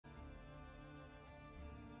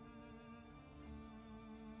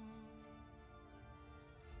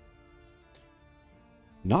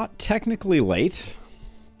Not technically late.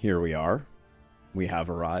 Here we are. We have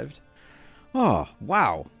arrived. Oh,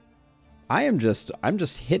 wow. I'm just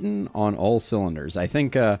hitting on all cylinders. I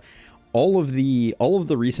think all of the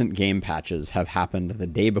recent game patches have happened the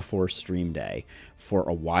day before stream day for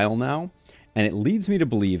a while now, and it leads me to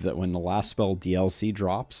believe that when the Last Spell DLC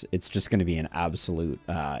drops, it's just going to be an absolute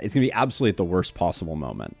it's going to be absolutely at the worst possible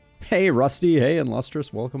moment. Hey Rusty, hey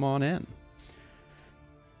Illustrious, welcome on in.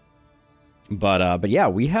 But yeah,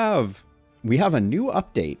 we have a new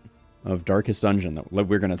update of Darkest Dungeon that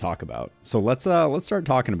we're going to talk about. So let's start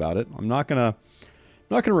talking about it. I'm not gonna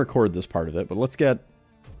record this part of it, but let's get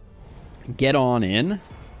on in.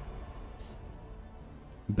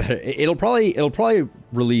 But it'll probably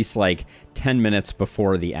release like 10 minutes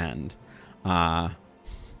before the end,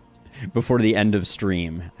 before the end of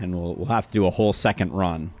stream, and we'll have to do a whole second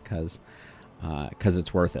run because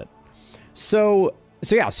it's worth it. So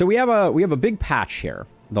we have a big patch here.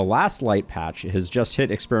 The last light patch has just hit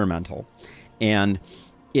experimental, and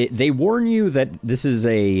they warn you that this is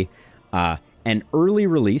an early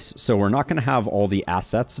release, so we're not going to have all the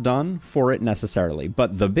assets done for it necessarily.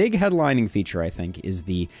 But the big headlining feature, I think, is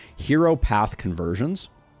the hero path conversions.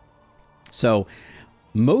 So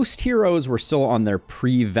most heroes were still on their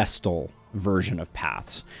pre-Vestal version of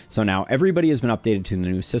paths. So now everybody has been updated to the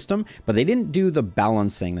new system, but they didn't do the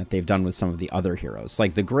balancing that they've done with some of the other heroes.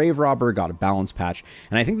 Like the Grave Robber got a balance patch,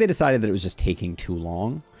 and I think they decided that it was just taking too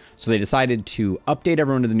long. So they decided to update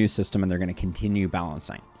everyone to the new system, and they're going to continue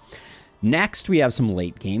balancing. Next, we have some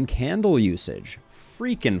late game candle usage.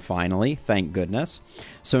 Freaking finally, thank goodness.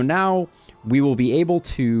 So now we will be able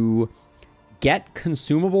to get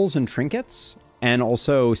consumables and trinkets, and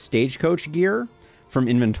also stagecoach gear from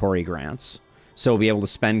inventory grants. So we'll be able to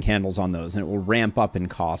spend candles on those, and it will ramp up in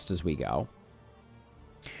cost as we go.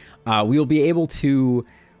 We will be able to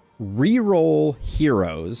re-roll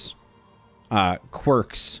heroes,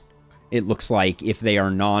 quirks, it looks like, if they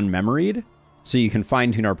are non-memoried. So you can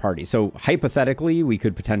fine-tune our party. So hypothetically, we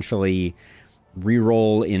could potentially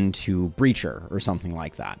re-roll into Breacher or something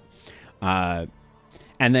like that.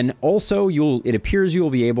 And then also, it appears you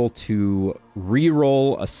will be able to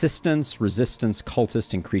re-roll Assistance, Resistance,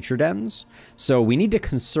 Cultist, and Creature Dens. So we need to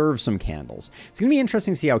conserve some candles. It's going to be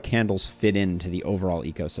interesting to see how candles fit into the overall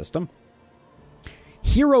ecosystem.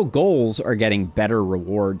 Hero goals are getting better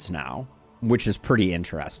rewards now, which is pretty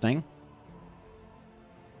interesting.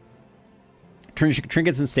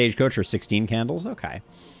 Trinkets and Stagecoach are 16 candles. Okay,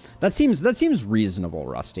 that seems reasonable,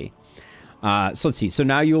 Rusty. So let's see. So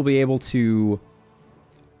now you'll be able to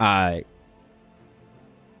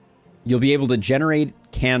generate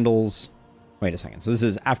candles. Wait a second. So this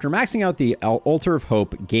is after maxing out the Altar of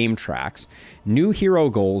Hope game tracks. New hero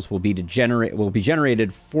goals will be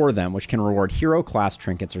generated for them, which can reward hero class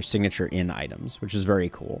trinkets or signature in items, which is very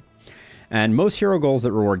cool. And most hero goals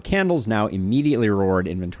that reward candles now immediately reward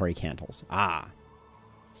inventory candles. I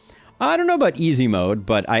don't know about easy mode,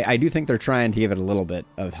 but I do think they're trying to give it a little bit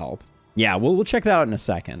of help. Yeah, we'll check that out in a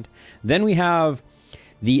second. Then we have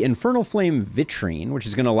the Infernal Flame Vitrine, which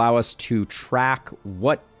is going to allow us to track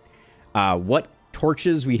what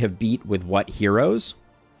torches we have beat with what heroes.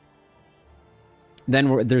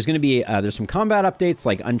 Then there's going to be there's some combat updates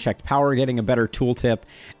like Unchecked Power getting a better tooltip,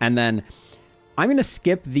 and then I'm going to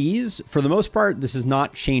skip these. For the most part, this is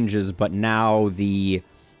not changes, but now these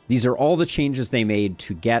are all the changes they made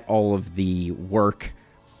to get all of the work.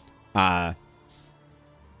 Oh.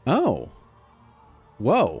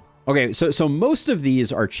 Whoa. Okay, so most of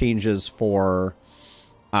these are changes for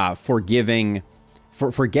getting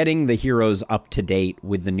the heroes up to date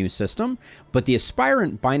with the new system, but the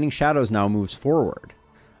Aspirant Binding Shadows now moves forward.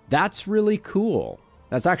 That's really cool.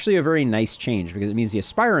 That's actually a very nice change because it means the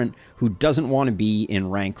Aspirant who doesn't want to be in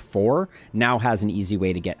rank 4 now has an easy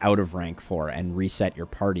way to get out of rank 4 and reset your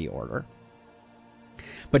party order.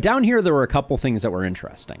 But down here, there were a couple things that were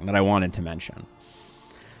interesting that I wanted to mention.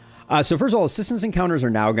 So first of all, assistance encounters are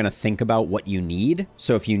now going to think about what you need.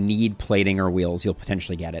 So if you need plating or wheels, you'll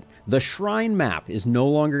potentially get it. The shrine map is no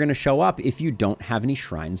longer going to show up if you don't have any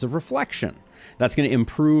shrines of reflection. That's going to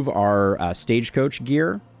improve our stagecoach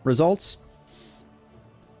gear results.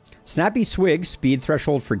 Snappy Swig speed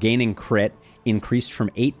threshold for gaining crit increased from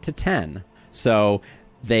 8 to 10. So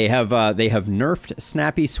they have nerfed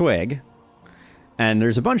Snappy Swig, and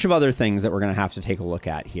there's a bunch of other things that we're going to have to take a look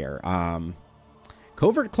at here.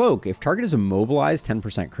 Covert Cloak, if target is immobilized,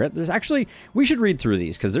 10% crit. There's actually, we should read through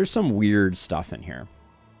these because there's some weird stuff in here.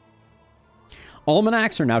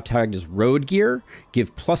 Almanacs are now tagged as road gear,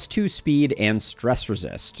 give +2 speed and stress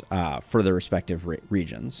resist for the respective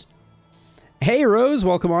regions. Hey, Rose,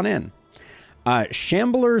 welcome on in.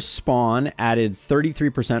 Shambler's Spawn added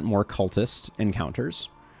 33% more cultist encounters.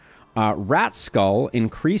 Rat Skull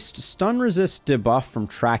increased stun resist debuff from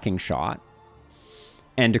tracking shot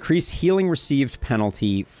and decreased healing received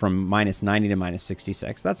penalty from -90 to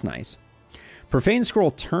 -66. That's nice. Profane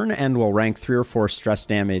Scroll turn end will rank 3 or 4 stress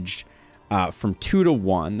damage from 2 to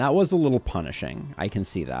 1. That was a little punishing. I can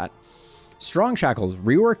see that. Strong Shackles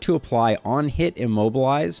rework to apply on hit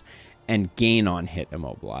immobilize and gain on hit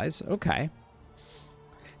immobilize. Okay.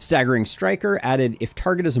 Staggering Striker added if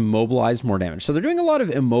target is immobilized, more damage. So they're doing a lot of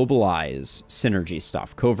immobilize synergy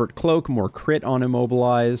stuff. Covert Cloak, more crit on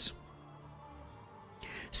immobilize.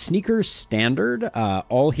 Sneaker's Standard,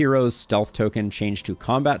 all heroes stealth token changed to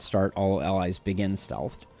combat start, all allies begin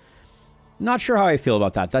stealthed. Not sure how I feel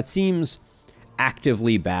about that. That seems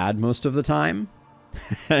actively bad most of the time.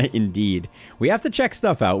 Indeed. We have to check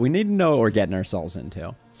stuff out. We need to know what we're getting ourselves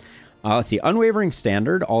into. Let's see. Unwavering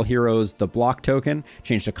Standard, all heroes, the block token,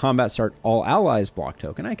 changed to combat start, all allies block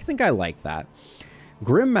token. I think I like that.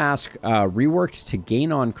 Grim Mask reworked to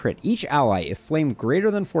gain on crit. Each ally, if flame greater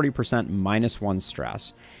than 40%, -1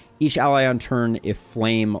 stress. Each ally on turn, if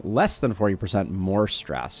flame less than 40%, more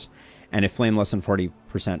stress. And if flame less than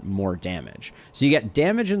 40%, more damage. So you get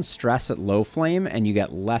damage and stress at low flame, and you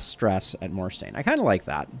get less stress at more stain. I kind of like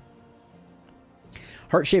that.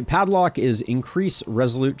 Heart-shaped Padlock is increase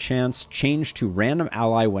resolute chance, change to random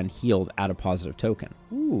ally when healed, add a positive token.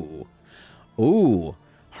 Ooh. Ooh.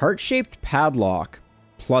 Heart-shaped Padlock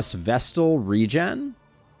plus Vestal regen?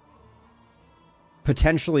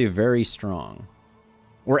 Potentially very strong.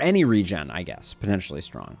 Or any regen, I guess. Potentially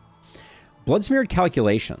strong. Bloodsmeared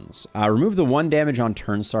Calculations. Remove the 1 damage on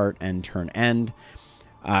turn start and turn end.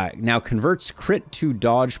 Now converts crit to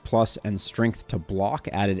dodge plus and strength to block.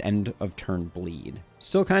 Added end of turn bleed.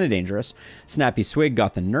 Still kind of dangerous. Snappy Swig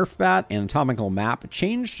got the nerf bat. Anatomical Map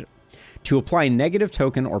changed to apply negative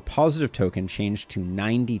token or positive token. Changed to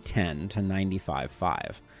 90-10 to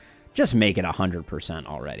 95-5. Just make it 100%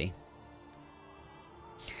 already.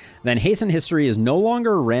 Then Hasten History is no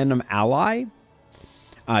longer a random ally.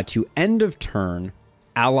 To end of turn,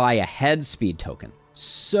 ally ahead speed token.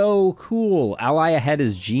 So cool. Ally ahead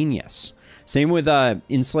is genius. Same with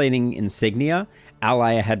Insulating Insignia,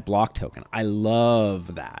 ally ahead block token. I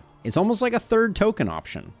love that. It's almost like a third token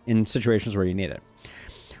option in situations where you need it.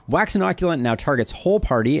 Wax Inoculant now targets whole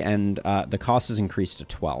party, and the cost is increased to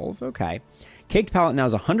 12. Okay. Caked Palette now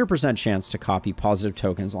has a 100% chance to copy positive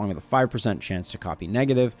tokens, along with a 5% chance to copy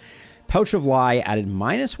negative. Pouch of Lie added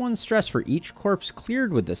 -1 stress for each corpse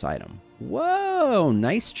cleared with this item. Whoa,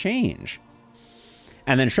 nice change.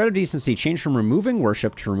 And then Shred of Decency changed from removing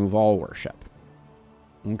worship to remove all worship.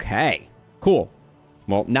 Okay, cool.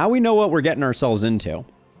 Well, now we know what we're getting ourselves into.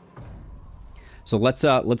 So let's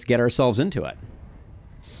get ourselves into it.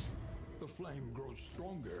 The flame grows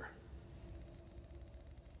stronger.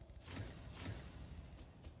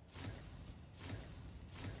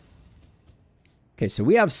 Okay, so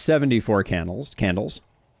we have 74 candles.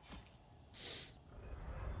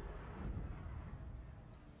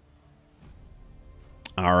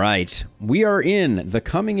 All right, we are in the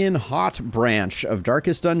coming in hot branch of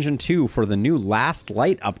Darkest Dungeon 2 for the new Last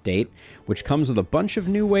Light update, which comes with a bunch of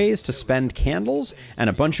new ways to spend candles and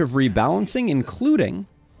a bunch of rebalancing, including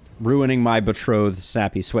ruining my betrothed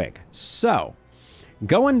Snappy Swig. So,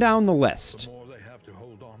 going down the list,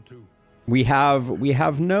 we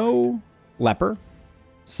have no leper.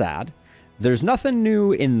 Sad. There's nothing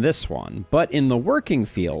new in this one, but in the working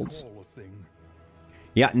fields,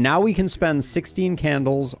 yeah, now we can spend 16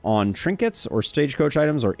 candles on trinkets or stagecoach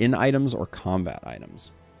items or in items or combat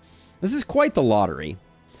items. This is quite the lottery,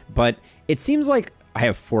 but it seems like I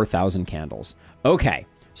have 4,000 candles. Okay,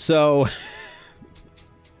 so...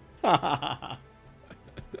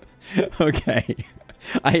 okay.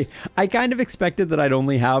 I kind of expected that I'd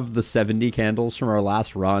only have the 70 candles from our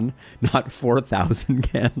last run, not 4,000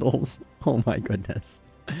 candles. Oh my goodness.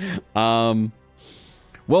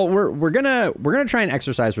 Well, we're gonna try and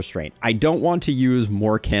exercise restraint. I don't want to use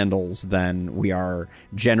more candles than we are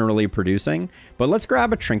generally producing, but let's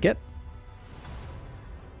grab a trinket.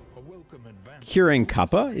 Curing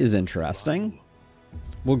Kappa is interesting.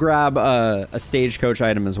 We'll grab a stagecoach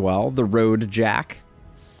item as well, the Road Jack.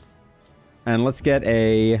 And let's get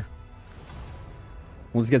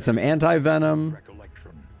some anti-venom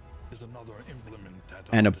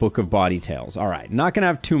and a Book of Body Tales. All right, not going to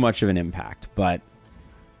have too much of an impact, but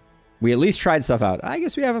we at least tried stuff out. I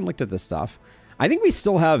guess we haven't looked at this stuff. I think we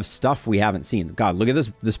still have stuff we haven't seen. God, look at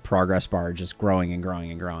this progress bar just growing and growing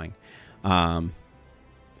and growing. There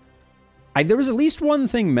was at least one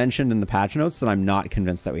thing mentioned in the patch notes that I'm not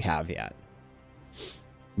convinced that we have yet.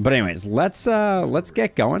 But anyways, let's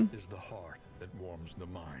get going. Is the heart that warms the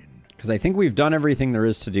mind. Because I think we've done everything there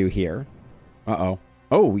is to do here. Uh-oh.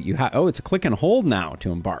 Oh, it's a click and hold now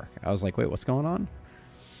to embark. I was like, wait, what's going on?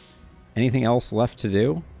 Anything else left to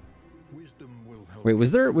do? Wisdom will help. Wait,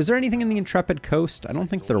 was there anything in the Intrepid Coast? I don't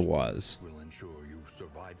think there was. Will ensure you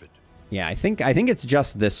survive it. Yeah, I think it's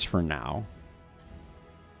just this for now.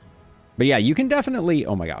 But yeah, you can definitely...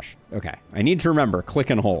 Oh my gosh. Okay. I need to remember, click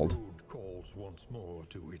and hold. Road calls once more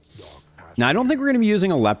to its dark past. Now, I don't think we're going to be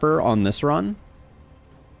using a leper on this run.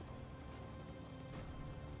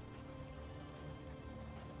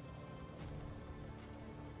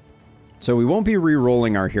 So we won't be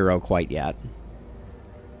re-rolling our hero quite yet.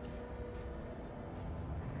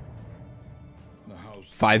 The house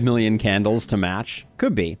 5 million candles to match.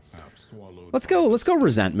 Could be. have swallowed. Let's go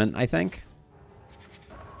resentment, I think.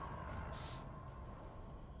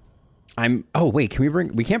 Oh wait,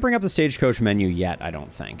 we can't bring up the stagecoach menu yet, I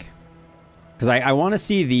don't think. Because I want to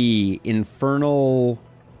see the infernal,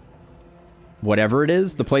 whatever it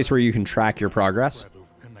is, the place where you can track your progress. Thread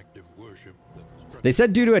of connective worship that stretches They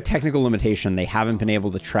said due to a technical limitation, they haven't been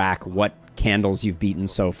able to track what candles you've beaten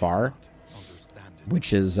so far, understanding.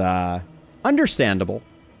 which is understandable.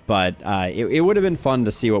 But it would have been fun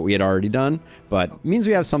to see what we had already done, but it means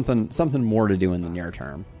we have something more to do in the near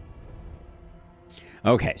term.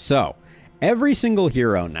 Okay, so every single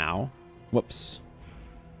hero now, whoops,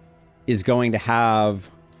 is going to have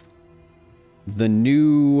the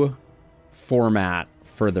new format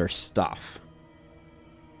for their stuff.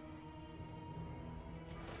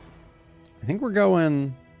 I think we're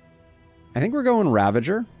going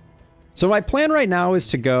Ravager. So my plan right now is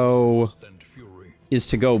to go And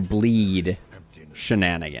fury bleed emptiness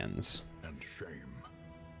shenanigans. and shame.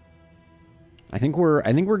 I think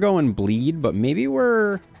we're going bleed, but maybe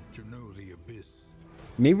we're To know the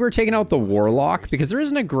abyss. taking out the warlock because there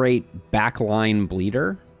isn't a great backline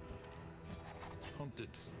bleeder. Hunted.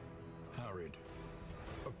 Harried.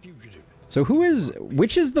 A fugitive. So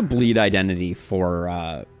which is the bleed identity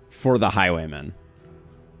for the highwayman?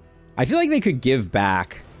 I feel like they could give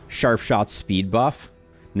back Sharpshot's speed buff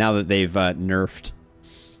now that they've nerfed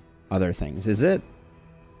other things. Is it?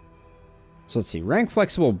 So let's see. Rank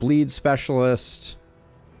flexible bleed specialist.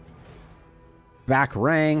 Back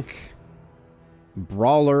rank.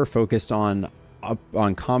 Brawler focused on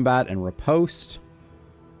combat and riposte.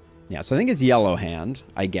 Yeah, so I think it's Yellow Hand,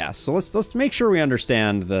 I guess. So let's make sure we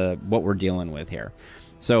understand what we're dealing with here.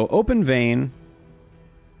 So Open Vein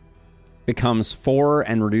becomes 4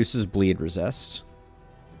 and reduces bleed resist.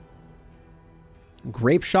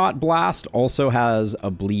 Grape Shot Blast also has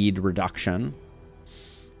a bleed reduction.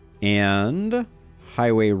 And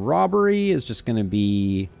Highway Robbery is just going to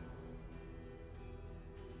be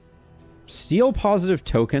steal positive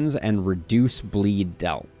tokens and reduce bleed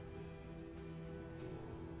dealt.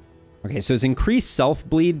 Okay, so it's increase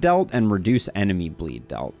self-bleed dealt and reduce enemy bleed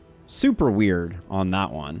dealt. Super weird on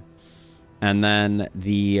that one. And then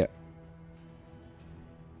the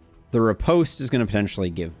riposte is going to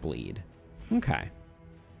potentially give bleed. Okay.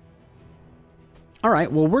 All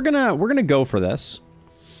right, well, we're gonna go for this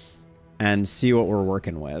and see what we're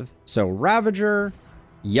working with. So Ravager,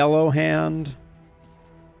 Yellow Hand,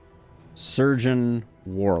 Surgeon,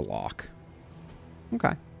 Warlock.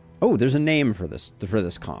 Okay. Oh, there's a name for this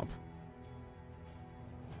comp.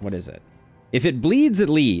 What is it? If it bleeds, it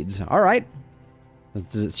leads. All right.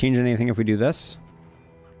 Does it change anything if we do this?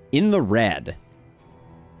 In the red.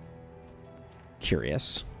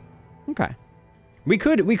 Curious. Okay. We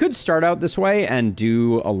could start out this way and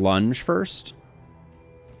do a lunge first.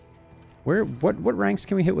 What ranks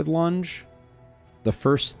can we hit with lunge? The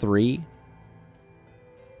first 3.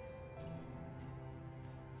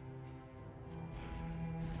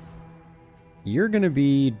 You're going to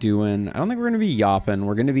be doing... I don't think we're going to be Yoppin'.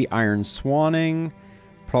 We're going to be Iron Swanning.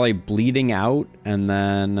 Probably bleeding out. And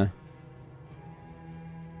then...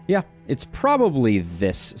 yeah, it's probably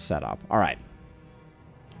this setup. All right.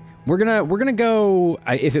 We're gonna go...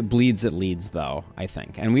 if it bleeds, it leads, though, I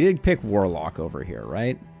think. And we did pick Warlock over here,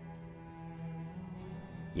 right?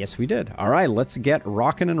 Yes, we did. All right, let's get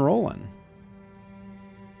rocking and rolling.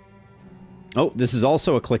 Oh, this is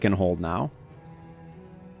also a click and hold now.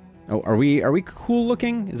 Oh, are we cool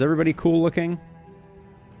looking? Is everybody cool looking?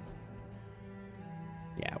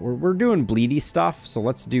 Yeah, we're doing bleedy stuff, so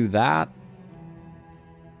let's do that.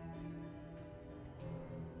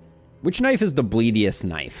 Which knife is the bleediest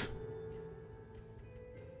knife?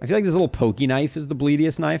 I feel like this little pokey knife is the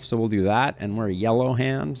bleediest knife, so we'll do that. And we're a Yellow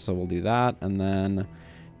Hand, so we'll do that. And then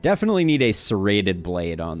definitely need a serrated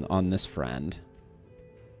blade on this friend.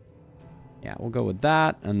 Yeah, we'll go with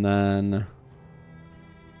that. And then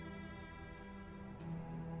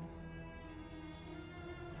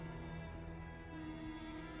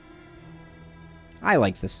I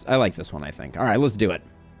like this. I like this one, I think. All right, let's do it.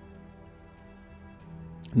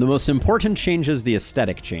 The most important changes, the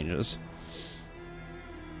aesthetic changes.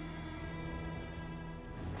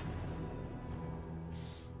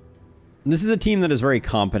 This is a team that is very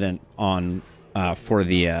competent on for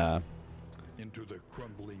the Into the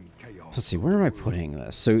crumbling chaos. let's see, where am I putting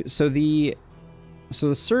this? So the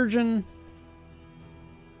surgeon.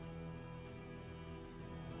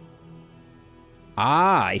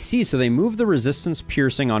 Ah, I see. So they moved the resistance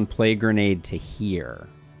piercing on plague grenade to here.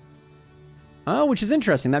 Oh, which is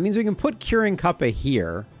interesting. That means we can put Curing Kappa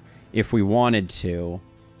here if we wanted to,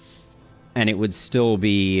 and it would still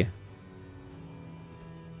be.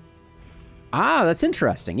 Ah, that's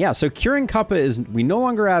interesting. Yeah, so Curing Kappa is... We no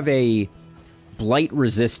longer have a Blight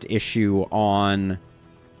Resist issue on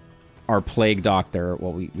our Plague Doctor.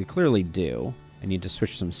 Well, we clearly do. I need to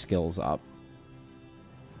switch some skills up.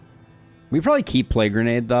 We probably keep Plague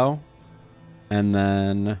Grenade, though. And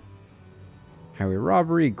then... Highway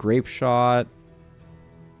Robbery, Grape Shot.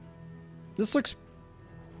 This looks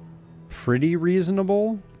pretty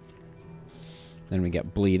reasonable. Then we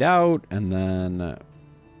get Bleed Out, and then...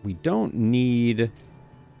 We don't need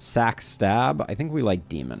Sack Stab. I think we like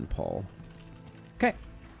Demon Pull. Okay.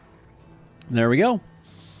 There we go.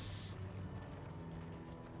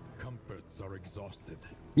 Comforts are exhausted.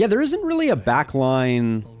 Yeah, there isn't really a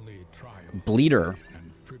backline Only trial bleeder,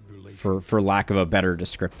 and tribulation. for lack of a better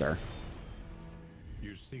descriptor.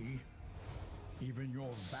 You see, even your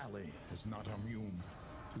valley is not immune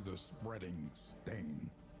to the spreading stain.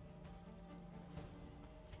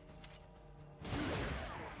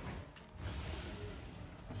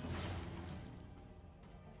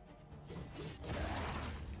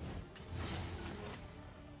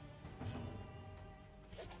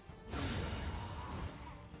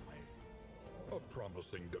 A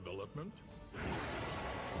promising development.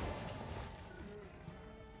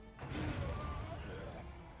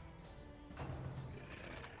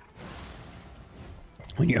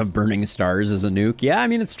 When you have Burning Stars as a nuke. Yeah, I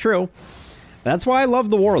mean, it's true. That's why I love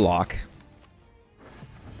the Warlock.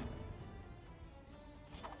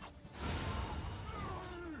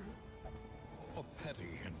 A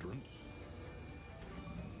petty hindrance.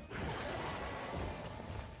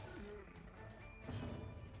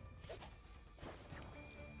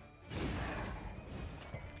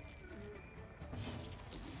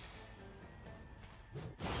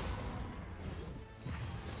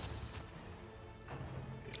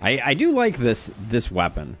 I do like this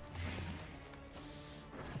weapon.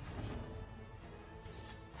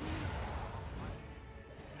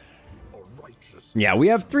 A righteous. Yeah, we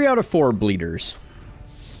have 3 out of 4 bleeders.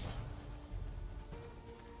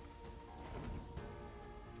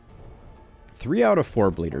 Three out of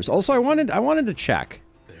 4 bleeders. Also, I wanted to check.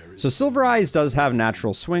 So Silver Eyes does have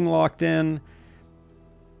natural swing locked in.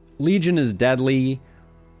 Legion is deadly.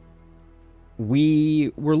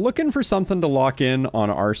 We were looking for something to lock in on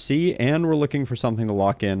RC, and we're looking for something to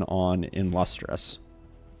lock in on Illustrious.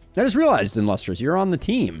 I just realized, Illustrious, you're on the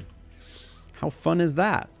team. How fun is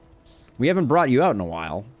that? We haven't brought you out in a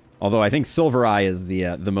while. Although I think Silver Eye is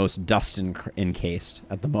the most dust encased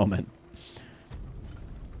at the moment.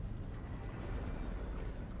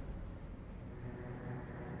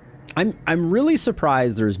 I'm really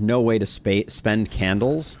surprised there's no way to spend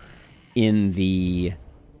candles in the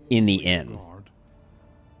inn. Guard.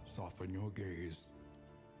 Soften your gaze.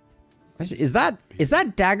 Is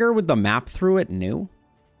that dagger with the map through it new?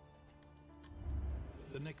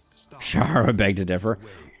 The next stop. Shara beg to differ.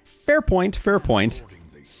 Fair point. Fair point.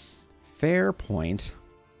 Accordingly, Fair point.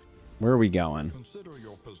 Where are we going? consider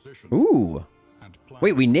your position Ooh. and plan.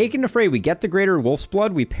 Wait, we naked and afraid. We get the greater wolf's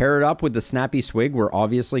blood. We pair it up with the snappy swig we're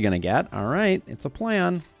obviously going to get. All right. It's a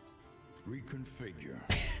plan. Reconfigure.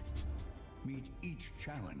 Meet each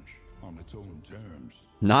challenge on its own terms.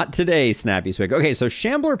 Not today, snappy swig. Okay, so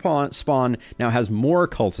Shambler Spawn now has more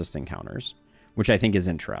cultist encounters, which I think is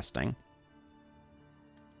interesting.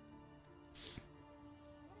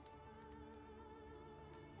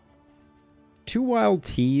 Two Wild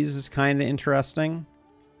Teas is kind of interesting.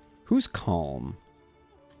 Who's Calm?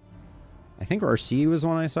 I think RC was the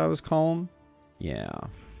one I saw was Calm. Yeah.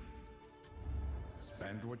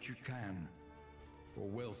 Spend what you can, for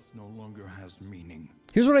wealth no longer has meaning.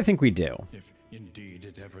 Here's what I think we do. If indeed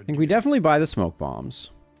it ever I think we definitely buy the smoke bombs.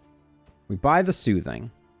 We buy the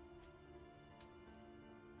soothing.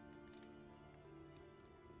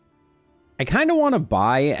 I kind of want to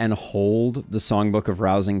buy and hold the Songbook of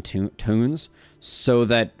Rousing Tunes so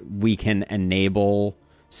that we can enable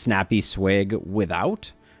Snappy Swig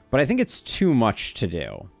without, but I think it's too much to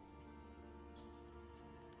do.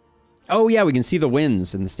 Oh yeah, we can see the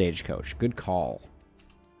winds in the stagecoach. Good call.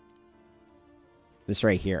 This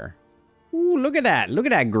right here. Ooh, look at that. Look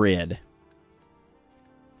at that grid.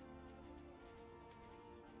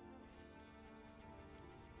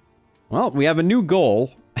 Well, we have a new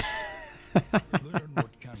goal. Learn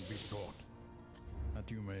what can be taught, that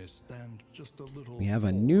you may stand just a little. We have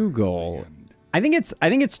a new forward goal. at the end. I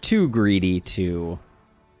think it's too greedy to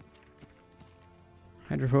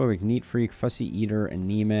hydrophobic, neat freak, fussy eater,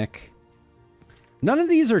 anemic. None of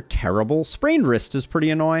these are terrible. Sprained wrist is pretty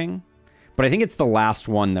annoying, but I think it's the last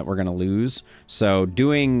one that we're gonna lose. So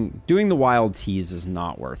doing the wild tease is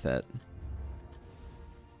not worth it.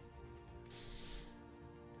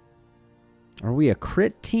 Are we a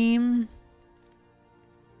crit team?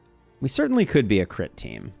 We certainly could be a crit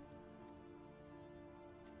team.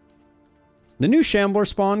 The new Shambler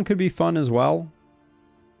spawn could be fun as well.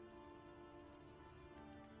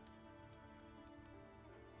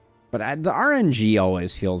 But the RNG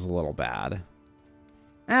always feels a little bad.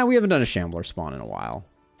 We haven't done a Shambler spawn in a while.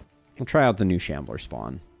 We'll try out the new Shambler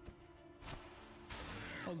spawn.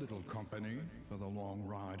 A little company for the long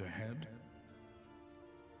ride ahead.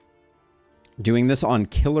 Doing this on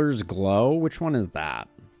Killer's Glow? Which one is that?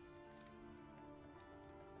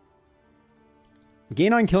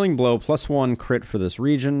 Gain on Killing Blow, +1 crit for this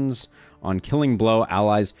regions. On Killing Blow,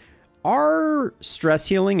 allies. Our stress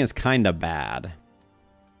healing is kind of bad.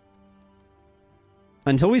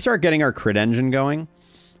 Until we start getting our crit engine going.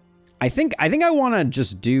 I think I want to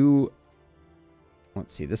just do...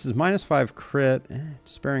 Let's see, this is -5 crit.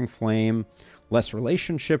 Despairing Flame. Less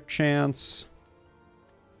relationship chance.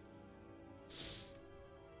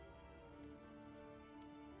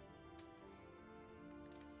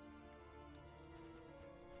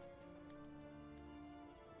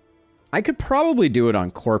 I could probably do it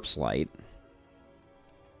on Corpse Light.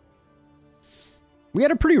 We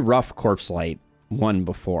had a pretty rough Corpse Light one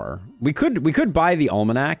before. We could buy the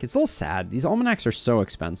Almanac. It's a little sad. These Almanacs are so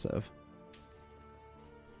expensive.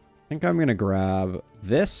 I think I'm going to grab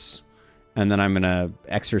this, and then I'm going to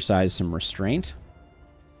exercise some restraint.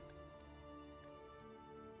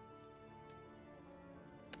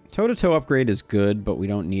 Toe-to-toe upgrade is good, but we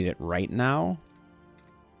don't need it right now.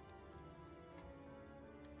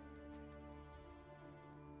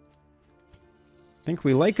 I think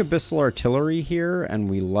we like Abyssal Artillery here, and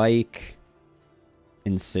we like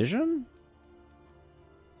Incision?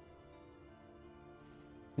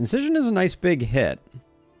 Incision is a nice big hit.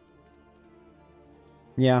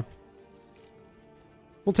 Yeah.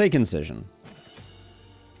 We'll take Incision.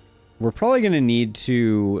 We're probably going to need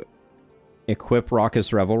to equip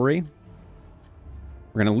Raucous Revelry.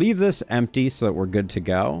 We're going to leave this empty so that we're good to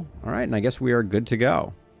go. All right, and I guess we are good to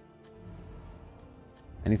go.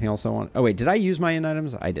 Anything else I want? Oh, wait, did I use my in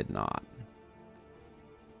items? I did not.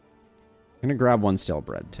 I'm going to grab one stale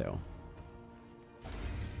bread, too.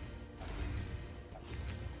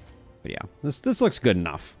 But yeah, this looks good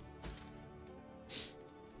enough.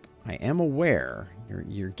 I am aware.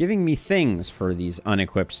 You're giving me things for these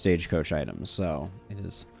unequipped stagecoach items, so it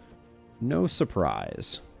is no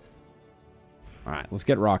surprise. All right, let's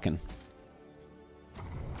get rocking.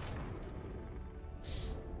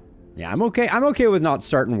 Yeah, I'm okay. I'm okay with not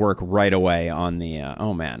starting work right away on the...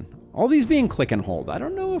 oh, man. All these being click and hold. I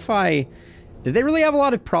don't know if I... Did they really have a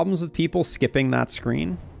lot of problems with people skipping that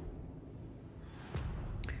screen?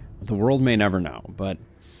 The world may never know, but...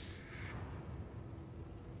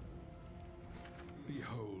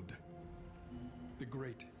 Behold, the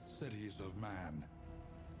great cities of man,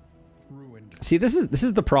 ruined. See, this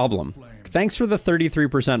is the problem. Thanks for the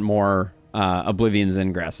 33% more Oblivion's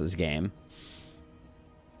Ingresses game.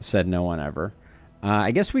 Said no one ever. I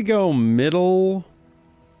guess we go middle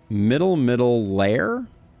layer.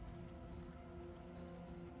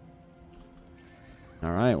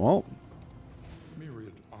 All right, well.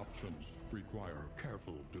 Myriad options require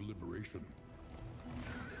careful deliberation.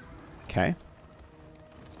 Okay.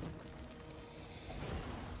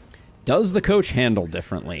 Does the coach handle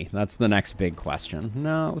differently? That's the next big question.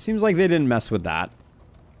 No, it seems like they didn't mess with that.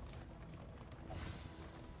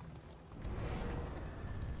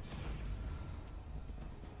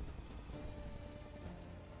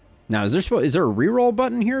 Now, is there a reroll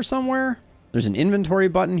button here somewhere? There's an inventory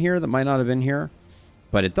button here that might not have been here,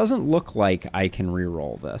 but it doesn't look like I can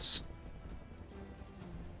reroll this.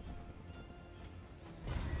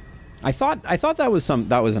 I thought that was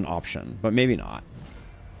an option, but maybe not.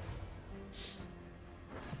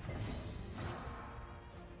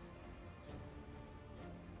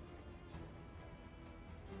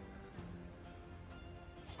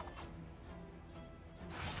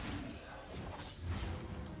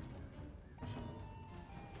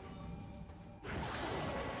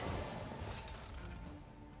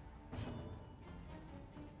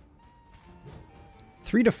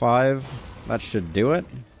 3 to 5. That should do it.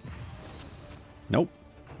 Nope.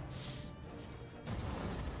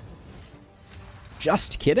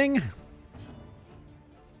 Just kidding.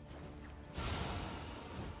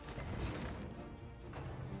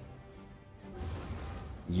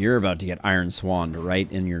 You're about to get Iron Swanned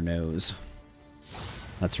right in your nose.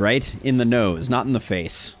 That's right, in the nose, not in the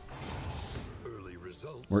face.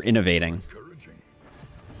 We're innovating.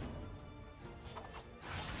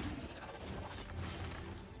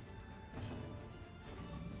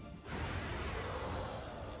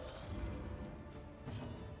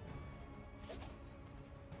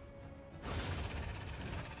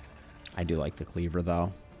 I do like the cleaver,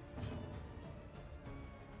 though.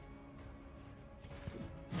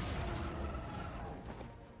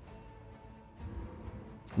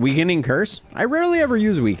 Weakening Curse? I rarely ever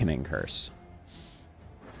use Weakening Curse.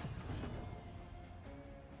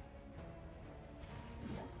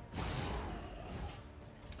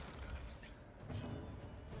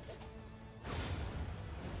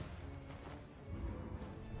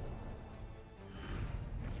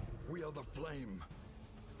 We are the flame,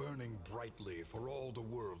 burning brightly for all the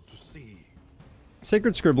world to see.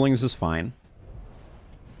 Sacred Scribblings is fine.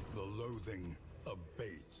 The loathing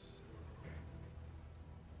abates.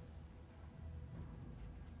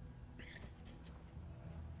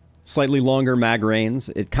 Slightly longer mag reigns.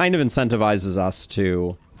 It kind of incentivizes us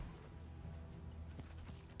to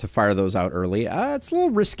fire those out early. It's a little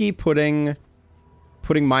risky putting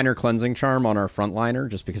Minor Cleansing Charm on our frontliner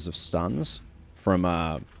just because of stuns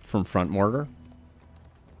from front mortar.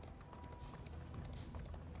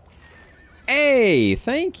 Hey,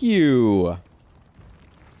 thank you.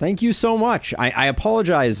 Thank you so much. I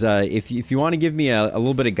apologize if you want to give me a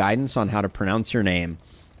little bit of guidance on how to pronounce your name.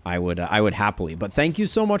 I would happily. But thank you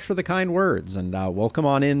so much for the kind words, and welcome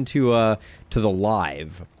on into to the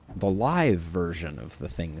live version of the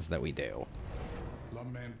things that we do.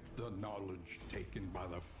 Lament the knowledge taken by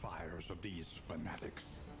the fires of these fanatics.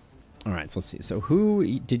 All right, so let's see. So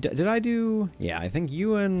who did I do? Yeah, I think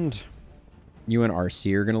you and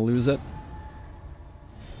RC are gonna lose it.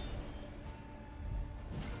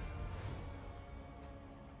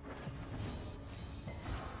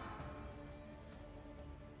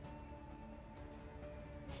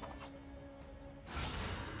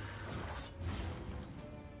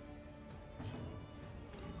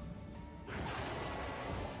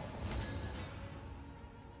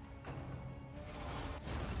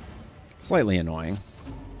 Slightly annoying.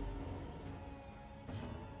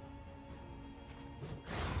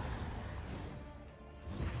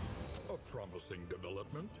 A promising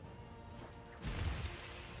development.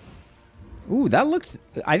 Ooh, that looked...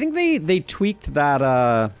 I think they tweaked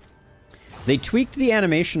that, they tweaked the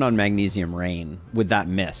animation on Magnesium Rain with that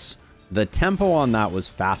miss. The tempo on that was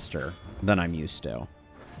faster than I'm used to.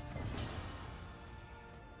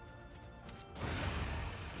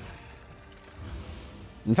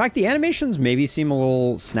 In fact, the animations maybe seem a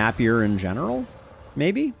little snappier in general.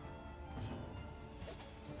 Maybe.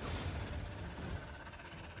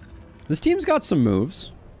 This team's got some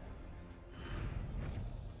moves.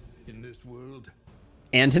 In this world,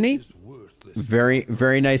 Anthony? Very,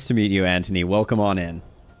 very nice to meet you, Anthony. Welcome on in.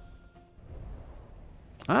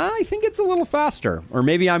 I think it's a little faster. Or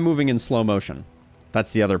maybe I'm moving in slow motion.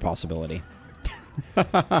 That's the other possibility.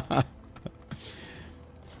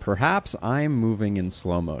 Perhaps I'm moving in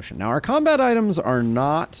slow motion. Now, our combat items are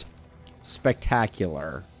not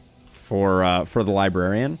spectacular for the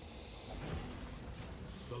librarian,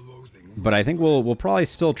 but I think we'll probably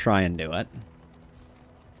still try and do it.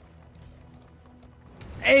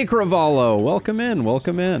 Hey, Cravallo, welcome in,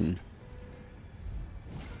 welcome in.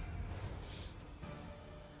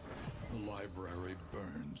 the library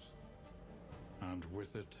burns, and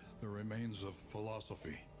with it the remains of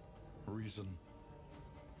philosophy, reason,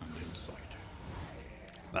 and insight.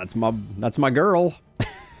 That's my girl.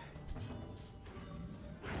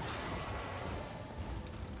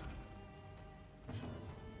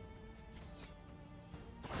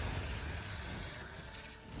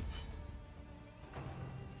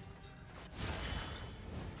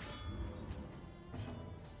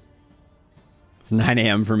 It's 9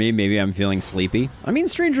 a.m. for me. Maybe I'm feeling sleepy. I mean,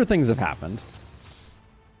 stranger things have happened.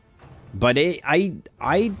 But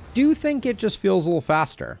I do think it just feels a little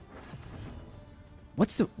faster.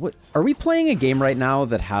 What are we playing a game right now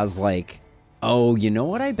that has like, oh, you know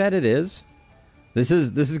what I bet it is? This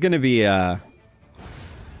is going to be a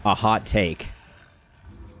hot take.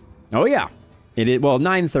 Oh yeah. It is, well,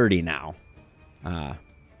 9:30 now.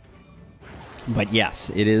 But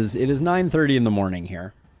yes, it is 9:30 in the morning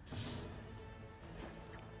here.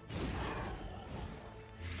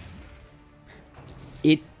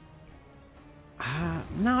 It...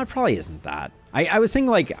 no, it probably isn't that. I was thinking,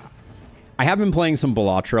 like... I have been playing some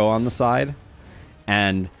Balatro on the side,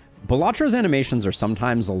 and Balatro's animations are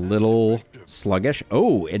sometimes a little sluggish.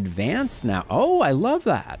 Oh, advanced now. Oh, I love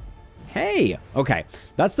that. Hey, okay.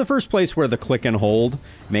 That's the first place where the click and hold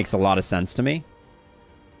makes a lot of sense to me.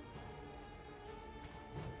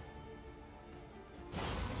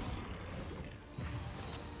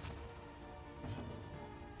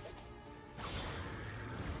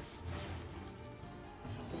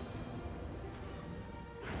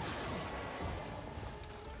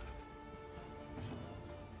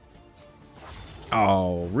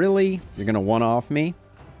 Oh, really? You're going to one-off me?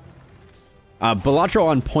 Balatro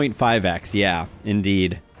on 0.5x. Yeah,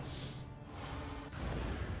 indeed.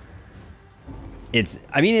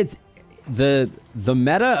 I mean, it's the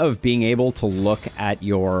meta of being able to look at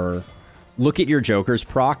your Joker's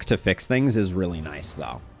proc to fix things is really nice,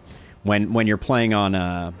 though. When you're playing on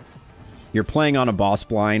a boss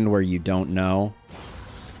blind where you don't know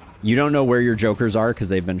where your Jokers are because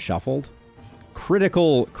they've been shuffled.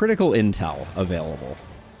 Critical intel available.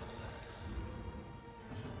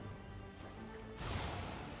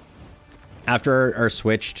 After our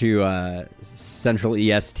switch to Central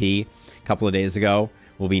EST a couple of days ago,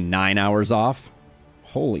 we'll be 9 hours off.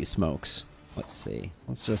 Holy smokes. Let's see.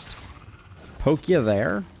 Let's just poke you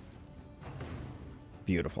there.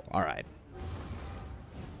 Beautiful. All right.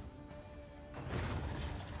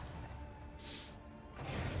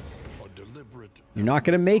 You're not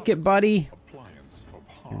going to make it, buddy.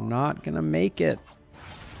 You're not going to make it.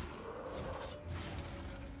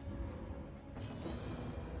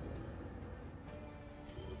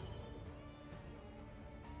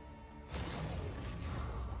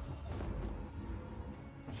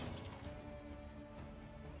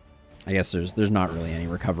 I guess there's not really any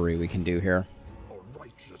recovery we can do here.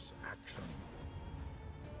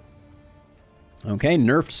 Okay,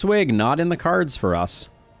 nerfed Swig, not in the cards for us.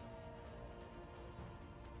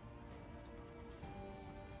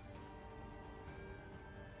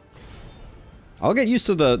 I'll get used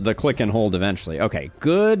to the click and hold eventually. Okay,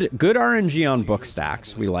 good RNG on book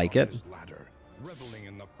stacks. We like it. Reveling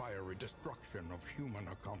in the fiery destruction of human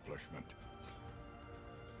accomplishment.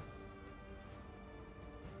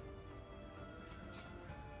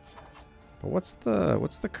 But what's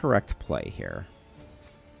the correct play here?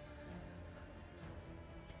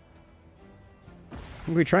 I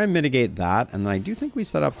think we try and mitigate that, and I do think we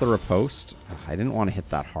set up the riposte. Ugh, I didn't want to hit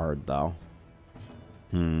that hard though.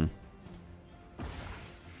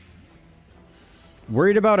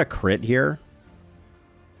 Worried about a crit here.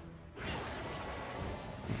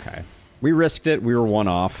 Okay. We risked it. We were one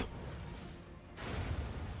off.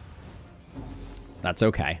 That's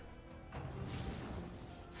okay.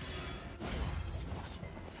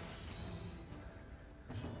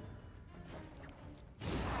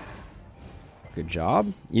 Good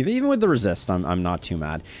job. Even with the resist, I'm not too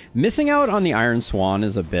mad. Missing out on the Iron Swan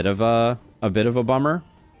is a bit of a bummer.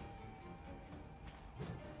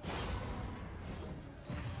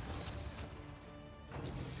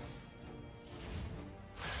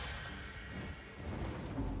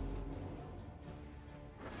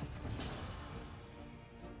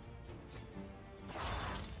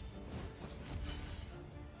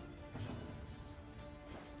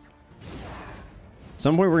 At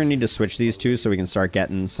some point, we're gonna need to switch these two so we can start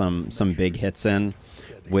getting some big hits in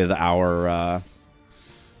with our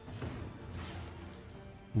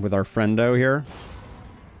friendo here.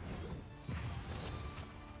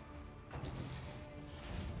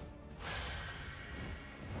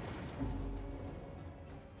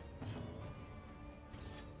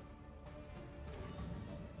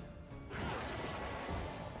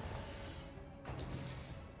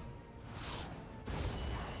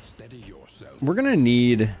 We're gonna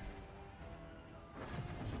need...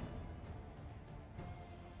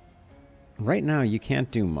 Right now, you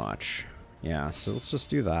can't do much. Yeah, so let's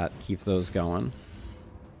just do that. Keep those going.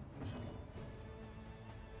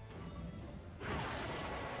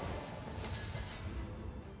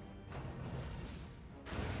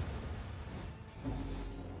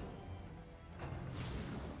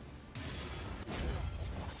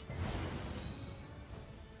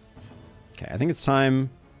 Okay, I think it's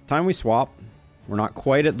time we swap. We're not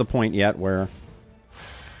quite at the point yet where...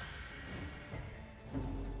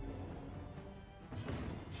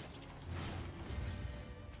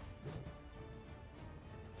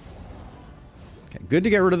 Okay, good to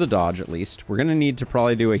get rid of the dodge at least. We're going to need to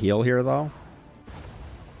probably do a heal here, though.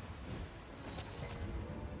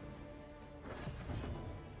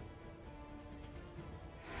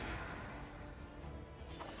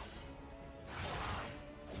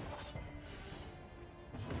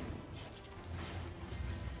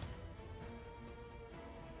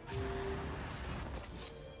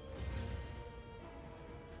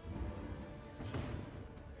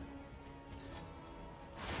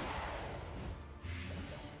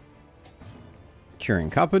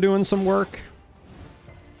 Curing Kappa doing some work.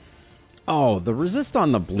 Oh, the resist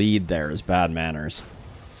on the bleed there is bad manners.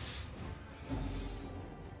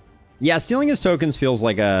 Yeah, stealing his tokens feels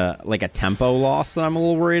like a tempo loss that I'm a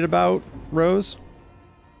little worried about, Rose.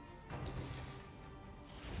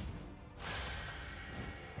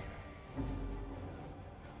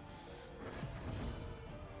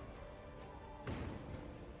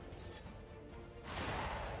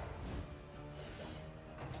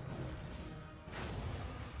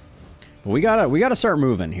 But we gotta start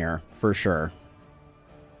moving here for sure.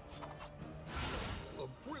 A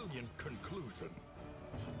brilliant conclusion.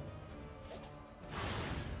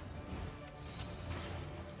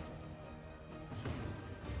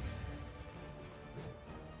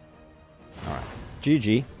 All right,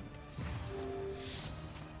 GG.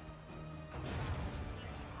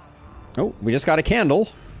 Oh, we just got a candle.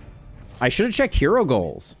 I should have checked hero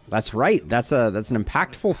goals. That's right. That's an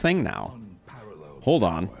impactful thing now. Hold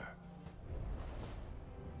on.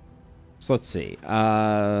 So let's see.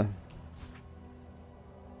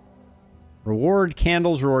 Reward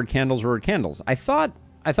candles, reward candles, reward candles. I thought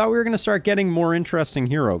we were going to start getting more interesting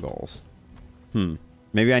hero goals.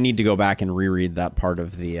 Maybe I need to go back and reread that part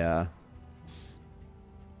of the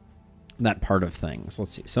things.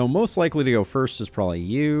 Let's see. So most likely to go first is probably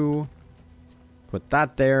you. Put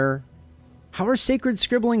that there. How are sacred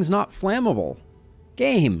scribblings not flammable?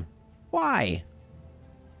 Game. Why?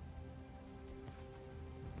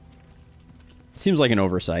 Seems like an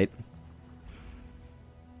oversight.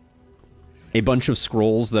 A bunch of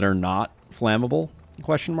scrolls that are not flammable?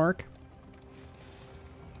 Question mark.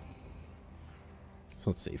 So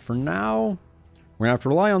let's see. For now, we're gonna have to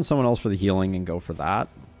rely on someone else for the healing and go for that.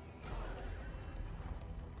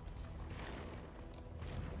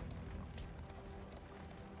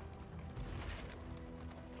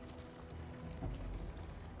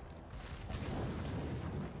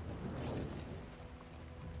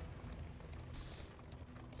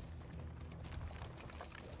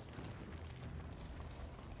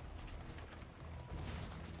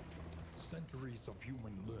 Centuries of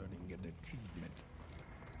human learning and achievement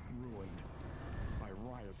ruined by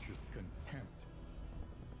riotous contempt.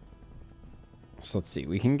 So let's see.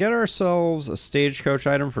 We can get ourselves a stagecoach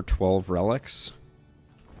item for 12 relics.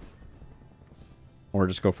 Or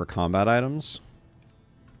just go for combat items.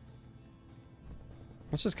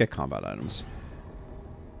 Let's just get combat items.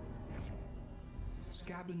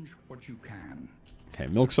 Scavenge what you can. Okay,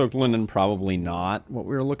 milk-soaked linen, probably not what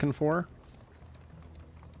we were looking for.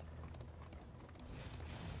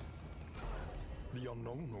 The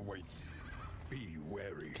unknown awaits. Be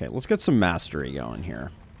wary. Okay, let's get some mastery going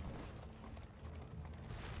here.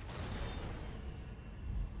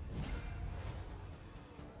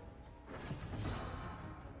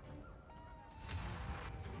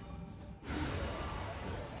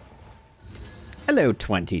 Hello,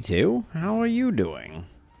 22. How are you doing?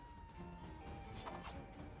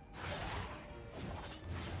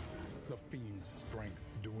 The fiend's strength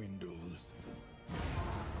dwindles.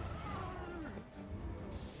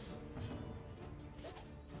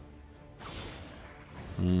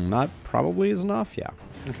 That probably is enough. Yeah.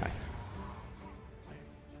 Okay.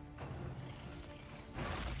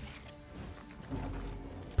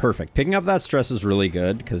 Perfect. Picking up that stress is really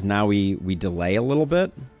good because now we delay a little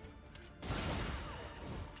bit.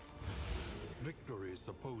 Victory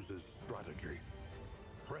supposes strategy.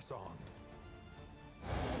 Press on.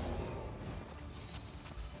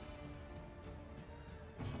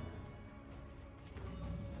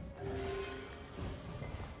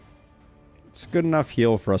 It's good enough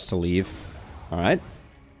heal for us to leave. All right.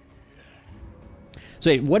 So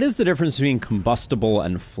wait, what is the difference between combustible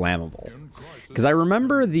and flammable? Because I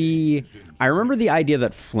remember the idea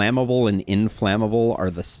that flammable and inflammable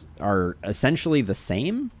are essentially the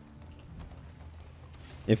same.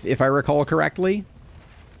 If I recall correctly.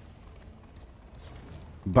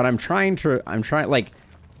 But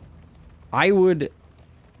I would,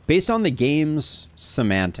 based on the game's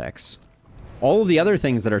semantics, all of the other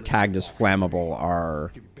things that are tagged as flammable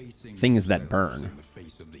are things that burn.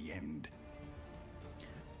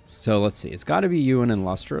 So let's see. It's got to be Ewan and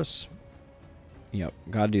Lustrous. Yep,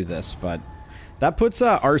 got to do this, but that puts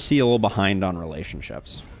RC a little behind on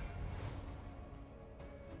relationships.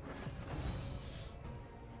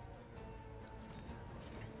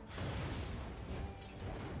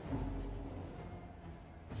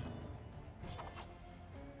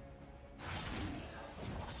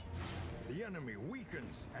 The enemy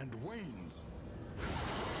weakens and wanes.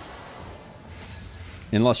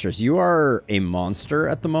 Illustrious, you are a monster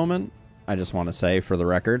at the moment. I just want to say for the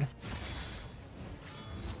record.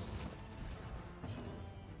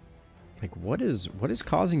 Like, what is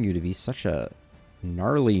causing you to be such a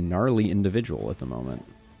gnarly individual at the moment?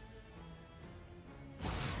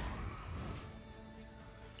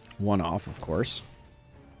 One off, of course.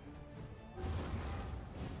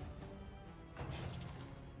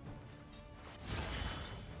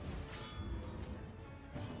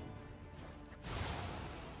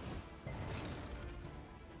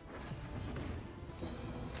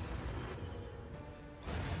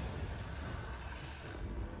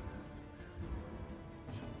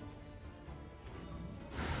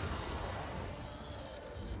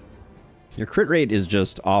 Your crit rate is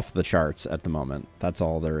just off the charts at the moment. That's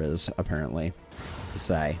all there is, apparently, to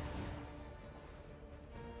say.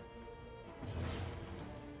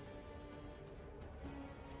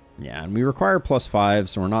 Yeah, and we require +5,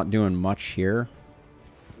 so we're not doing much here.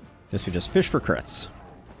 Guess we just fish for crits.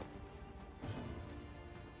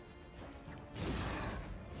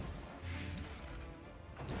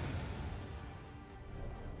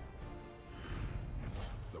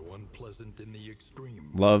 In the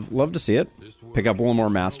extreme. Love to see it. Pick up a little more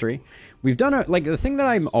mastery. We've done it. Like, the thing that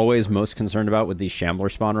I'm always most concerned about with these Shambler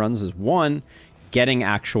spawn runs is, one, getting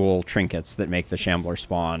actual trinkets that make the Shambler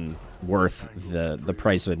spawn worth the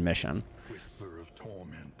price of admission. Whisper of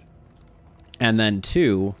torment. And then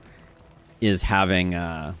two is having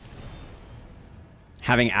access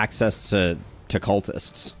to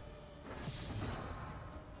cultists.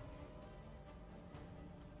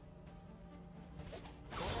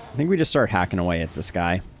 I think we just start hacking away at this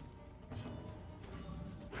guy.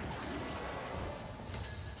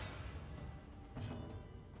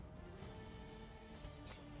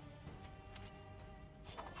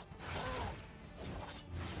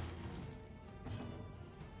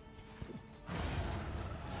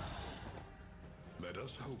 Let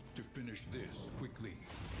us hope to finish this quickly.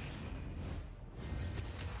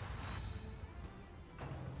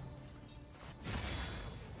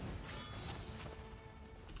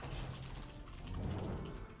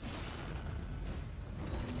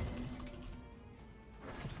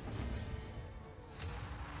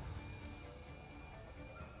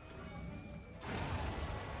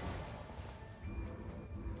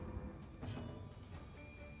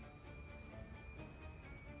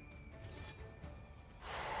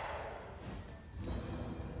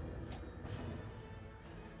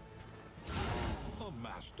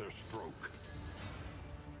 Stroke.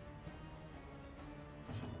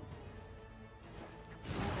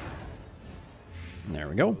 There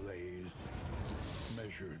we go.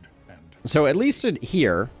 Measured and so at least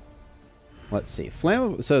here, let's see.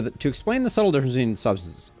 Flammable. So to explain the subtle difference between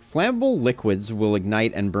substances, flammable liquids will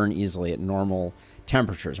ignite and burn easily at normal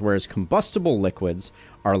temperatures, whereas combustible liquids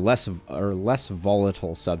are less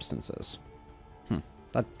volatile substances.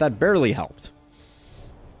 That barely helped.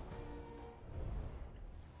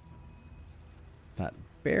 That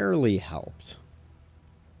barely helped.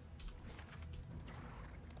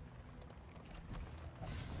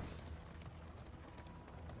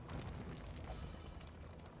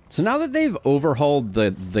 So now that they've overhauled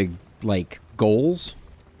the like goals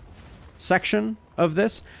section of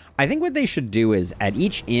this, I think what they should do is at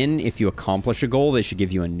each inn, if you accomplish a goal, they should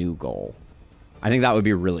give you a new goal. I think that would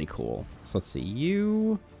be really cool. So let's see,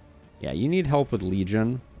 you need help with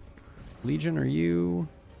Legion. Legion, are you?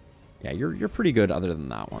 Yeah, you're pretty good other than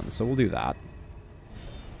that one, so we'll do that.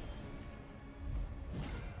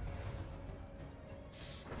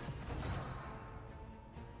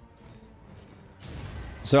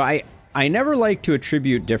 So I never like to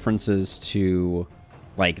attribute differences to,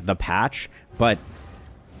 like, the patch, but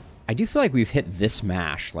I do feel like we've hit this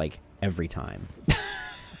mash, like, every time.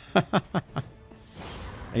 I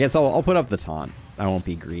guess I'll put up the taunt. I won't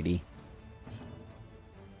be greedy.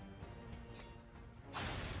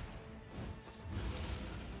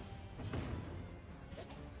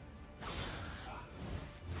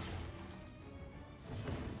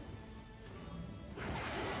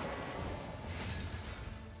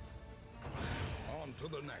 to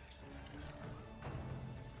the next.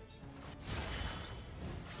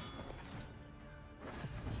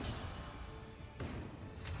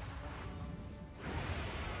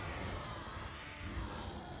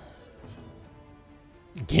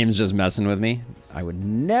 Game's just messing with me. I would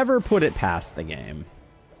never put it past the game.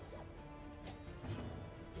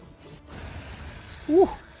 Whew.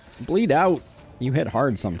 Bleed out. You hit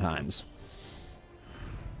hard sometimes.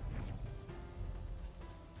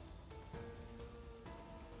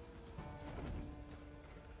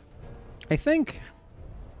 I think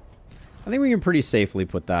we can pretty safely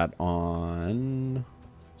put that on.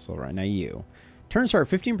 So right now you. Turn start,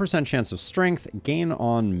 15% chance of strength, gain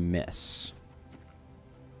on miss.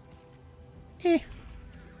 Eh.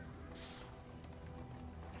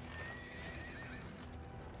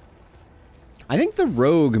 I think the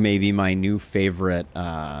Rogue may be my new favorite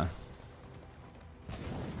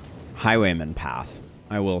Highwayman path,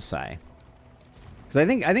 I will say. Because I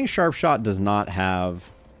think Sharpshot does not have...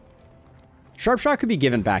 Sharpshot could be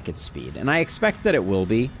given back its speed, and I expect that it will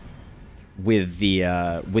be with the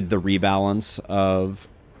rebalance of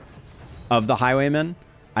the Highwayman.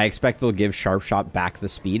 I expect they'll give Sharpshot back the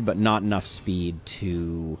speed, but not enough speed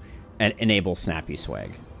to enable Snappy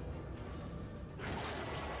Swag.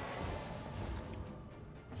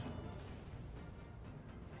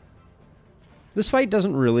 This fight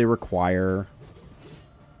doesn't really require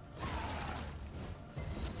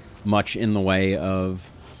much in the way of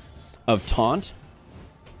taunt.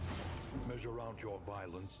 Measure out your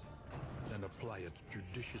violence, then apply it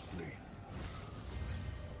judiciously.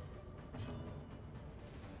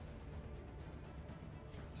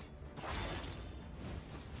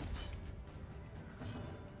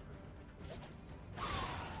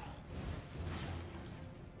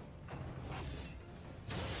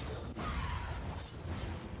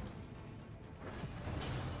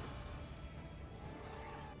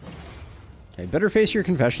 Okay, better face your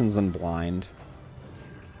confessions than blind.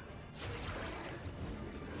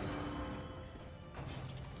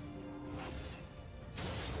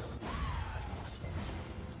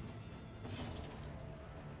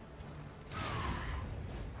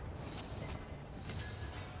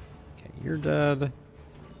 Okay, you're dead.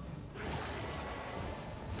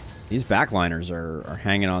 These backliners are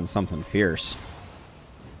hanging on something fierce.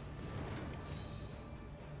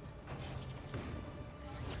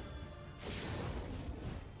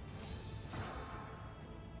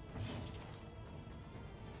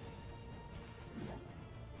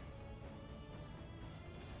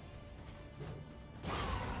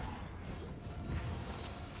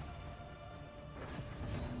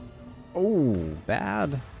 Oh,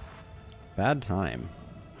 bad time.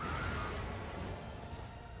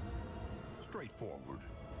 Straightforward.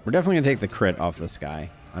 We're definitely gonna take the crit off this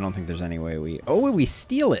guy. I don't think there's any way we... Oh, we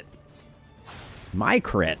steal it! My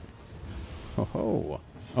crit! Ho ho.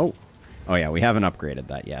 Oh. Oh yeah, we haven't upgraded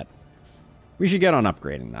that yet. We should get on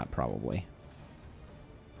upgrading that, probably.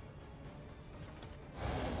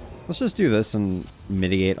 Let's just do this and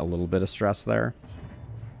mitigate a little bit of stress there.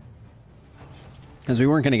 Because we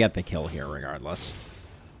weren't going to get the kill here regardless.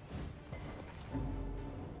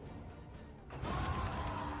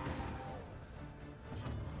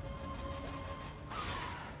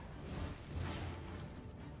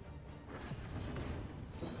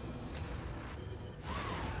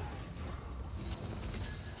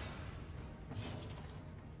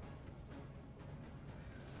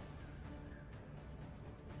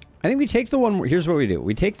 I think we take the one more... Here's what we do.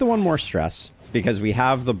 We take the one more stress because we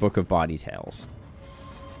have the Book of Body Tales.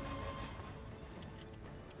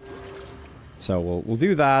 So we'll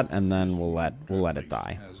do that, and then we'll let it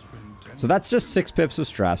die. So that's just 6 pips of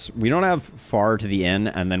stress. We don't have far to the inn,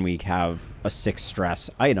 and then we have a 6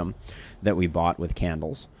 stress item that we bought with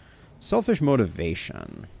candles. Selfish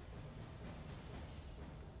motivation.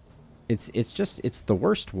 It's the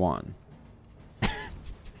worst one.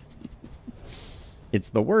 It's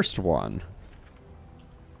the worst one.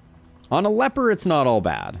 On a leper, it's not all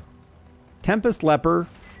bad. Tempest Leper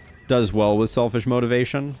does well with selfish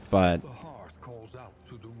motivation, but...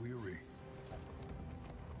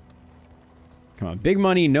 Come on, big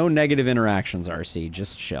money, no negative interactions, RC.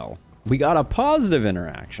 Just chill. We got a positive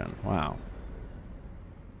interaction. Wow.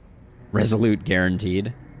 Resolute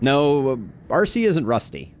guaranteed. No, RC isn't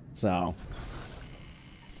rusty, so...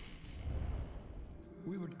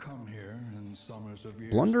 We would come here in summers of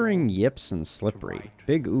years Blundering, yips, and slippery.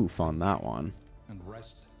 Big oof on that one. and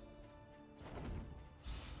rest.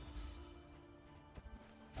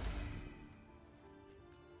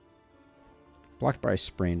 Blocked by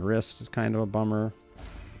sprained wrist is kind of a bummer.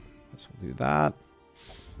 Guess we'll do that.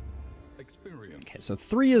 Experience Okay, so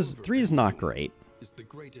three is not great. is the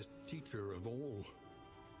greatest teacher of all.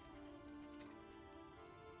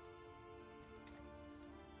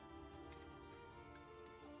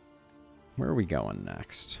 Where are we going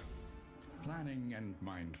next? Planning and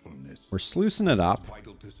mindfulness. We're sluicing it up.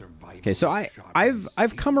 Vital to survival. Okay, so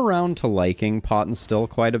I've come around to liking Pot and Still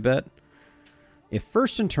quite a bit. If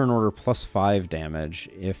first in turn order +5 damage,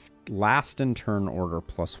 if last in turn order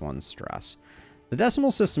 +1 stress. The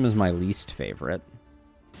decimal system is my least favorite.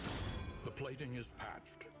 The plating is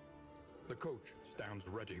patched. The coach stands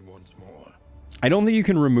ready once more. I don't think you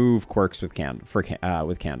can remove quirks with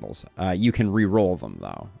with candles. You can re-roll them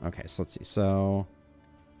though. Okay, so let's see. So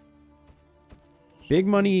big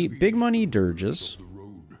money dirges. The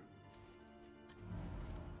road.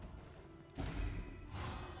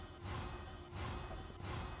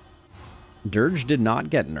 Dirge did not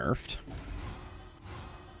get nerfed.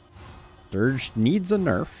 Dirge needs a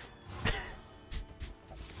nerf.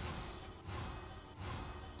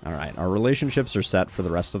 All right, our relationships are set for the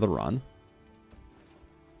rest of the run.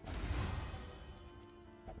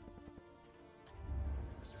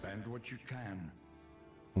 Spend what you can.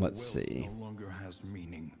 Let's see. No longer has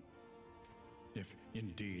meaning. If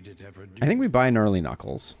indeed it ever did. I think we buy Gnarly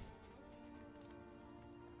Knuckles.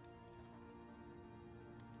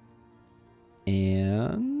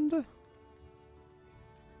 And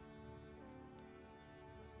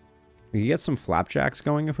we could get some flapjacks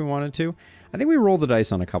going if we wanted to. I think we roll the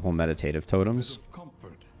dice on a couple meditative totems.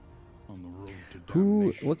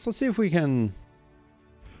 Let's see if we can.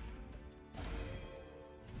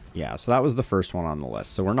 Yeah, so that was the first one on the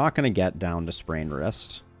list. So we're not going to get down to sprained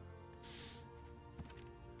wrist.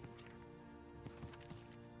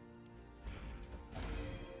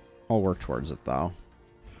 I'll work towards it though.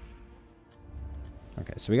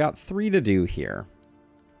 Okay, so we got 3 to do here.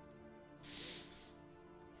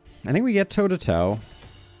 I think we get toe-to-toe.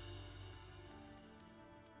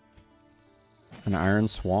 An Iron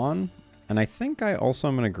Swan. And I think I also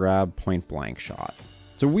am going to grab Point Blank Shot.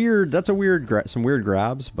 It's a weird, that's a weird, some weird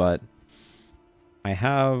grabs, but I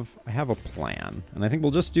have a plan. And I think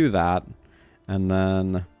we'll just do that. And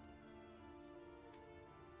then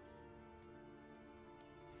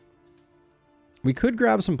we could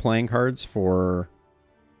grab some playing cards for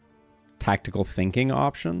tactical thinking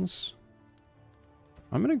options.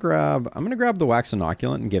 I'm gonna grab the Wax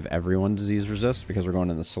Inoculant and give everyone disease resist because we're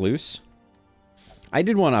going in the sluice. I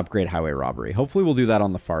did want to upgrade Highway Robbery. Hopefully we'll do that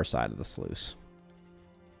on the far side of the sluice.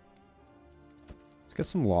 Let's get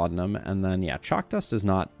some Laudanum, and then yeah, Chalk Dust is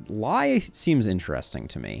not. Lie seems interesting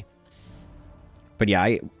to me. But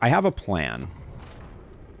yeah, I have a plan.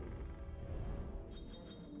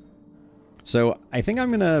 So I think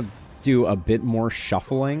I'm gonna do a bit more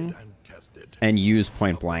shuffling and use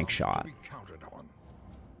Point Blank Shot.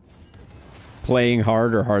 Playing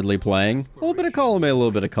hard or hardly playing. A little bit of column A, a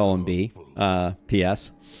little bit of column B.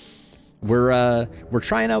 P.S. We're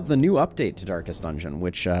trying out the new update to Darkest Dungeon,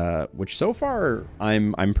 which so far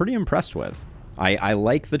I'm pretty impressed with. I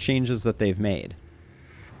like the changes that they've made.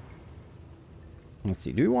 Let's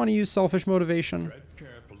see. Do we want to use Selfish Motivation? Tread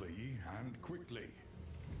carefully and quickly.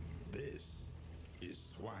 This is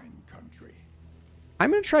swine country.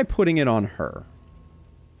 I'm gonna try putting it on her.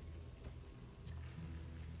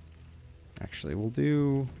 Actually, we'll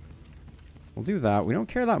do that. We don't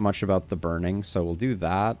care that much about the burning, so we'll do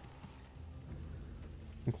that.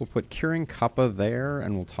 I think we'll put Curing Kappa there,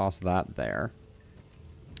 and we'll toss that there.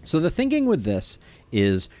 So the thinking with this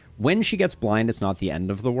is, when she gets blind, it's not the end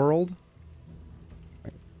of the world.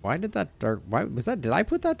 Wait, why did that dark... Why was that... Did I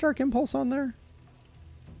put that Dark Impulse on there?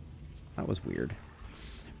 That was weird.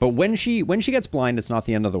 But when she gets blind, it's not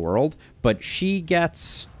the end of the world. But she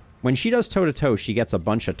gets... When she does toe-to-toe, she gets a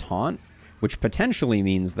bunch of taunt, which potentially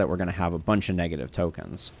means that we're going to have a bunch of negative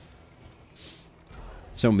tokens.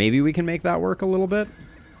 So maybe we can make that work a little bit.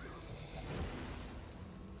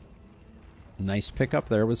 Nice pickup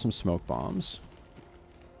there with some smoke bombs.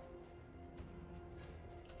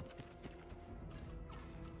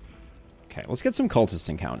 Okay, let's get some cultist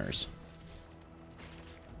encounters.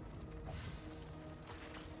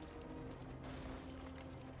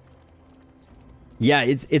 Yeah,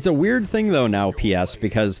 it's a weird thing though now, PS,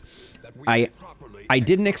 because I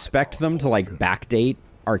didn't expect them to like backdate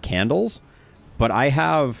our candles, but I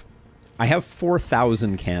have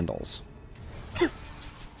 4,000 candles.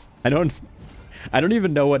 I don't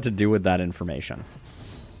even know what to do with that information.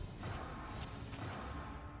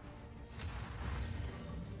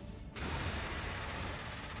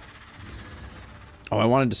 Oh, I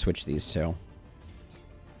wanted to switch these two.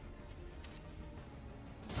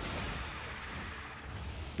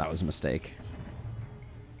 That was a mistake.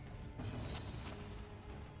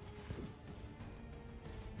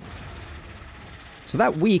 So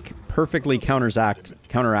that weak perfectly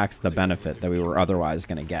counteracts the benefit that we were otherwise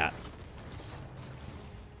going to get.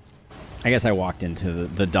 I guess I walked into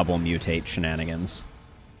the double mutate shenanigans.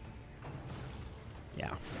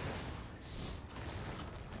 Yeah.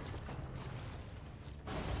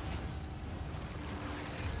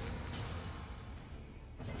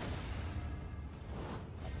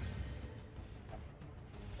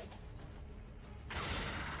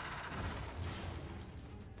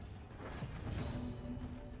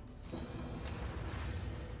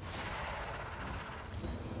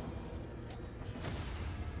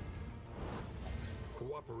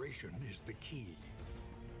 Cooperation is the key.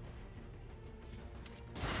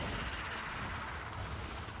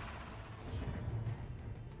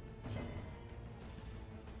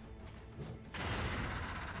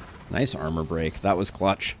 Nice armor break. That was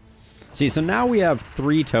clutch. See, so now we have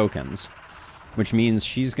 3 tokens, which means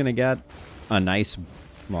she's going to get a nice,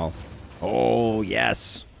 well, oh,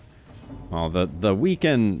 yes. Well, the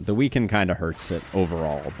weaken kind of hurts it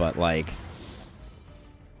overall, but, like,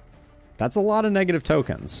 that's a lot of negative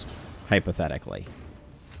tokens, hypothetically.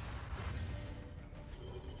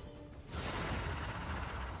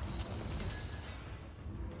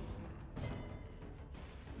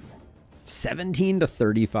 $17 to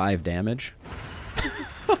 $35 damage.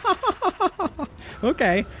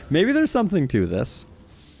 Okay, maybe there's something to this.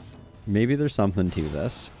 Maybe there's something to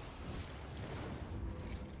this.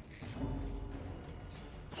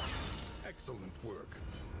 Excellent work.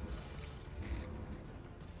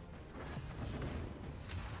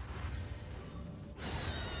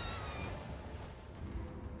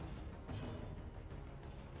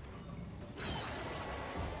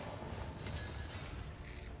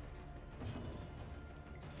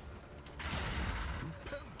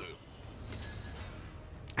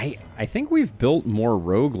 I think we've built more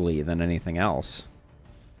roguely than anything else.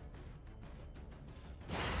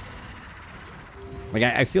 Like,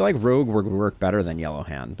 I feel like Rogue would work better than Yellow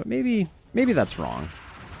Hand, but maybe that's wrong.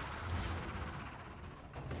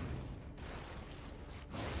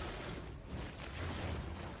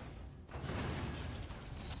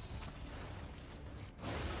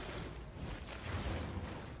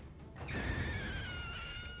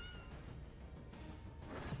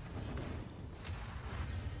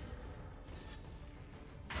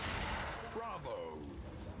 Bravo.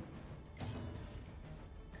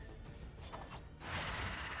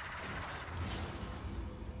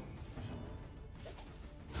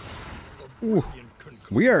 Ooh,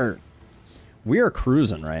 we are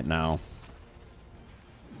cruising right now.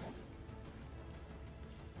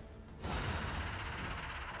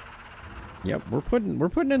 Yep, we're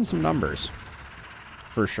putting in some numbers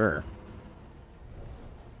for sure.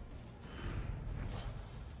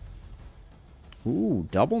 Ooh,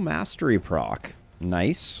 double mastery proc.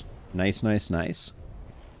 Nice. Nice, nice, nice.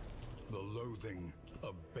 The loathing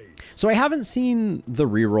abates. So I haven't seen the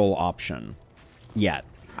reroll option yet.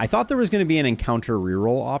 I thought there was going to be an encounter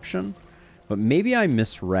reroll option, but maybe I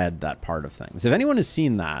misread that part of things. If anyone has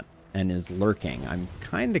seen that and is lurking, I'm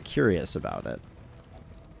kind of curious about it.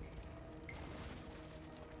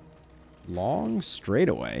 Long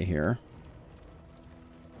straightaway here.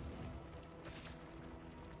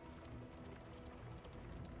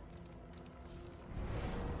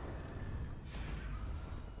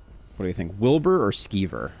 What do you think, Wilbur or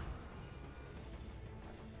Skeever?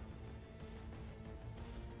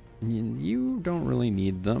 You don't really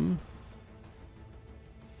need them.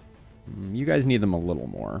 You guys need them a little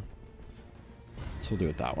more. So we'll do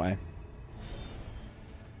it that way.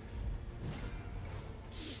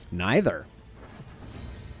 Neither.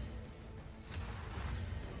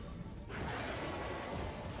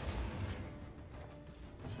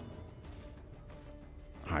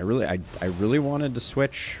 I really wanted to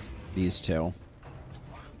switch these two.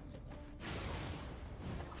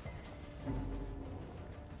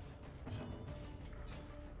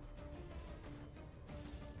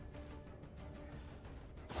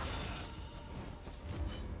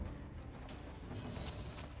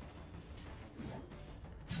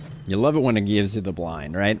 You love it when it gives you the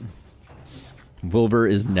blind, right? Wilbur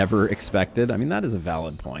is never expected. I mean, that is a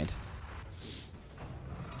valid point.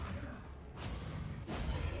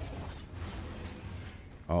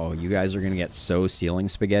 Oh, you guys are going to get so ceiling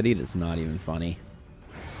spaghettied, it's not even funny.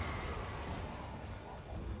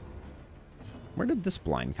 Where did this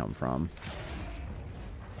blind come from?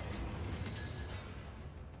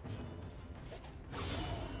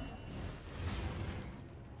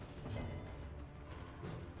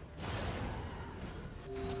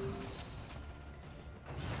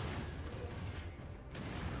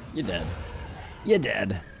 You're dead. You're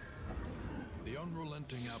dead. The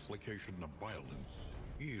unrelenting application of violence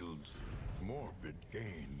yields morbid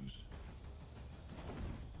gains.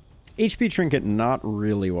 HP trinket, not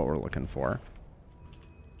really what we're looking for.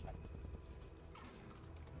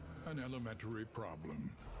 An elementary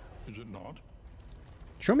problem, is it not?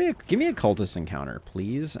 Give me a cultist encounter,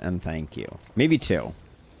 please, and thank you. Maybe 2.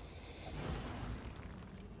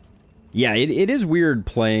 Yeah, it is weird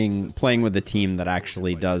playing with a team that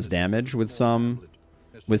actually does damage with some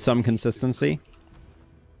consistency.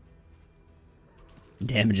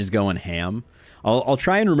 Damage is going ham. I'll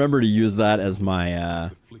try and remember to use that as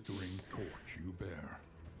my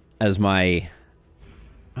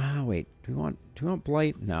wait, do we want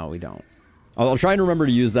blight? No, we don't. I'll try and remember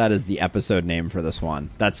to use that as the episode name for this one.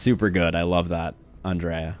 That's super good. I love that,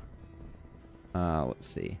 Andrea. Let's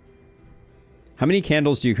see. How many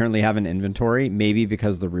candles do you currently have in inventory? Maybe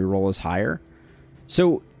because the reroll is higher.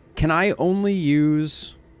 So can I only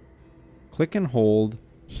use click and hold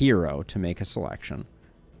hero to make a selection?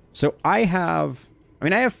 So I have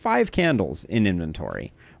 5 candles in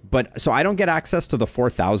inventory, but so I don't get access to the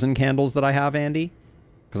 4,000 candles that I have, Andy,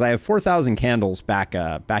 because I have 4,000 candles back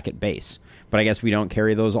at base, but I guess we don't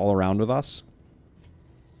carry those all around with us.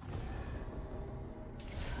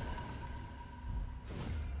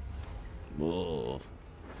 Ugh.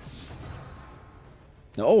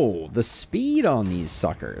 Oh, the speed on these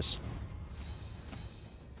suckers.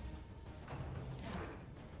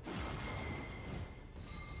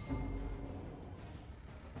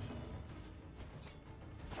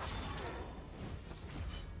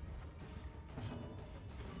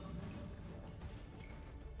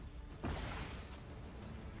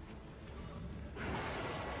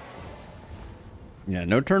 Yeah,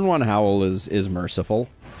 no turn 1 Howl is merciful.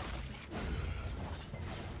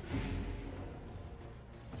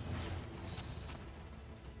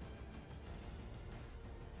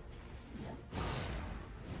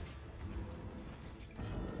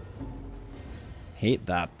 Hate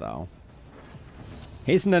that though.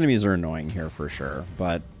 Hastened enemies are annoying here for sure,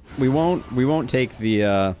 but we won't take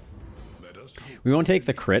the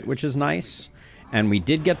crit, which is nice. And we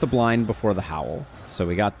did get the blind before the Howl, so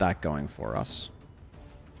we got that going for us.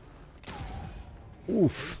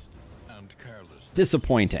 Oof. And careless.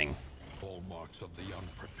 Disappointing. Hallmarks of the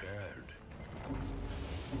unprepared.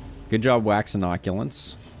 Good job, Wax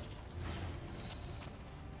Inoculants.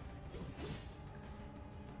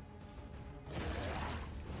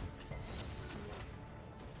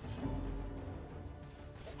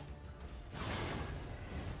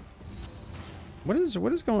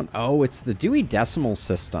 What is going? Oh, it's the Dewey Decimal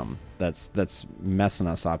System that's messing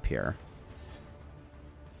us up here.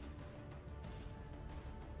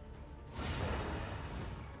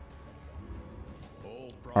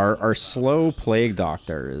 Our slow Plague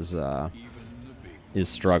Doctor is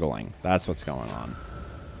struggling. That's what's going on.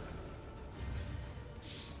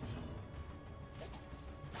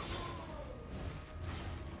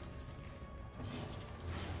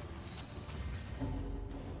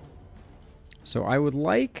 So I would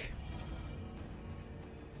like...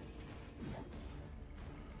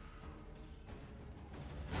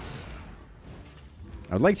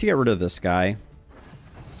 to get rid of this guy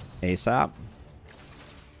ASAP.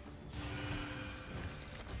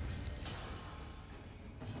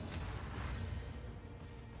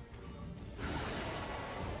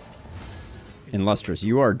 And Lustrous,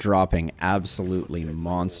 you are dropping absolutely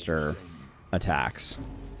monster attacks.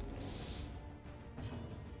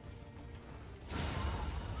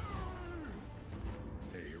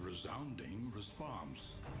 A resounding response.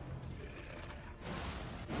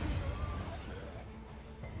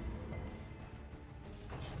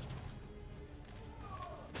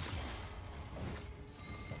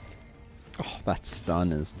 Oh, that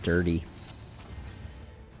stun is dirty.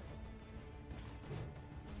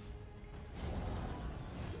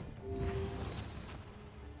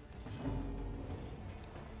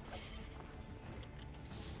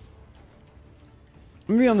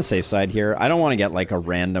 I'm gonna be on the safe side here. I don't want to get like a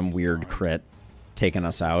random weird crit taking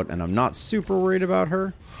us out, and I'm not super worried about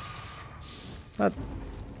her. That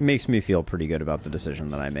makes me feel pretty good about the decision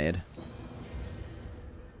that I made.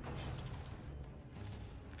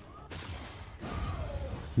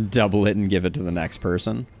 Double it and give it to the next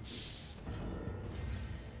person.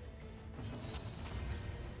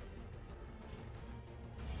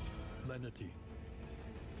 Lenity.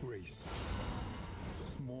 Grace.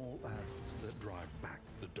 Small acts that drive back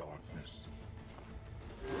the darkness.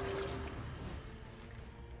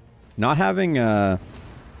 Not having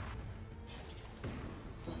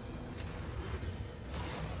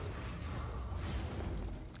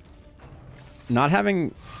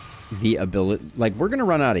the ability, like, we're gonna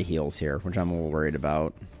run out of heals here, which I'm a little worried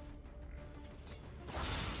about.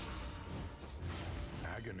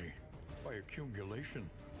 Agony by accumulation.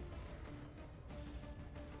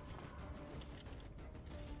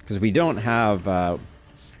 Because we don't have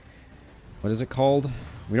what is it called?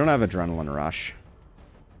 We don't have Adrenaline Rush.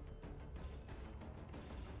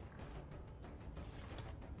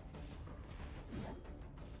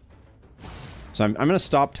 So I'm gonna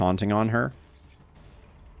stop taunting on her.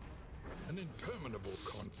 An interminable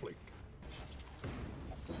conflict.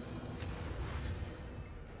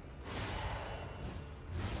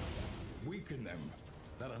 Weaken them,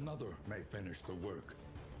 that another may finish the work.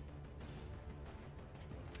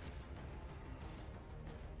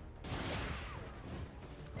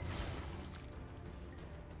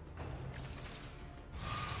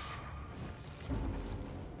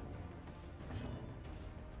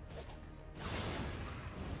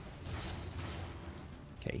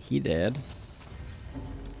 Okay, he did.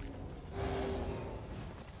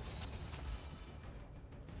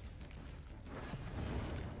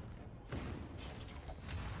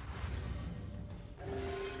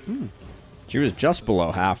 She was just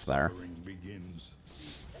below half there.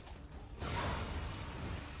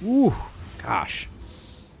 Ooh, gosh.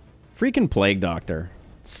 Freaking Plague Doctor.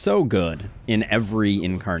 So good in every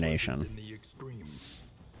incarnation.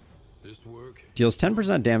 Deals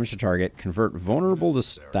 10% damage to target. Convert vulnerable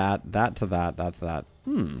to that to that to that.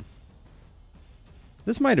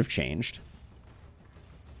 This might have changed.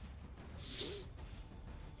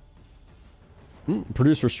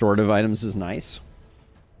 Produce restorative items is nice.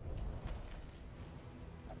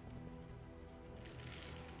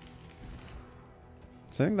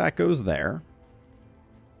 So I think that goes there.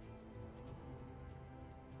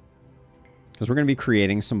 Because we're going to be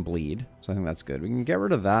creating some bleed. So I think that's good. We can get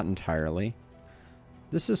rid of that entirely.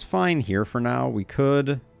 This is fine here for now. We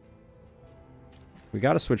could... We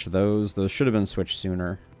got to switch those. Those should have been switched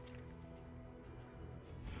sooner.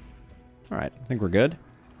 Alright, I think we're good.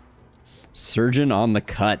 Surgeon on the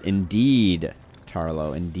cut. Indeed,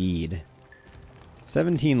 Tarlo. Indeed.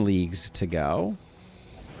 17 leagues to go.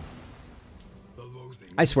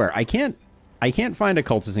 I swear, I can't find a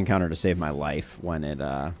cultist encounter to save my life when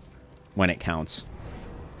it counts.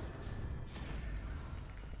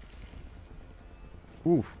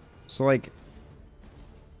 Ooh, so like,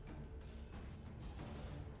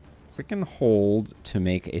 click and hold to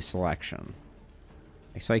make a selection.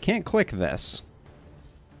 So I can't click this.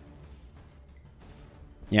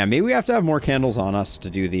 Yeah, maybe we have to have more candles on us to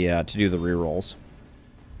do the rerolls.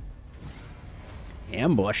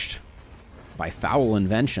 Ambushed by foul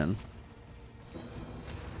invention.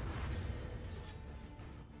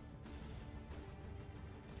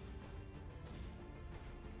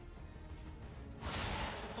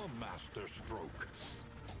 A master stroke.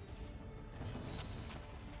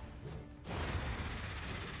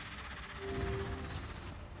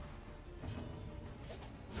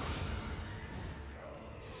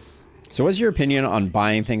 So what's your opinion on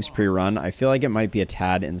buying things pre-run? I feel like it might be a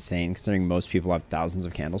tad insane considering most people have thousands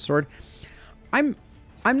of candles stored. I'm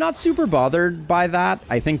not super bothered by that.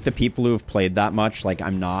 I think the people who have played that much, like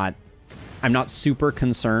I'm not super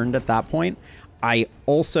concerned at that point. I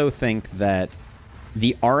also think that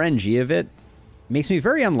the RNG of it makes me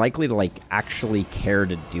very unlikely to like actually care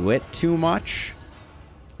to do it too much.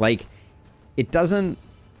 Like it doesn't,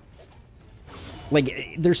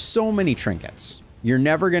 like there's so many trinkets. You're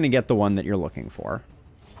never going to get the one that you're looking for.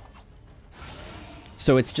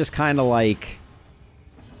 So it's just kind of like,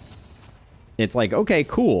 it's like, okay,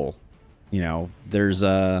 cool. You know, there's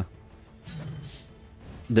a,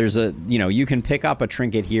 you know, you can pick up a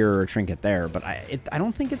trinket here or a trinket there, but I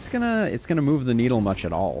don't think it's gonna move the needle much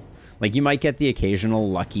at all. Like you might get the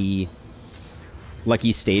occasional lucky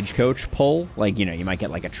stagecoach pull. Like, you know, you might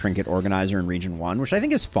get like a trinket organizer in region 1, which I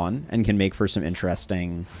think is fun and can make for some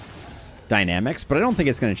interesting dynamics, but I don't think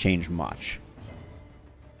it's going to change much.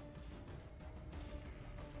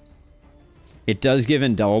 It does give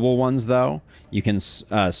indelible ones, though. You can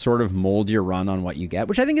sort of mold your run on what you get,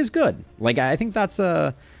 which I think is good. Like, I think that's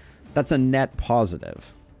a net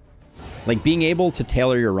positive. Like, being able to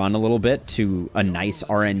tailor your run a little bit to a nice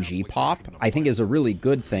RNG pop, I think is a really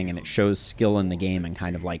good thing, and it shows skill in the game and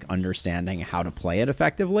kind of, like, understanding how to play it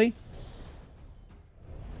effectively.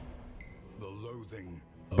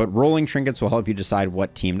 But rolling trinkets will help you decide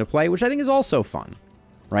what team to play, which I think is also fun,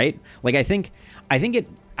 right? Like, I think it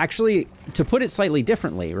actually, to put it slightly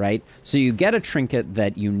differently, right? So you get a trinket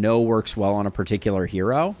that you know works well on a particular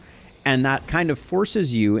hero, and that kind of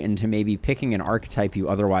forces you into maybe picking an archetype you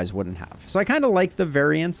otherwise wouldn't have. So I kind of like the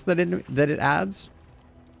variance that it adds.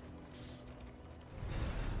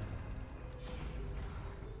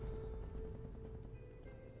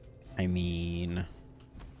 I mean,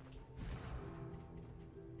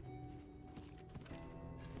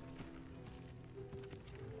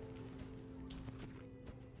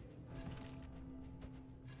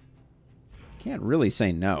 can't really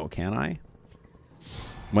say no, can I?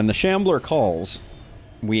 When the Shambler calls,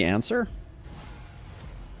 we answer.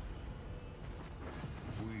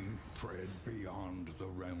 We tread beyond the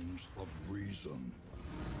realms of reason.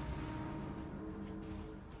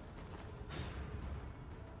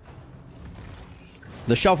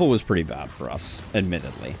 The shuffle was pretty bad for us,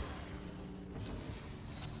 admittedly.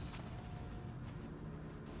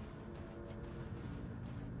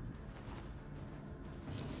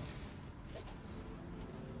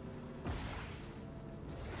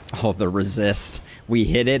 Oh, the resist. We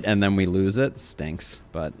hit it and then we lose it. Stinks,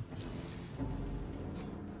 but...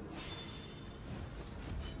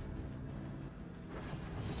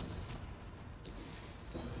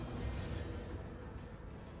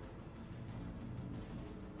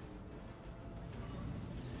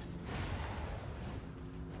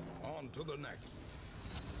 to the next.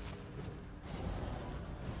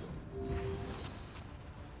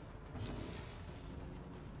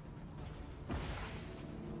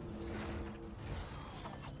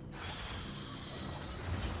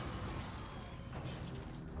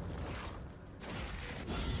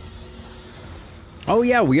 Oh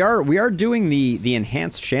yeah, we are doing the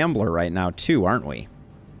enhanced shambler right now too, aren't we?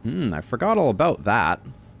 I forgot all about that.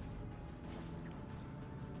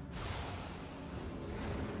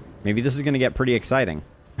 Maybe this is going to get pretty exciting.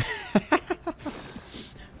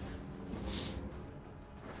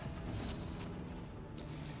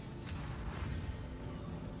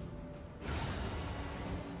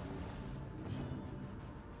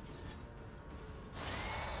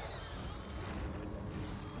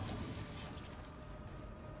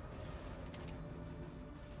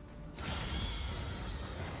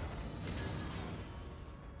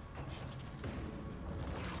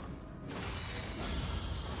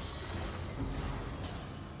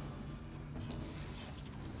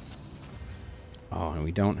 Oh, and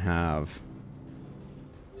we don't have...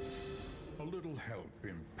 A little help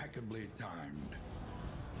impeccably timed.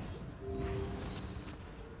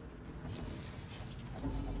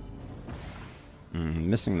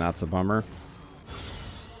 Missing that's a bummer.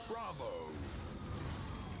 Bravo!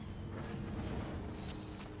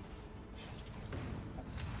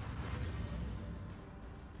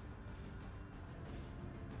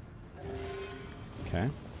 Okay.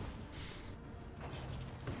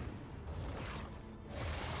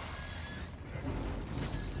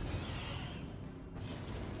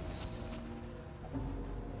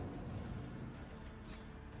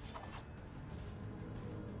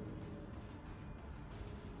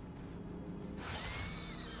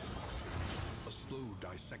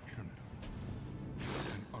 Dissection.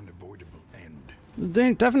 An unavoidable end.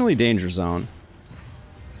 It's definitely danger zone.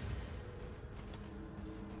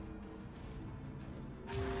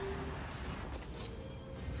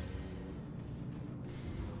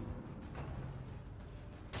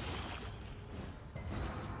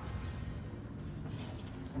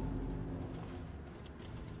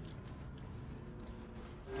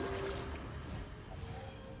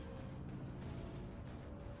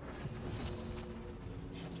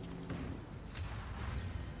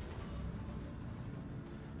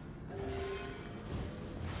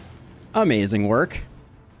 Amazing work.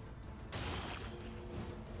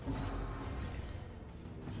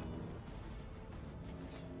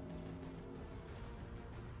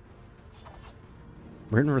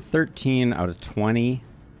 We're hitting for 13 out of 20.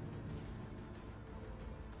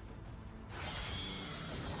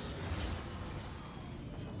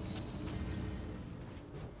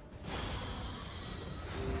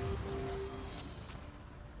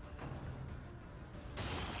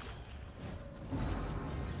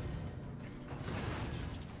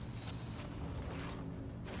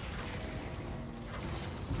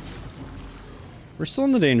 We're still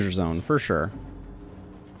in the danger zone, for sure.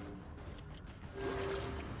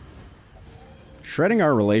 Shredding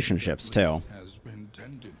our relationships, too. Has been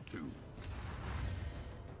tended to.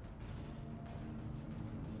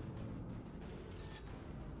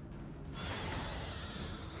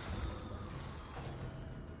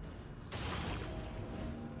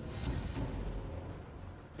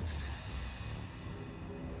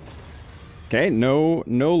 Okay,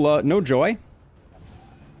 no joy.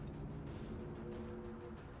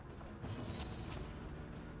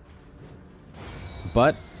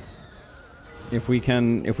 But if we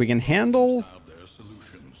can handle Have their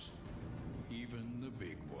solutions, even the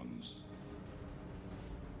big ones.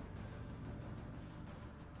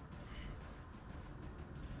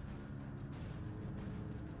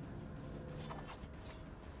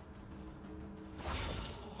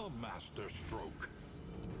 A master stroke.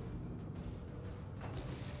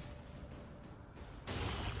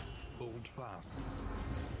 Hold fast,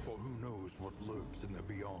 for who knows what lurks in the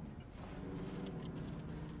beyond.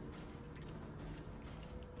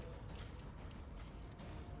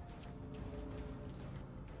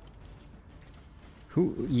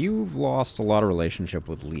 You've lost a lot of relationship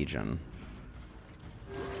with Legion.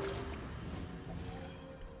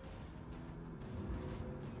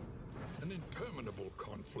 An interminable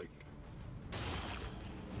conflict.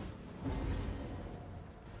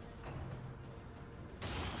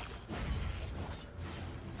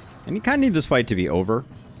 And you kind of need this fight to be over.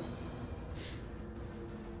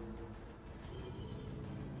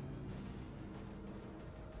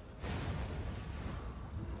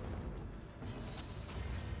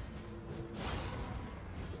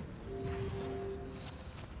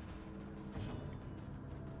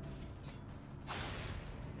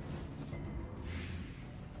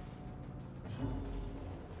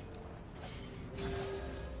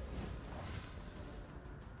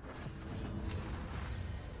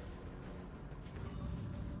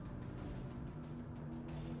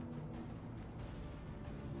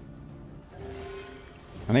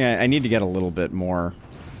 I think I need to get a little bit more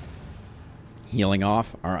healing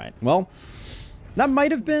off. All right. Well, that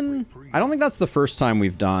might have been... I don't think that's the first time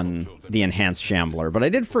we've done the enhanced Shambler, but I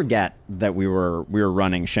did forget that we were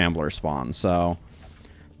running Shambler spawn, so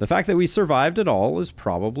the fact that we survived it all is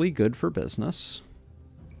probably good for business.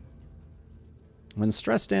 When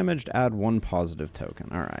stress damaged, add 1 positive token.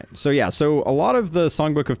 All right. So yeah, so a lot of the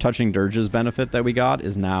Songbook of Touching Dirges benefit that we got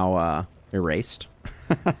is now erased.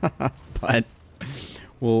 But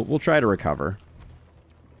we'll try to recover.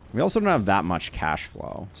 We also don't have that much cash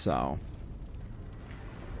flow, so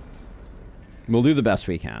we'll do the best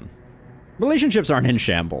we can. Relationships aren't in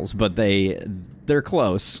shambles, but they're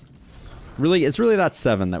close. Really, it's really that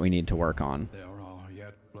 7 that we need to work on. There are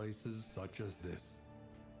yet places such as this,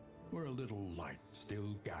 where a little light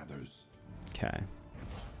still gathers. Okay.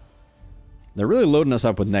 They're really loading us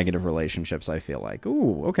up with negative relationships, I feel like.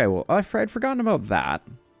 Ooh, okay, well, I'd forgotten about that.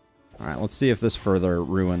 All right, let's see if this further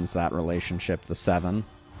ruins that relationship, the 7.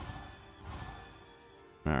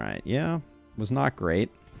 All right, yeah, was not great.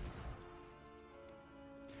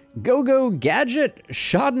 Go Gadget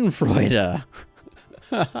Schadenfreude.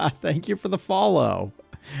 Thank you for the follow.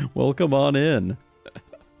 Welcome on in.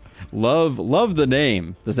 Love the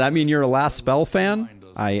name. Does that mean you're a Last Spell fan?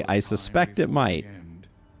 I suspect it might.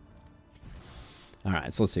 All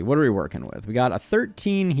right, so let's see. What are we working with? We got a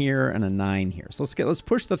 13 here and a 9 here. So let's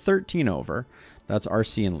push the 13 over. That's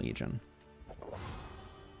RC and Legion.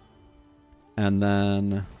 And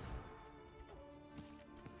then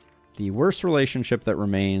the worst relationship that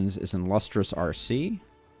remains is in Lustrous RC.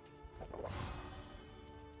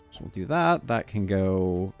 So we'll do that. That can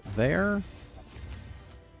go there.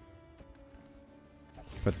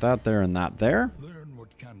 Put that there and that there. Learn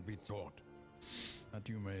what can be taught, that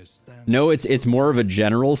you may stand. No, it's more of a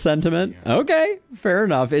general sentiment. Okay, fair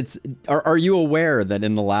enough. Are you aware that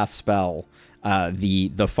in the last spell,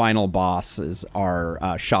 the final bosses are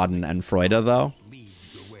Schaden and Freude, though? Lead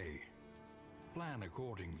the way. Plan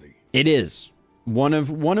accordingly. It is one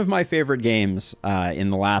of my favorite games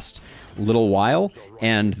in the last little while,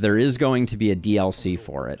 and there is going to be a DLC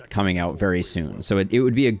for it coming out very soon. So it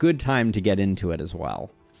would be a good time to get into it as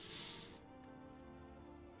well.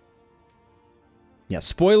 Yeah,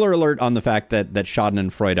 spoiler alert on the fact that Schaden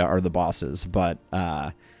and Freude are the bosses, but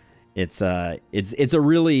it's a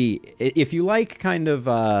really, if you like kind of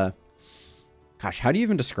gosh, how do you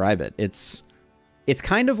even describe it? It's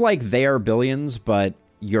kind of like They Are Billions, but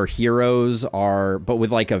your heroes are, but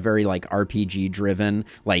with like a very like RPG driven,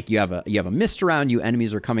 like you have a mist around you,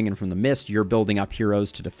 enemies are coming in from the mist, you're building up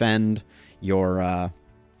heroes to defend your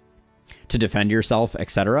to defend yourself,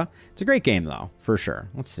 etc. It's a great game though, for sure.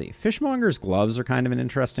 Let's see. Fishmonger's Gloves are kind of an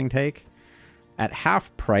interesting take. At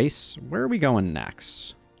half price, where are we going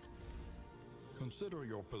next? Consider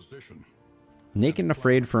your position. Naked and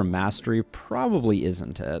Afraid for a Mastery probably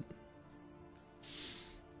isn't it.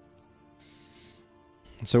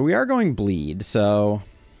 So we are going Bleed, so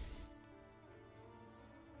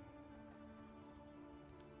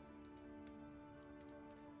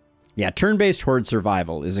yeah, turn-based horde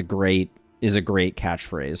survival is a great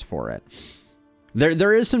catchphrase for it.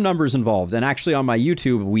 There is some numbers involved, and actually on my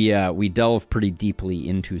YouTube we delve pretty deeply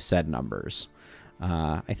into said numbers.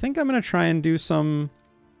 I think I'm gonna try and do some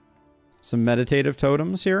meditative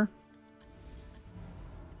totems here,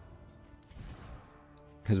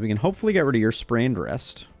 because we can hopefully get rid of your sprained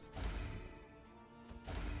wrist.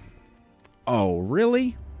 Oh,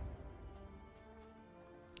 really?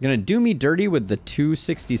 Gonna do me dirty with the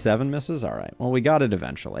 267 misses? All right, well, we got it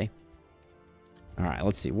eventually. All right,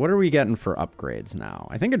 let's see. What are we getting for upgrades now?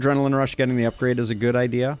 I think Adrenaline Rush getting the upgrade is a good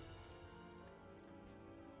idea.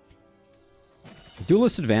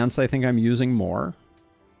 Duelist Advance, I think I'm using more.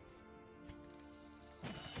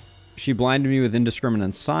 She blinded me with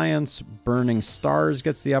Indiscriminate Science. Burning Stars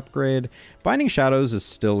gets the upgrade. Binding Shadows is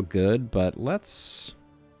still good, but let's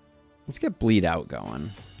get Bleed Out going,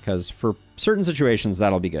 because for certain situations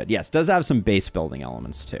that'll be good. Yes, does have some base building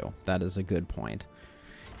elements too. That is a good point.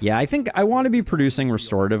 Yeah, I think I want to be producing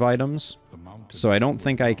restorative items, so I don't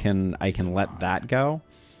think I can let that go.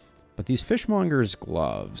 But these Fishmonger's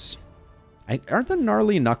Gloves, aren't the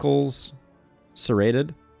Gnarly Knuckles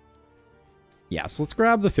serrated? Yeah, so let's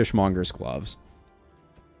grab the Fishmonger's Gloves,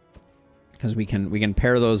 because we can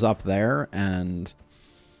pair those up there, and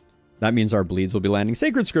that means our bleeds will be landing.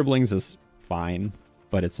 Sacred Scribblings is fine,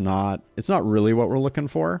 but it's not really what we're looking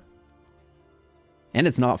for, and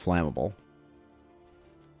it's not flammable.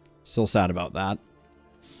 Still sad about that.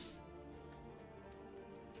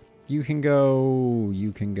 You can go,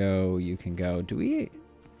 you can go, you can go. Do we...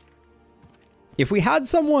 If we had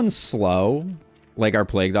someone slow, like our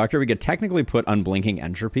Plague Doctor, we could technically put Unblinking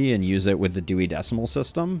Entropy and use it with the Dewey Decimal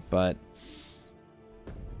System, but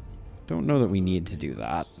don't know that we need to do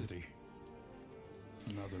that.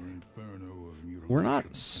 We're not...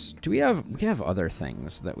 Do we have other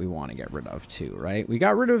things that we want to get rid of too, right? We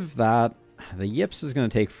got rid of that. The Yips is going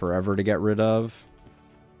to take forever to get rid of.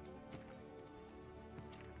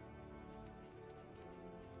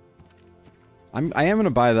 I am going to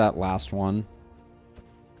buy that last one.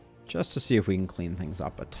 Just to see if we can clean things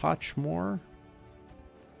up a touch more.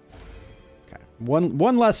 Okay.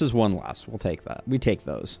 One less is one less. We'll take that. We take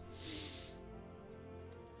those.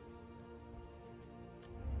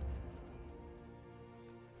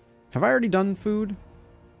 Have I already done food?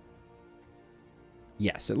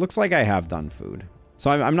 Yes, it looks like I have done food. So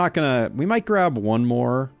I'm not gonna... We might grab one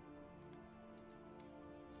more.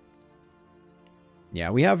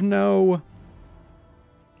 Yeah, we have no...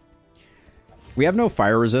 We have no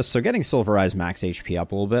fire resist, so getting Silver Eyes max HP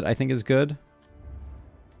up a little bit, I think, is good.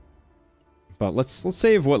 But let's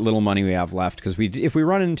save what little money we have left, because if we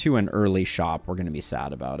run into an early shop, we're going to be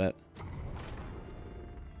sad about it.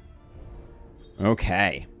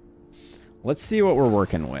 Okay. Let's see what we're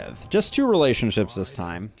working with. Just 2 relationships this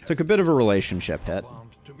time. Took a bit of a relationship hit.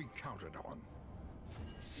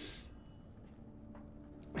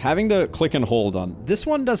 Having to click and hold on... This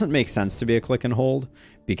one doesn't make sense to be a click and hold,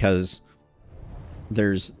 because...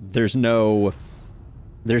 There's no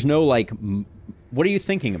like, what are you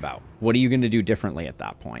thinking about? What are you going to do differently at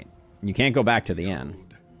that point? You can't go back to the inn.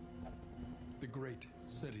 The great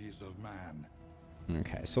cities of man.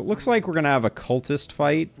 Okay, so it looks like we're going to have a cultist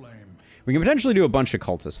fight. We can potentially do a bunch of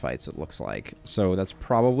cultist fights, it looks like. So that's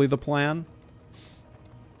probably the plan.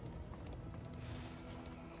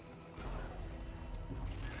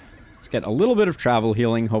 Let's get a little bit of travel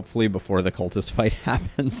healing, hopefully, before the cultist fight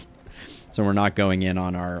happens. So we're not going in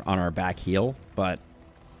on our back heel, but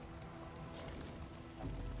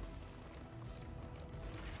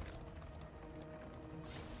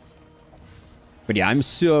yeah, I'm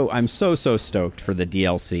so stoked for the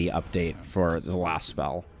DLC update for the last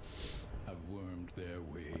spell.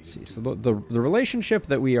 Let's see. So the relationship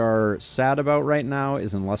that we are sad about right now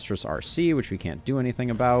is in Lustrous RC, which we can't do anything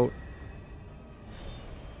about.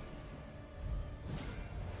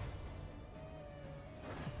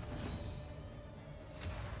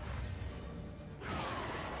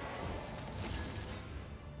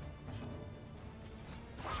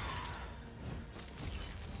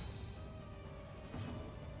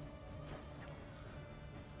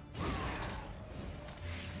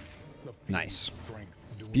 Nice.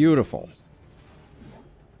 Beautiful.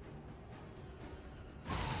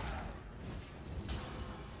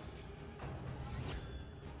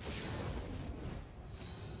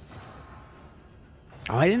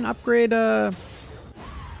 Oh, I didn't upgrade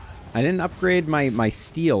my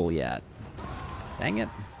steel yet. Dang it.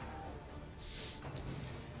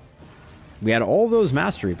 We had all those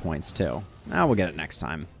mastery points too. Now we'll get it next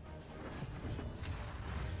time.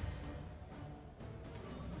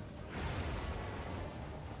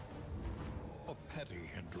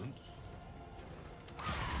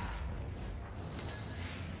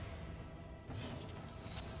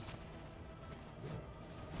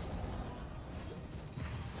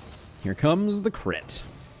 Here comes the crit.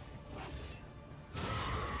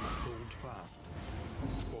 Hold fast,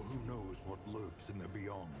 for who knows what lurks in the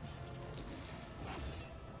beyond.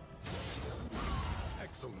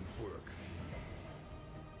 Excellent work.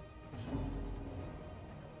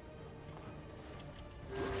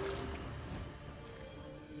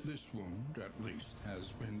 This wound, at least, has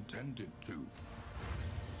been tended to.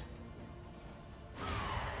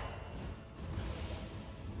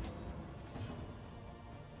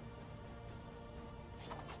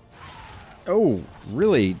 Oh,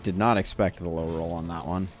 really did not expect the low roll on that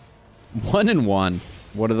one. 1 and 1.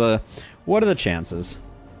 What are the chances?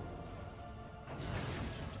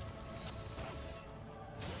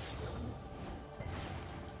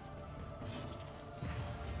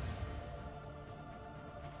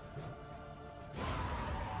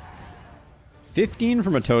 $15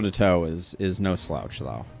 from a toe-to-toe is no slouch,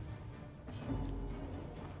 though.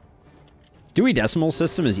 Dewey Decimal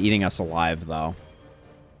System is eating us alive, though.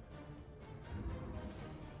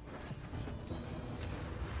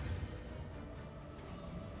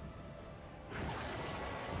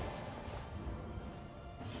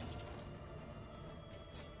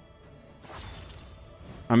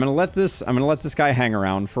 I'm gonna let this guy hang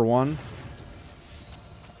around for one,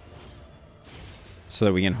 so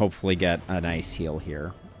that we can hopefully get a nice heal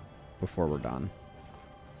here before we're done.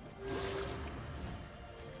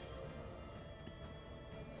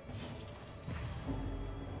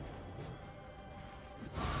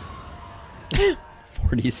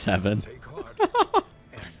 47. Take heart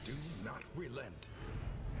and do not relent.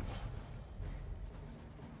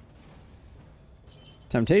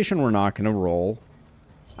 Temptation we're not going to roll.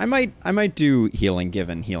 I might do healing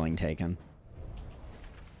given, healing taken.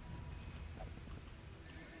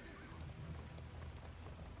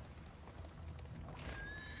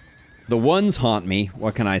 The ones haunt me.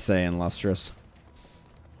 What can I say, Illustrious?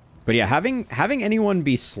 But yeah, having anyone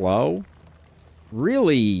be slow,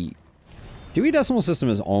 really, Dewey Decimal System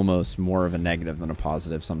is almost more of a negative than a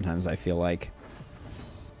positive sometimes, I feel like.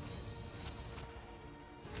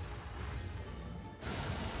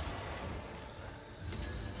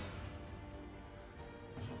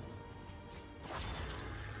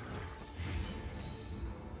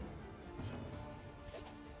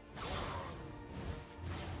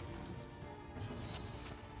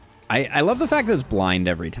 I love the fact that it's blind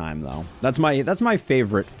every time, though. That's my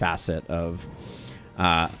favorite facet of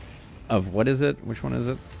what is it? Which one is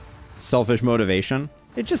it? Selfish motivation.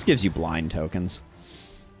 It just gives you blind tokens.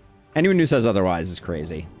 Anyone who says otherwise is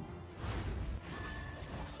crazy.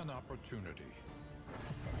 An opportunity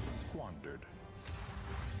squandered.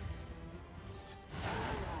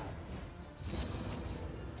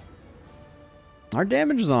 Our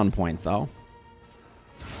damage is on point, though.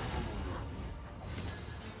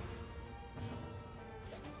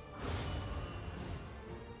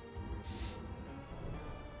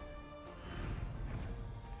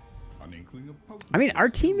 I mean, our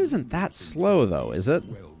team isn't that slow, though, is it?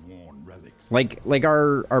 Like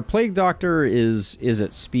our Plague Doctor is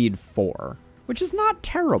at speed 4, which is not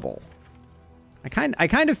terrible. I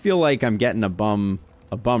kind of feel like I'm getting a bum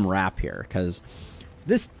rap here, because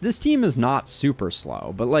this team is not super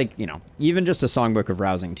slow, but like, you know, even just a Songbook of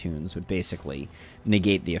Rousing Tunes would basically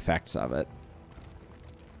negate the effects of it.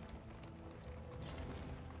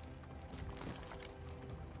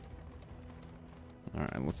 All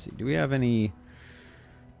right, let's see. Do we have any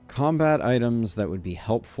combat items that would be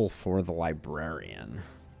helpful for the librarian?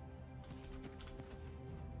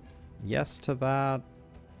 Yes to that.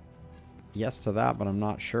 Yes to that, but I'm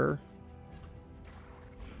not sure.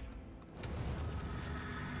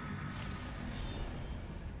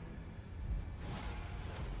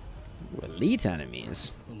 Ooh, elite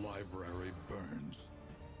enemies. The library burns,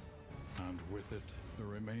 and with it, the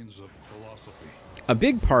remains of philosophy. A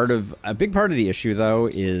big part of the issue, though,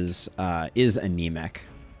 is anemic.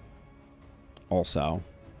 Also,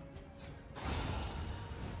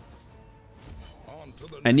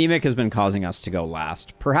 anemic has been causing us to go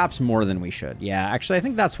last, perhaps more than we should. Yeah, actually, I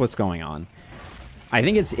think that's what's going on. I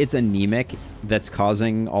think it's anemic that's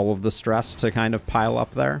causing all of the stress to kind of pile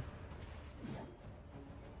up there.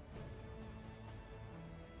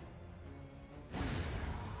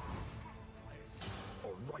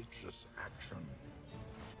 A righteous action.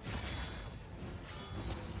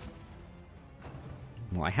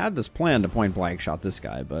 Well, I had this plan to point blank shot this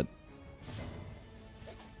guy, but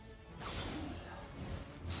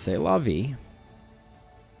c'est la vie.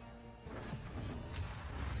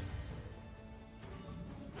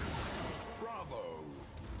 Bravo.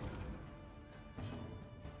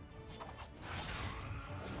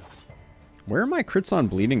 Where are my crits on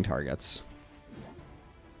bleeding targets?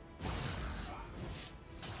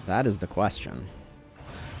 That is the question.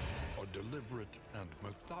 A deliberate and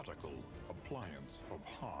methodical appliance of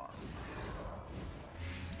harm.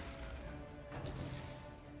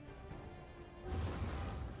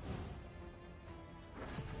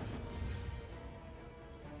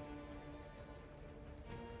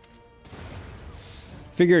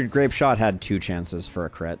 Figured Grape Shot had 2 chances for a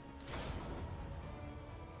crit.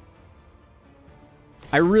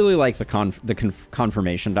 I really like the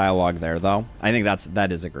confirmation dialogue there, though. I think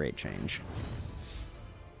that is a great change.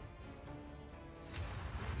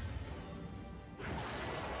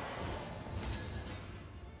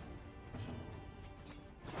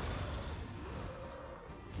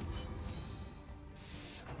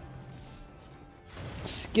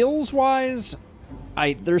 Skills-wise,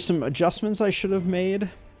 there's some adjustments I should have made,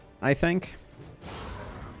 I think.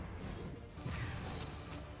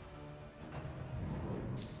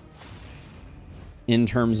 In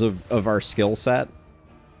terms of our skill set.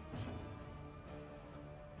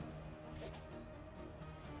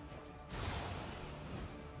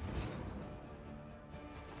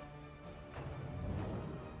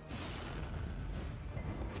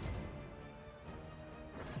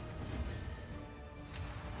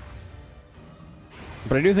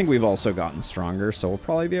 But I do think we've also gotten stronger, so we'll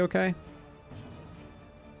probably be okay.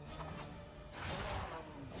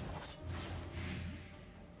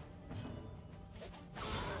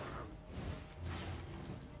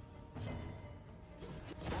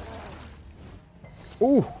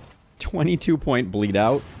 Ooh, 22-point bleed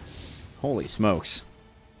out. Holy smokes.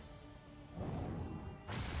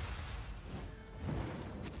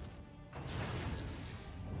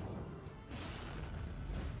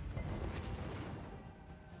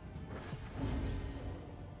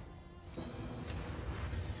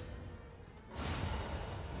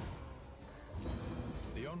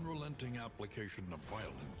 The unrelenting application of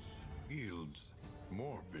violence yields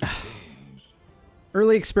morbid gains.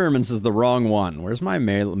 Early experiments is the wrong one. Where's my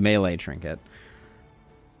melee trinket?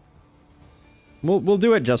 We'll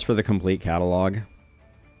do it just for the complete catalog.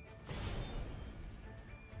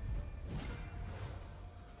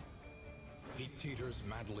 He teeters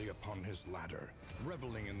madly upon his ladder,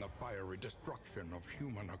 reveling in the fiery destruction of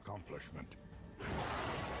human accomplishment.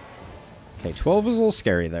 Okay, 12 is a little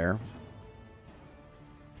scary there.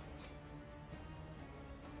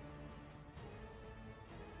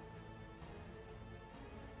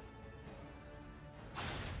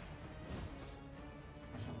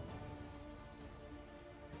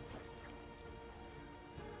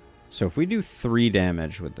 So if we do 3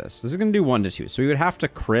 damage with this is going to do 1 to 2. So we would have to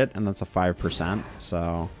crit, and that's a 5%.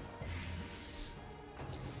 So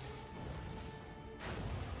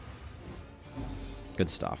good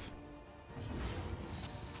stuff.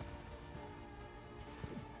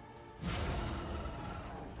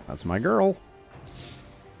 That's my girl.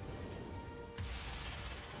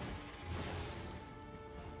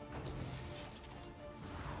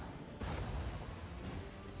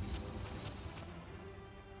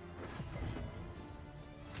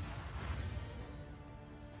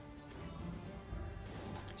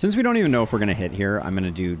 Since we don't even know if we're going to hit here, I'm going to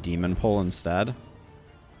do Demon Pull instead.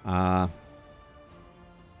 We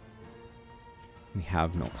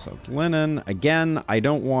have Milk-Soaked Linen. Again, I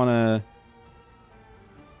don't want to...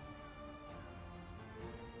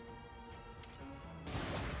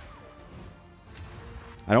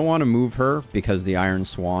 I don't want to move her because the Iron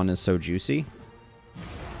Swan is so juicy.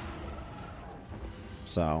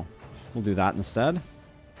 So, we'll do that instead.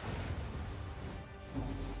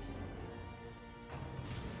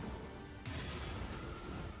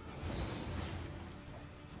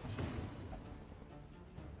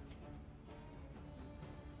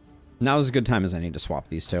 Now is as good time as any to swap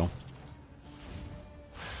these two.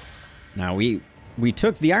 Now, we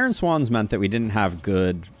took... The Iron Swans meant that we didn't have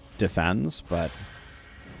good defense, but...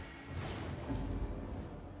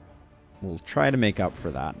 we'll try to make up for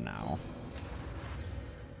that now.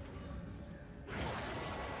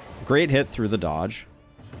 Great hit through the dodge.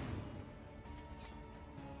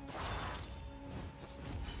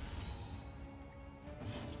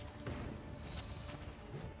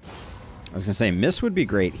 I was going to say, miss would be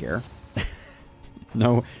great here.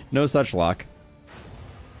 No such luck.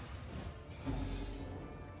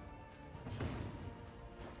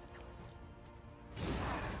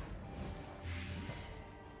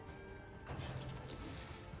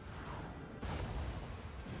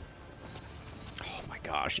 Oh my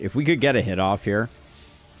gosh, if we could get a hit off here.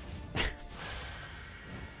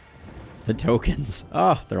 The tokens.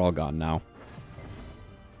 Oh, they're all gone now.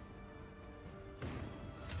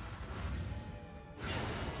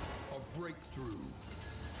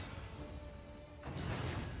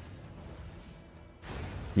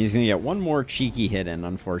 He's going to get one more cheeky hit in,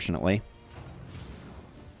 unfortunately.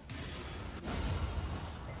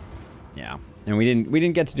 Yeah. And we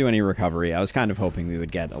didn't get to do any recovery. I was kind of hoping we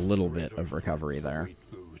would get a little bit of recovery there.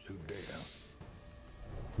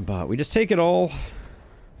 But we just take it all.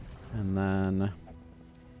 And then...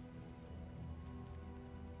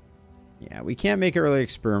 yeah, we can't make early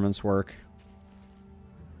experiments work.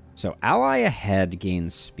 So, ally ahead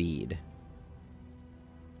gains speed.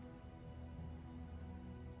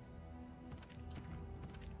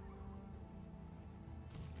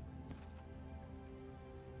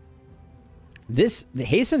 The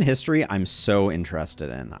Hasten History, I'm so interested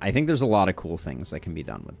in. I think there's a lot of cool things that can be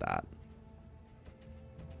done with that.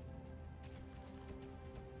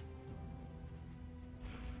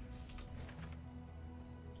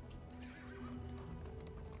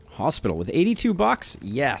 Hospital with 82 bucks?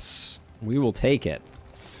 Yes, we will take it.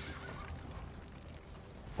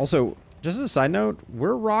 Also, just as a side note,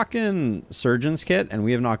 we're rocking Surgeon's Kit, and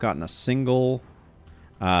we have not gotten a single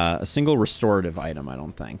restorative item, I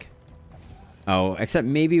don't think. Oh, except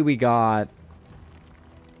maybe we got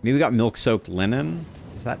milk-soaked linen.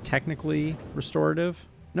 Is that technically restorative?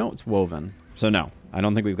 No, it's woven. So no, I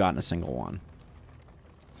don't think we've gotten a single one.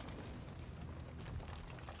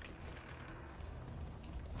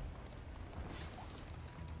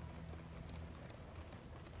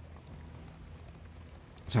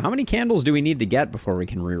 So how many candles do we need to get before we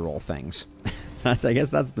can reroll things? I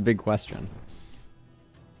guess that's the big question.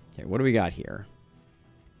 Okay, what do we got here?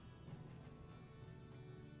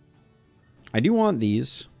 I do want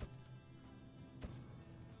these.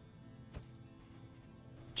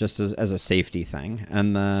 Just as a safety thing.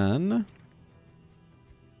 And then...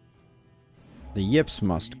 the yips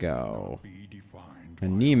must go.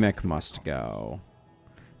 Anemic must go.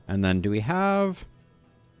 And then do we have...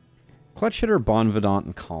 clutch hitter, Bon Vivant,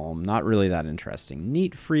 and Calm. Not really that interesting.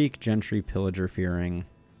 Neat Freak, Gentry, Pillager, Fearing.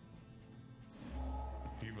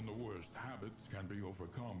 Even the worst habits can be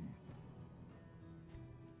overcome.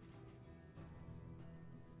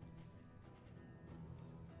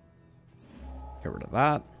 Get rid of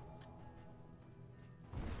that.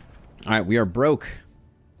 Alright, we are broke.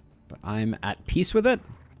 But I'm at peace with it.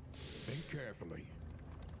 Think carefully.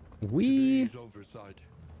 Today's oversight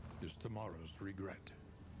is tomorrow's regret.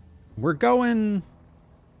 We're going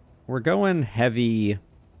heavy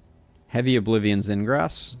Oblivion's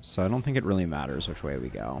Ingress, so I don't think it really matters which way we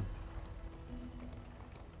go.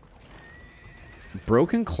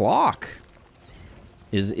 Broken Clock.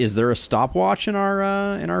 Is there a stopwatch in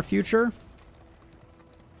our future?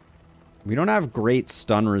 We don't have great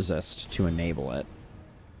stun resist to enable it.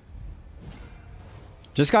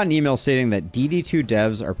 Just got an email stating that DD2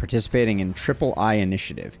 devs are participating in Triple I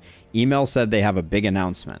initiative. Email said they have a big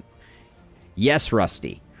announcement. Yes,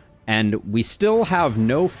 Rusty. And we still have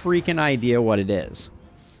no freaking idea what it is.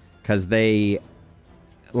 Because they...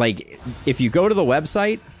 like, if you go to the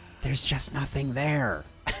website, there's just nothing there.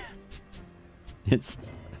 It's...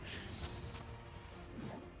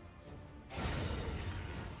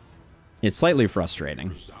 it's slightly frustrating.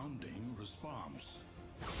 Resounding response.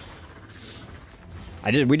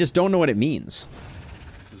 We just don't know what it means.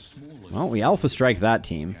 The smallest Well, we alpha strike that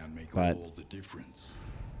team, can make but all the difference.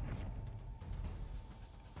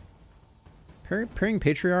 Pairing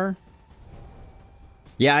Patriarch?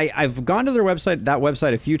 Yeah, I've gone to their website, that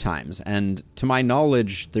website, a few times, and to my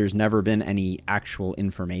knowledge, there's never been any actual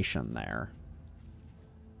information there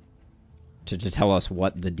to tell us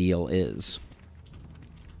what the deal is.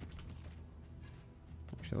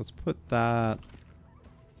 Actually, let's put that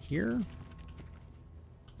here.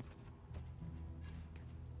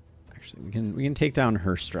 Actually, we can take down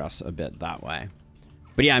her stress a bit that way.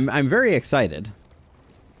 But yeah, I'm very excited.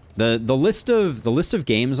 The list of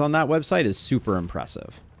games on that website is super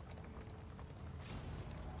impressive.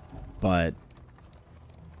 But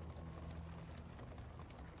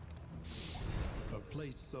A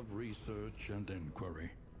place of research and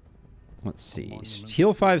inquiry. let's see.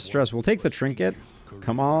 Heal 5 stress. We'll take the trinket.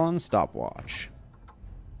 Come on, stopwatch.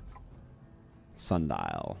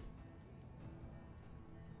 Sundial.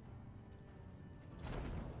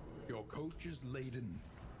 Your coach is laden.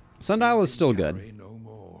 Sundial is still good. Carry no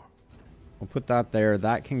more. We'll put that there.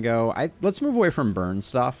 That can go. Let's move away from burn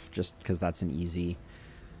stuff, just because that's an easy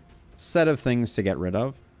set of things to get rid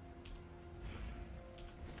of.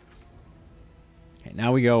 Okay,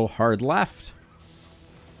 now we go hard left.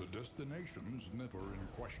 The destination's never in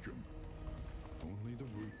question. Only the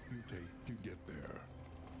route you take to get there.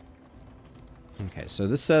 Okay, so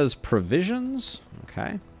this says provisions.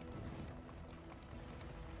 Okay.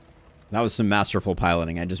 That was some masterful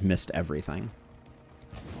piloting. I just missed everything.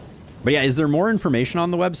 But yeah, is there more information on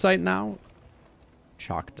the website now?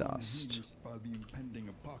 Chalk dust. Unhinged by the impending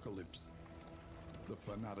apocalypse, the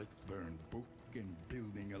fanatics burn book and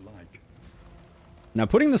building alike. Now,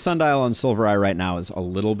 putting the Sundial on Silver Eye right now is a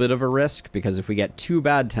little bit of a risk, because if we get too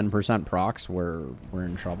bad 10% procs, we're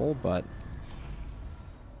in trouble, but...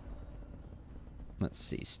 let's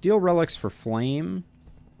see. Steel Relics for Flame.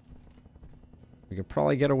 We could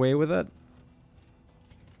probably get away with it.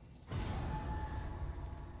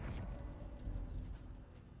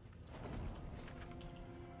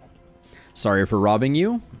 Sorry for robbing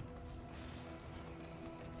you.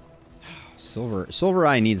 Silver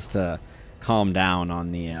Eye needs to calm down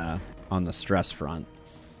on the stress front.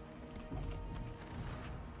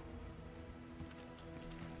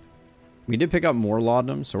 We did pick up more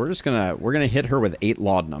laudanum, so we're gonna hit her with 8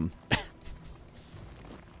 laudanum.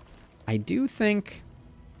 I do think,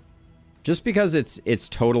 just because it's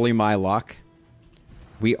totally my luck,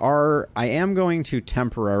 I am going to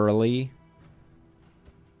temporarily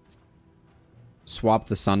swap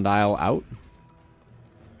the Sundial out.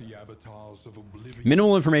 The avatars of oblivion.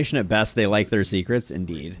 Minimal information at best. They like their secrets,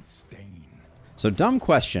 indeed. Stain. So, dumb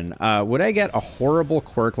question. Would I get a horrible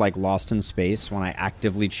quirk like Lost in Space when I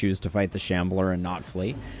actively choose to fight the Shambler and not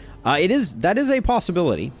flee? That is a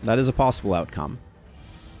possibility. That is a possible outcome.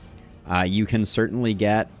 You can certainly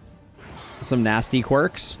get some nasty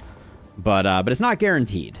quirks, but it's not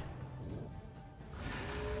guaranteed.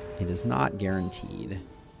 It is not guaranteed.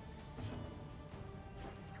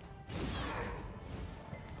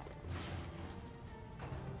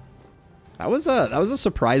 That was a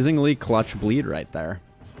surprisingly clutch bleed right there.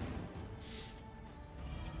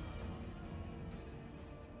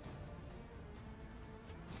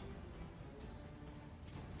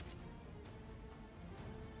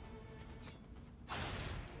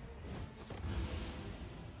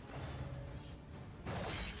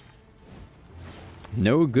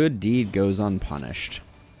 No good deed goes unpunished.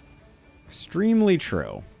 Extremely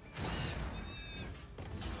true.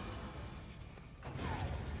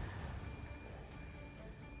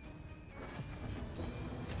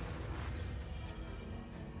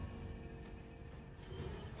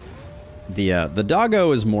 The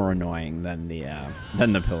doggo is more annoying than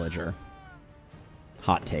the pillager.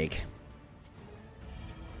 Hot take.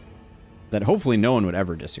 That hopefully no one would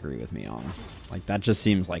ever disagree with me on. Like, that just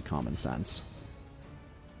seems like common sense.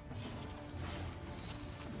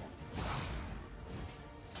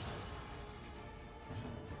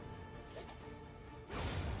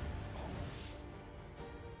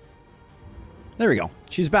 There we go.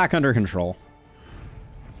 She's back under control.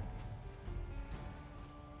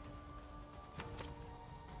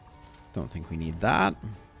 Don't think we need that.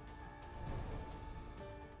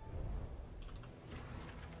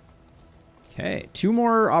 Okay, 2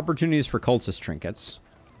 more opportunities for cultist trinkets.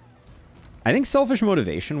 I think selfish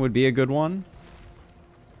motivation would be a good one.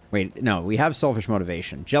 Wait, no, we have selfish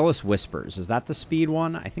motivation. Jealous whispers. Is that the speed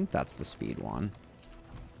one? I think that's the speed one.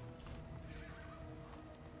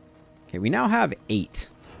 Okay, we now have 8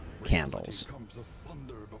 candles.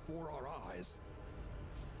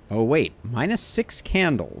 Oh, wait. -6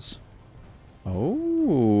 candles.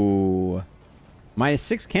 Oh.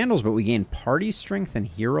 -6 candles, but we gain party strength and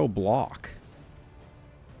hero block.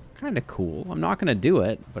 Kind of cool. I'm not going to do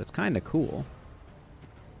it, but it's kind of cool.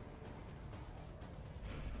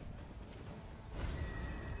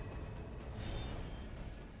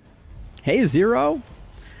 Hey, Zero.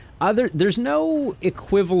 There's no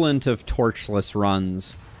equivalent of torchless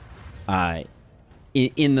runs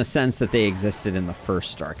in the sense that they existed in the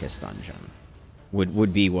first Darkest Dungeon.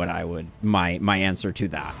 Would be what I would my answer to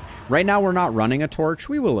that. Right now we're not running a torch.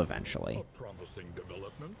 We will eventually. A promising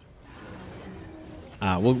development.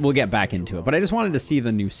 We'll get back into it, but I just wanted to see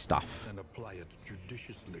the new stuff. And apply it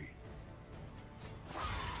judiciously.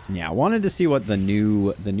 Yeah, I wanted to see what the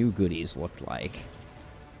new goodies looked like.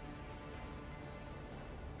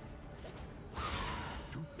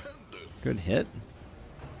 Good hit.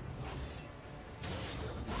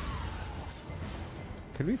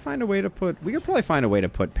 Could we find a way to put... We could probably find a way to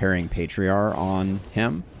put Parrying Patriarch on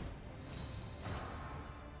him.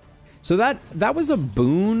 So that was a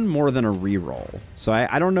boon more than a reroll. So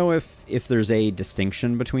I don't know if there's a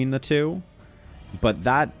distinction between the two. But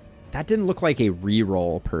that didn't look like a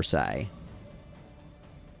reroll per se.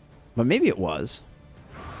 But maybe it was.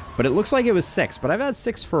 But it looks like it was 6. But I've had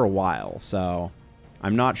 6 for a while, so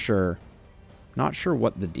I'm not sure. Not sure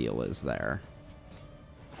what the deal is there.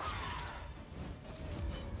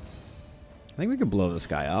 I think we could blow this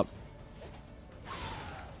guy up.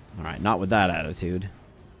 All right, not with that attitude.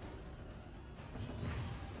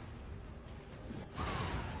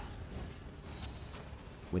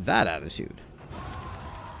 With that attitude.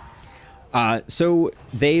 So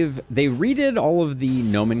they redid all of the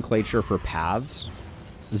nomenclature for paths,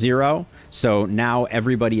 Zero. So now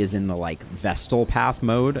everybody is in the like Vestal path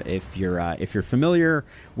mode. If you're familiar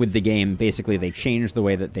with the game, basically they changed the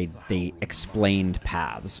way that they explained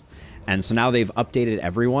paths. And so now they've updated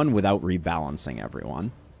everyone without rebalancing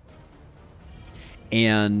everyone.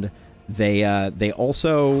 And they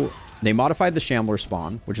modified the Shambler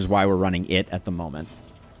spawn, which is why we're running it at the moment.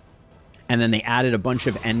 And then they added a bunch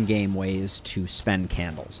of endgame ways to spend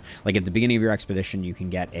candles. Like at the beginning of your expedition, you can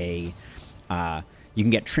get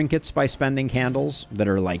trinkets by spending candles that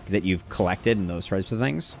are like that you've collected and those types of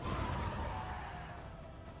things.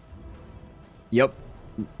 Yep,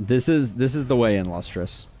 this is the way,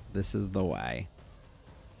 Illustrious. This is the way.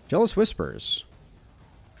 Jealous Whispers.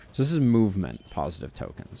 So this is movement positive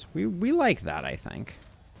tokens. We like that, I think.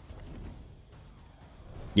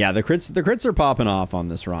 Yeah, the crits are popping off on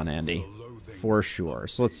this run, Andy. For sure.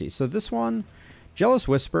 So let's see. So this one, Jealous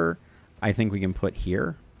Whisper, I think we can put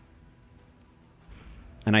here.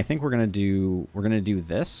 And I think we're gonna do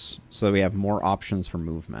this so that we have more options for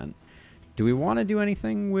movement. Do we want to do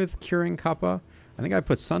anything with Curing Kappa? I think I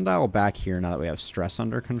put Sundial back here now that we have stress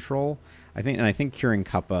under control. I think Curing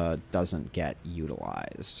Kappa doesn't get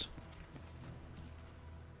utilized.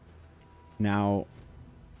 Now,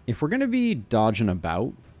 if we're gonna be dodging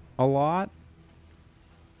about a lot,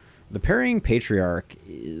 the Parrying Patriarch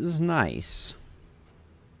is nice.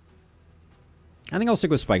 I think I'll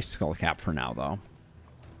stick with Spiked Skull Cap for now, though.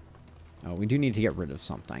 Oh, we do need to get rid of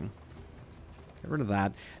something. Get rid of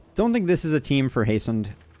that. Don't think this is a team for hastened.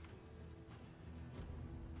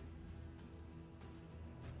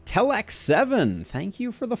 Telex7, thank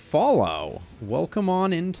you for the follow. Welcome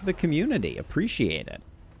on into the community. Appreciate it.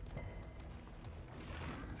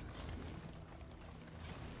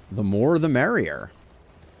 The more the merrier.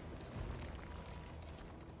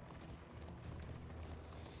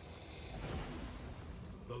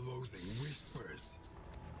 The loathing whispers.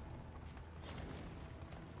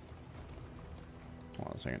 Hold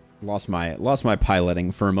on a second. Lost my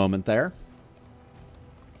piloting for a moment there.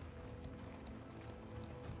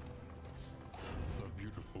 The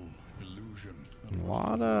beautiful illusion.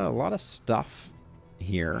 A lot of stuff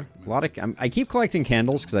here. I keep collecting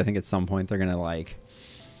candles because I think at some point they're gonna like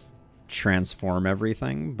transform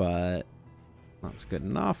everything, but that's good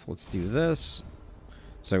enough. Let's do this.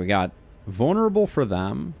 So we got vulnerable for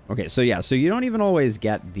them. Okay, so yeah, so you don't even always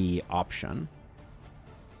get the option.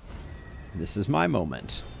 This is my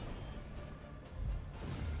moment.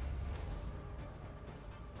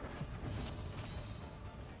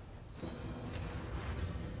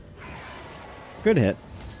 Good hit.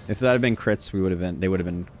 If that had been crits, they would have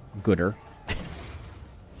been gooder.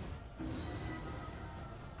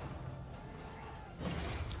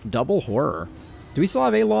 Double horror. Do we still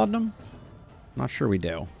have a laudanum? Not sure we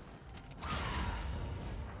do.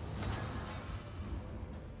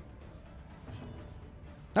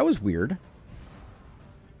 That was weird.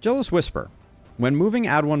 Jealous Whisper. When moving,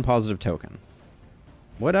 add 1 positive token.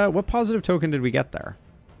 What positive token did we get there?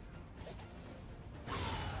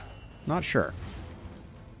 Not sure.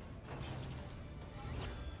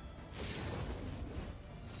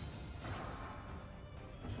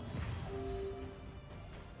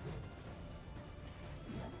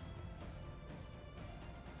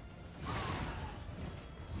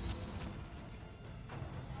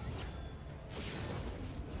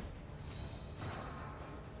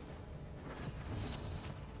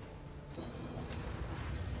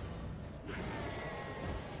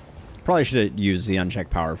 Probably should have used the unchecked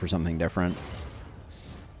power for something different.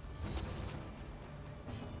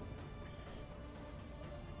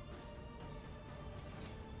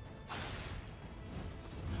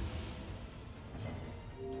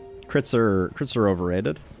 Crits are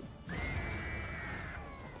overrated.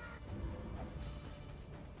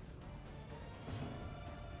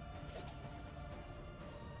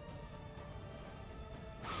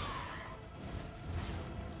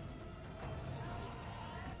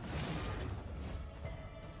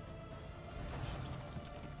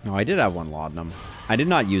 No, I did have 1 laudanum. I did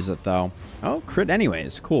not use it, though. Oh, crit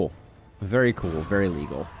anyways. Cool. Very cool. Very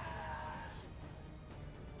legal.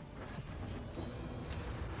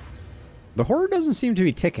 The horror doesn't seem to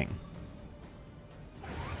be ticking.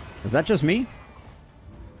 Is that just me?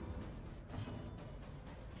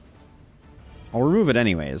 I'll remove it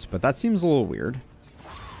anyways, but that seems a little weird.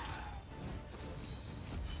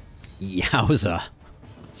 Yowza.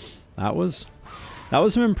 That was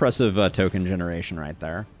some impressive token generation right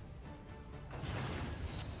there.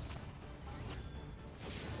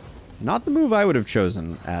 Not the move I would have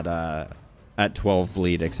chosen at 12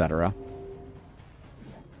 bleed, etc.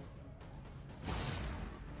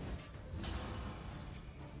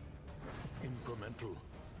 Incremental,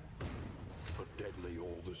 but deadly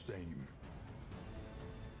all the same.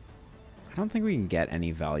 I don't think we can get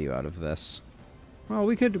any value out of this. Well,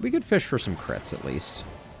 we could fish for some crits at least.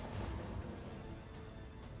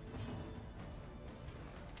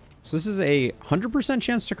 So this is a 100%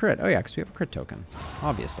 chance to crit. Oh yeah, because we have a crit token,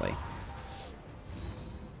 obviously.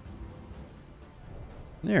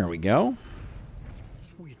 There we go.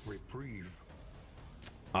 Sweet reprieve.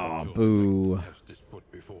 Aw, boo. Test is put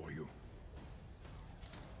before you.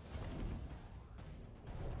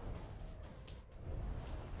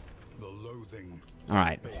 The loathing. All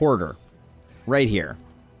right, Hoarder. Right here.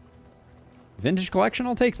 Vintage collection?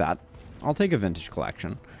 I'll take that. I'll take a vintage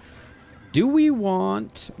collection. Do we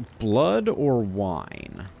want blood or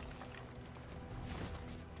wine?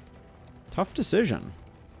 Tough decision.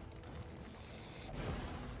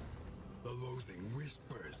 The loathing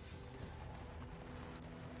whispers.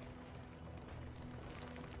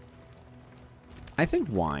 I think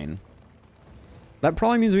wine. That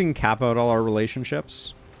probably means we can cap out all our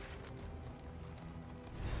relationships.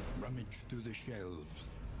 Rummage through the shelves,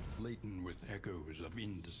 laden with echoes of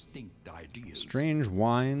indistinct ideas. Strange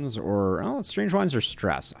wines or... Oh, strange wines or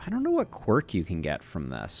stress. I don't know what quirk you can get from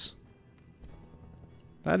this.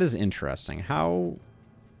 That is interesting. How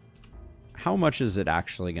much is it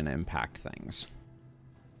actually going to impact things?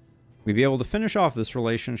 We'd be able to finish off this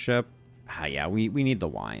relationship. Ah, yeah, we need the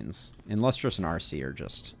wines. And Lustrous and RC are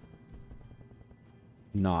just...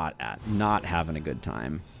 not having a good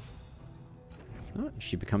time. Oh,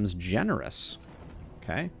 she becomes generous.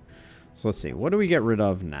 Okay. So let's see. What do we get rid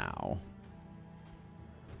of now?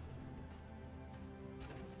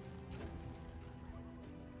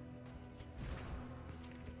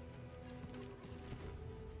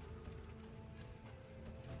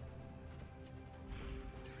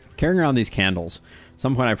 Carrying around these candles. At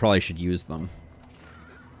some point I probably should use them.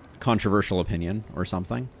 Controversial opinion or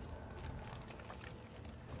something.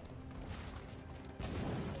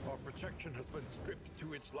 Our protection has been stripped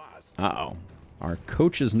to its last. Uh-oh. Our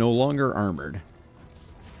coach is no longer armored.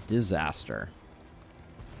 Disaster.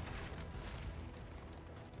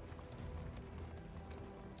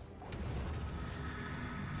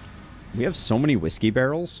 We have so many whiskey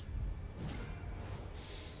barrels.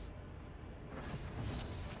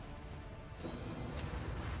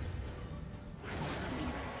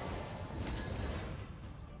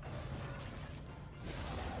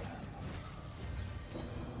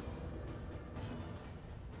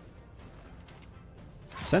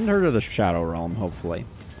 Send her to the Shadow Realm, hopefully.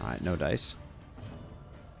 Alright, no dice.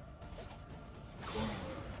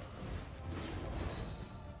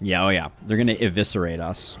 Yeah, oh yeah. They're gonna eviscerate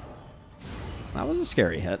us. That was a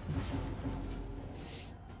scary hit.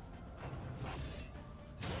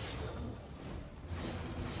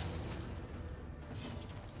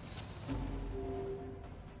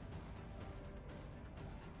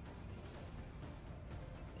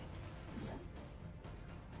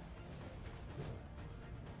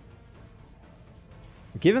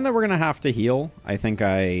 Given that we're gonna have to heal, I think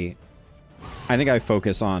I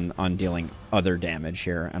focus on dealing other damage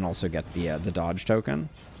here and also get the dodge token.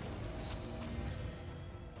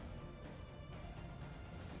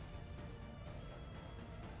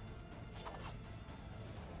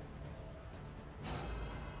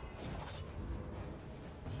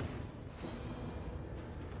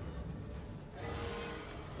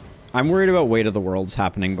 I'm worried about Weight of the Worlds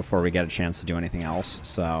happening before we get a chance to do anything else,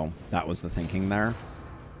 so that was the thinking there.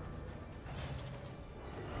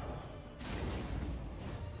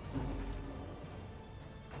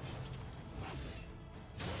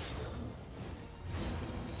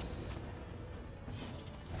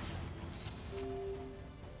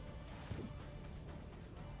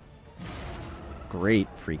 Great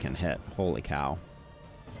freaking hit. Holy cow.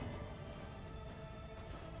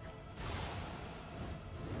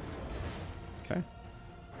 Okay.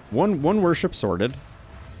 One worship sorted.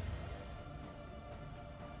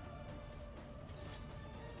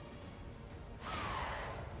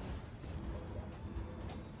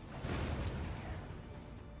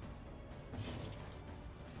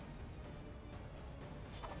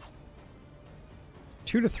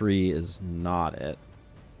 Two to three is not it.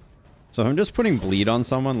 So if I'm just putting bleed on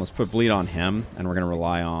someone, let's put bleed on him, and we're going to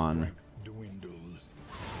rely on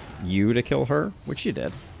you to kill her, which you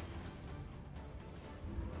did.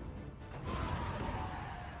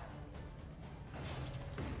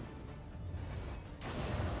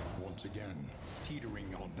 Once again,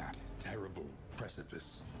 teetering on that terrible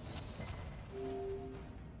precipice.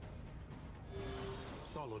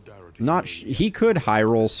 Solidarity. Not he could high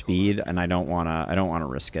roll speed, and I don't wanna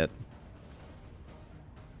risk it.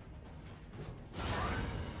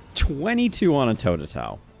 22 on a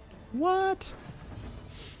toe-to-toe. What?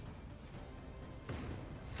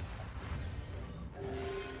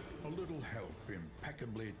 A little help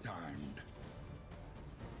impeccably timed.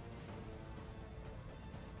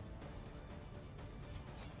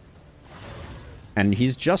 And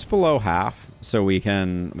he's just below half, so we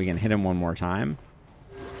can hit him one more time.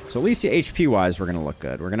 So at least HP wise, we're gonna look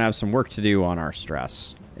good. We're gonna have some work to do on our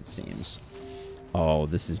stress, it seems. Oh,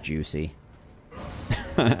 this is juicy.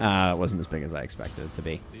 It wasn't as big as I expected it to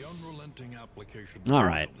be. The unrelenting application All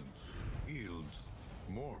right. Yields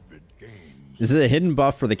morbid gains. Is it a hidden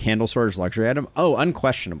buff for the candle storage luxury item? Oh,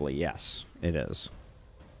 unquestionably, yes, it is.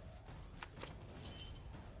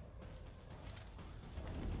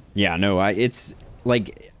 Yeah, no, it's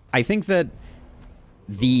like, I think that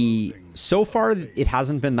so far it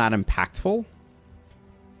hasn't been that impactful.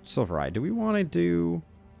 Silver Eye, do we want to do...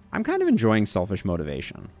 I'm kind of enjoying Selfish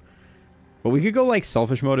Motivation. But we could go like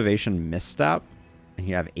Selfish Motivation Misstep, and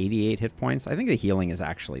you have 88 hit points. I think the healing is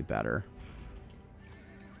actually better.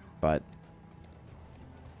 But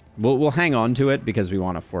we'll hang on to it because we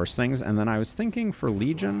want to force things. And then I was thinking for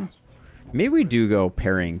Legion, maybe we do go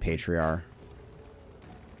Parrying Patriarch.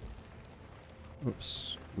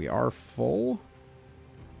 Oops. We are full.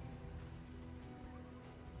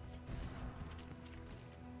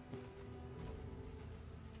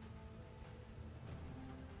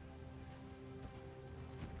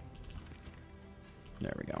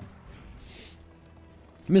 There we go.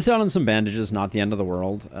 Missed out on some bandages, not the end of the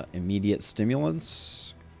world. Immediate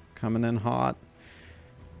stimulants coming in hot.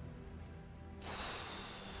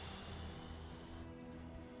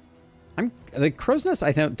 The Crow's Nest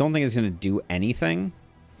I don't think is going to do anything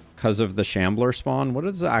because of the Shambler spawn. What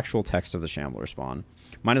is the actual text of the Shambler spawn?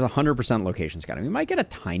 Mine is 100% location scouting. We might get a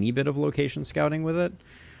tiny bit of location scouting with it.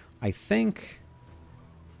 I think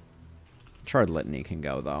Charred Litany can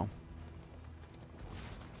go, though.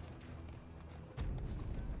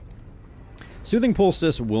 Soothing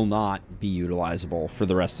Poultice will not be utilizable for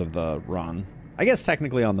the rest of the run. I guess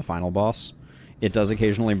technically on the final boss, it does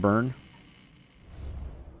occasionally burn.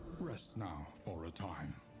 Rest now for a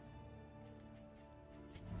time.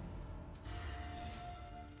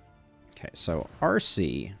 Okay, so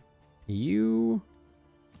RC, you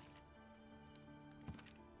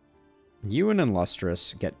and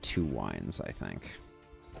Illustrious get 2 wines, I think.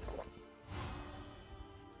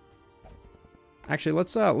 Actually,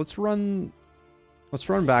 let's run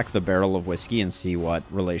back the barrel of whiskey and see what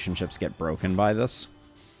relationships get broken by this.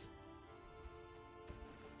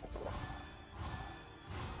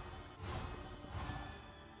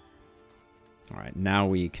 All right, now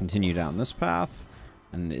we continue down this path.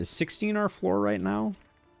 And is 16 our floor right now?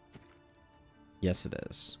 Yes, it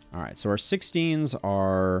is. All right, so our 16s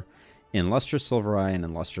are in Lustrous Silvereye and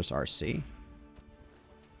in Lustrous RC.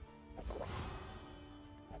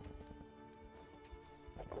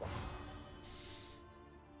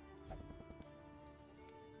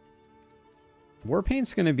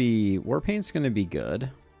 Warpaint's gonna be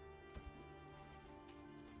good.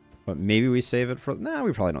 But maybe we save it for... Nah,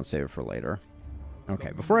 we probably don't save it for later.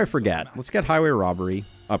 Okay, before I forget, let's get Highway Robbery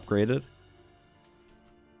upgraded.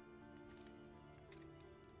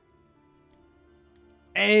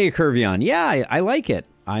 Hey, Curvion. Yeah, I like it.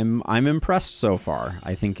 I'm impressed so far.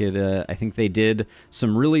 I think they did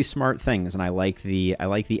some really smart things, and I like the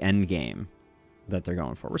end game that they're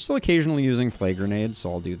going for. We're still occasionally using Plague Grenades,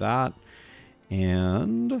 so I'll do that.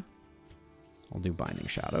 And I'll do Binding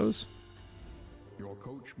Shadows. Your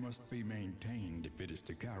coach must be maintained if it is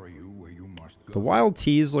to carry you where you must go. The Wild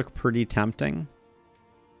Teas look pretty tempting.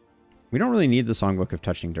 We don't really need the Songbook of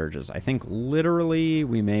Touching Dirges. I think literally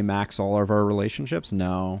we may max all of our relationships.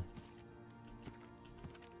 No.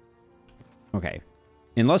 Okay.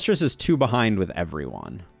 Illustrious is 2 behind with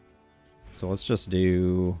everyone. So let's just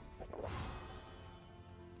do...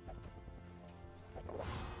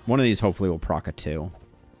 One of these hopefully will proc a 2.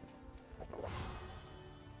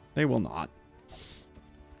 They will not.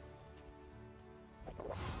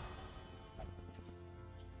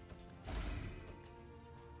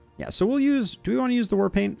 Yeah, so we'll use... Do we want to use the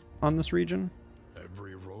Warpaint on this region?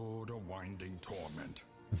 Every road a winding torment.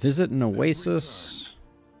 Visit an oasis.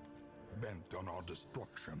 Bent on our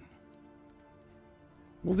destruction.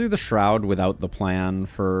 We'll do the Shroud without the plan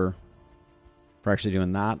for actually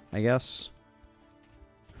doing that, I guess.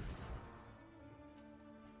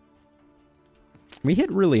 We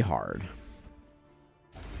hit really hard.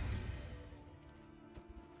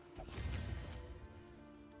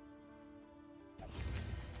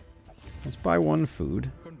 Let's buy 1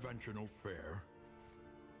 food. Conventional fare,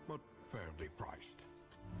 but fairly priced.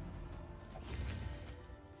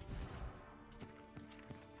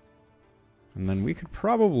 And then we could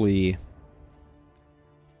probably...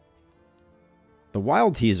 The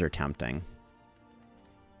Wild Teas are tempting.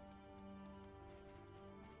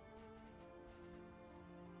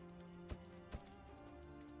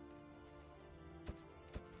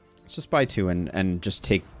 Let's just buy 2 and just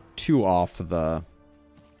take 2 off the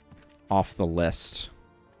list.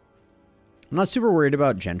 I'm not super worried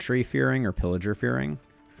about Gentry fearing or Pillager fearing.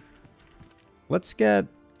 Let's get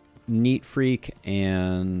Neat Freak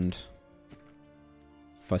and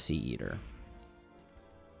Fussy Eater.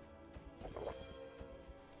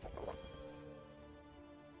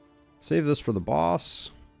 Save this for the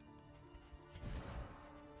boss.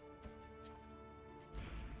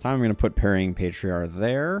 Time I'm going to put Parrying Patriarch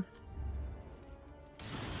there.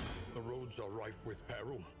 The roads are rife with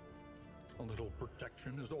peril. A little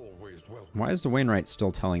protection is always welcome. Why is the Winrate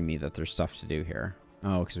still telling me that there's stuff to do here?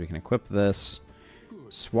 Oh, because we can equip this.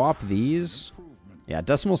 Swap these. Yeah,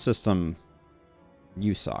 Decimal System,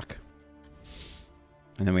 you suck.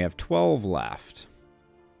 And then we have 12 left.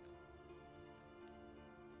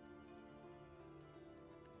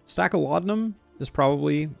 Stack of Laudanum is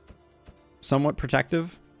probably somewhat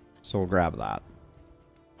protective, so we'll grab that.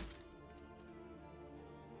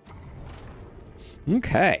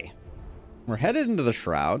 Okay. We're headed into the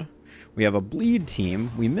Shroud. We have a bleed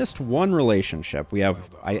team. We missed 1 relationship. We have...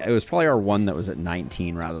 it was probably our one that was at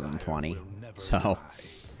 19 rather than 20. So,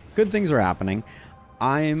 good things are happening.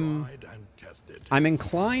 I'm I'm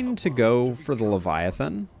inclined to go for the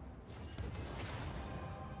Leviathan.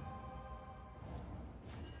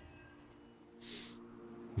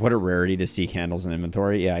 What a rarity to see candles in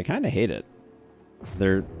inventory. Yeah, I kind of hate it.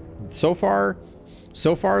 They're so far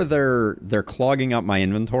they're clogging up my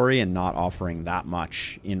inventory and not offering that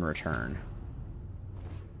much in return.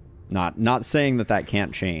 Not saying that that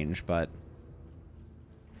can't change, but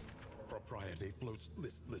Propriety floats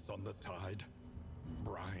listless on the tide,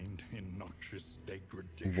 brined in noxious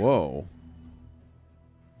degradation. whoa.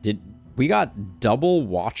 Did we got double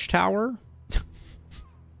watchtower?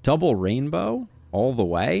 Double rainbow all the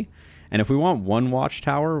way? And if we want one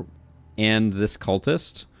watchtower and this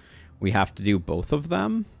cultist, we have to do both of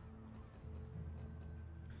them?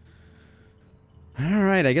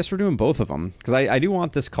 Alright, I guess we're doing both of them. Because I do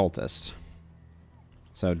want this cultist.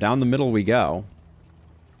 So down the middle we go.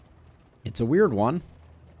 It's a weird one.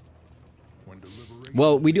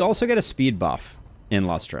 Well, we do also get a speed buff in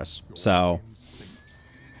Lustrous. So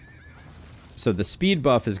the speed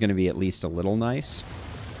buff is going to be at least a little nice.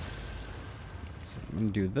 So I'm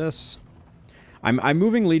going to do this. I'm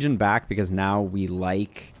moving Legion back because now we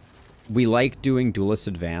like doing Duelist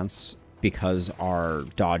Advance because our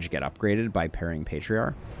dodge get upgraded by pairing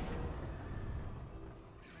Patriarch.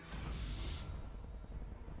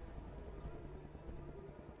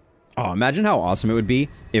 Oh, imagine how awesome it would be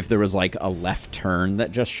if there was like a left turn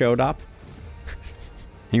that just showed up.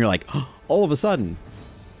 And you're like, oh, all of a sudden.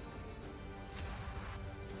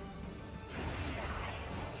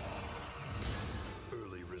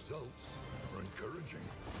 Early results are encouraging.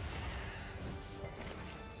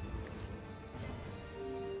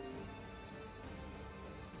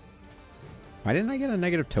 Why didn't I get a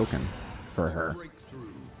negative token for her?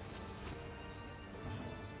 Breakthrough.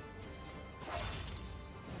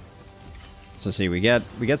 So see, we get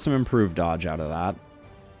some improved dodge out of that.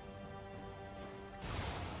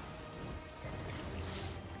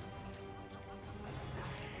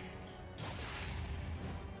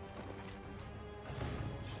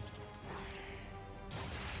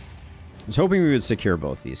 I was hoping we would secure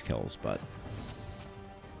both these kills, but...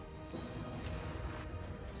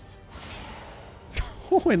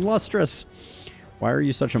 Oh, and Lustrous! Why are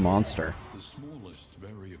you such a monster? The smallest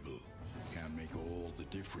variable can make all the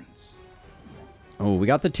difference. Oh, we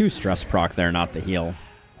got the 2 stress proc there, not the heal.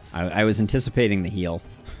 I was anticipating the heal.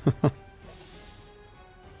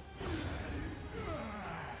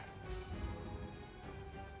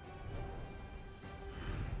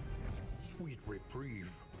 Sweet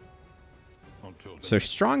reprieve. Until the So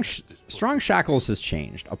strong shackles has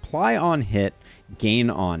changed. Apply on hit, gain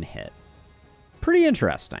on hit. Pretty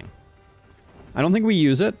interesting. I don't think we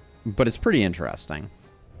use it, but it's pretty interesting.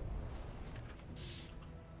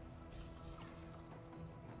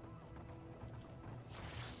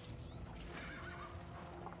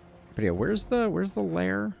 But yeah, where's the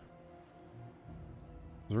lair?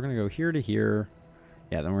 We're gonna go here to here.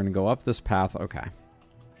 Yeah, then we're gonna go up this path. Okay.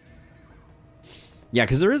 Yeah,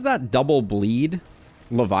 because there is that double bleed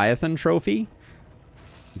Leviathan trophy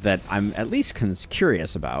that I'm at least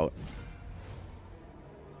curious about.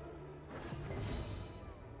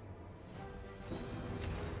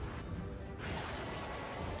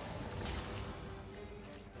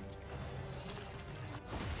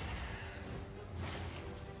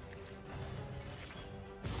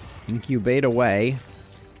 Incubate away,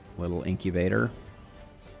 little incubator.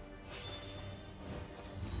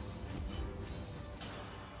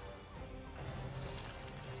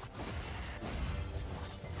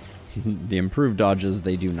 The improved dodges,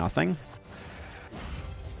 they do nothing.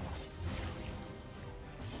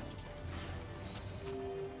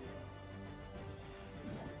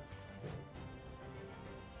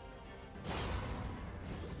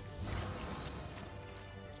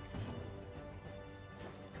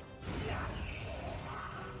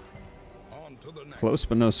 On to the next. Close,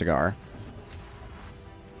 but no cigar.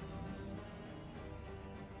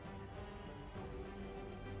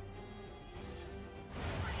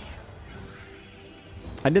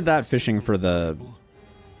 I did that fishing for the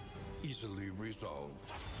Easily resolved.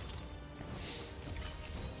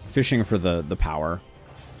 power.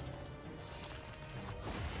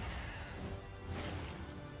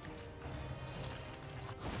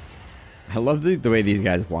 I love the way these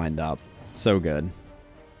guys wind up. So good.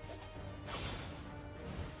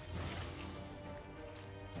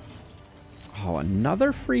 Oh,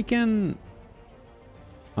 another freaking...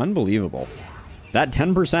 Unbelievable. That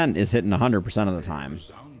 10% is hitting 100% of the time.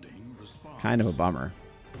 Resounding response. Kind of a bummer.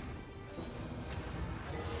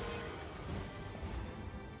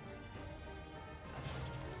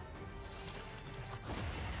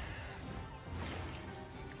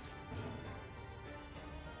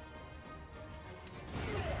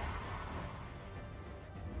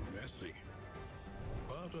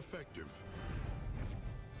 but effective.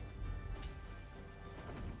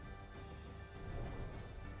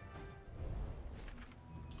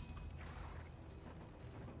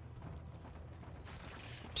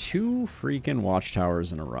 Two freaking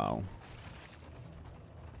watchtowers in a row.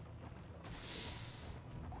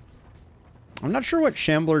 I'm not sure what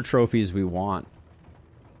Shambler trophies we want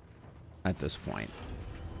at this point.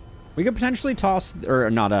 We could potentially toss, or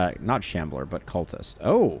not Shambler, but Cultist.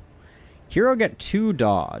 Oh, hero get 2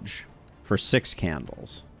 dodge for 6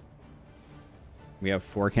 candles. We have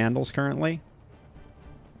 4 candles currently.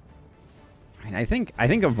 I mean, I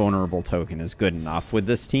think a vulnerable token is good enough with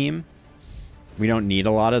this team. We don't need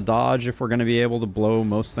a lot of dodge if we're going to be able to blow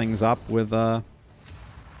most things up with our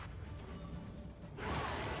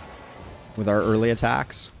early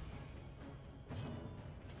attacks.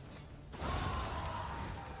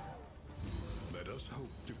 Let us hope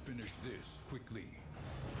to finish this quickly.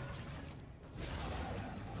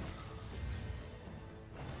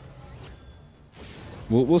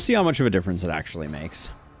 We'll see how much of a difference it actually makes.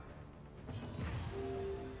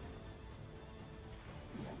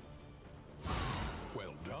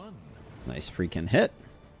 Well done. Nice freaking hit.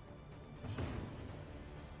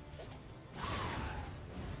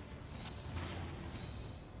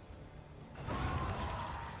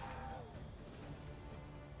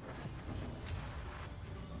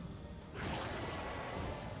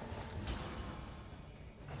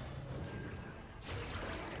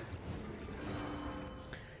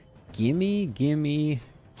 Gimme, gimme,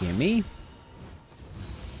 gimme.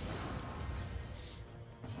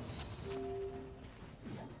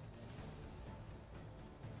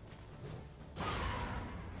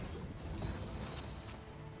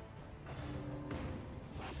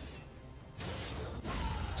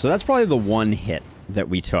 So that's probably the one hit that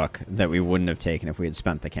we took that we wouldn't have taken if we had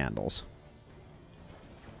spent the candles.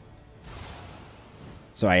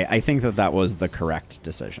 So I think that was the correct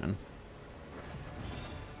decision.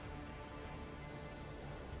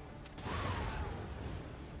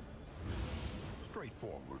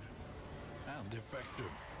 Straightforward and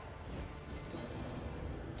effective.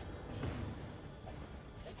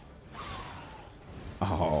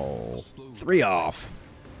 Oh, 3 off.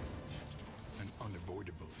 An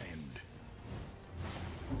unavoidable end.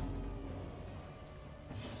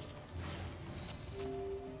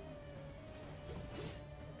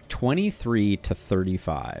 $23 to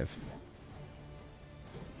 $35.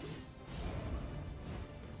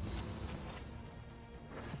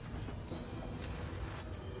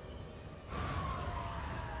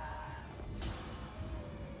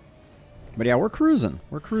 But yeah, we're cruising.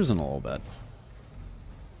 We're cruising a little bit.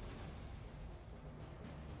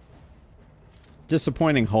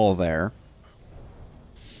 Disappointing hull there.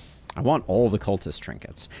 I want all the cultist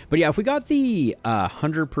trinkets. But yeah, if we got the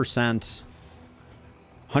 100%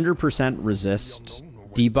 resist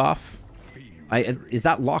debuff, is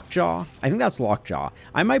that Lockjaw? I think that's Lockjaw.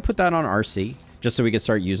 I might put that on RC just so we could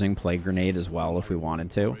start using Plague Grenade as well if we wanted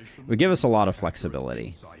to. It would give us a lot of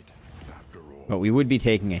flexibility. But we would be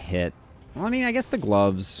taking a hit. Well, I mean, I guess the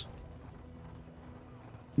gloves...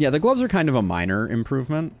 Yeah, the gloves are kind of a minor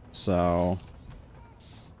improvement, so...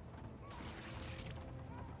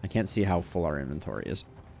 I can't see how full our inventory is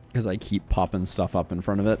because I keep popping stuff up in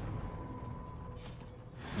front of it.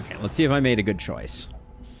 Okay, let's see if I made a good choice.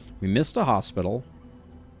 We missed a hospital.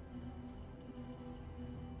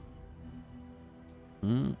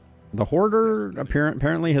 The Hoarder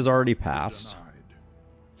apparently has already passed.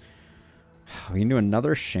 We can do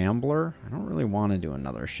another Shambler. I don't really want to do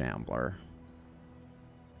another Shambler.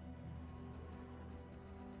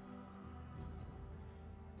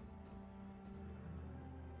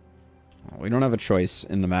 We don't have a choice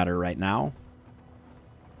in the matter right now.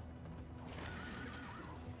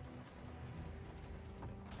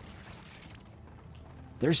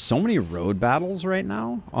 There's so many road battles right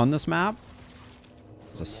now on this map.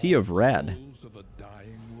 It's a sea of red.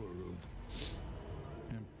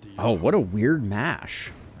 Oh, what a weird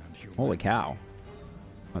mash. Holy cow.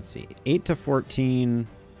 Let's see. 8 to 14,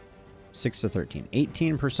 6 to 13.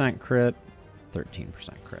 18% crit,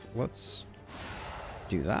 13% crit. Let's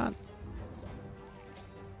do that.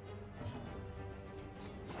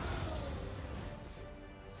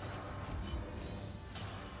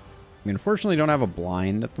 I mean, unfortunately, don't have a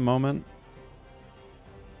blind at the moment.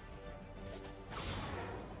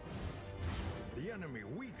 The enemy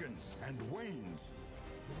weakens and wanes.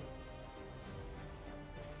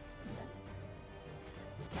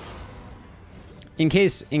 In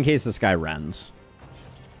case this guy rends.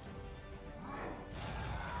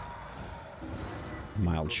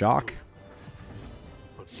 Mild shock.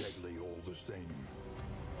 But deadly all the same.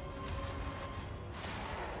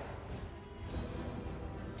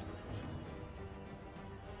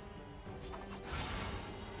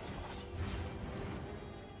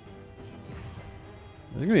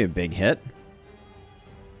 This is gonna be a big hit.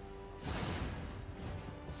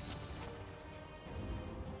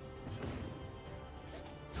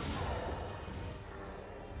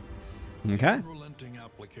 Okay.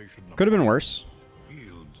 Could have been worse.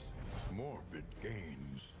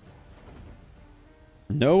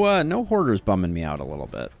 No hoarders bumming me out a little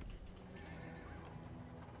bit.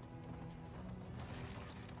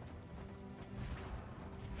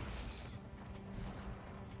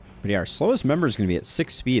 But yeah, our slowest member is going to be at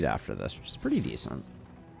 6 speed after this, which is pretty decent.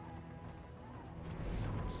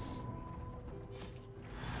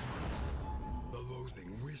 The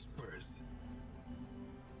loathing whispers.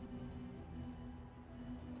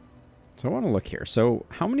 So I want to look here. So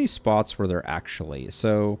how many spots were there actually?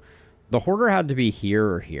 So the hoarder had to be here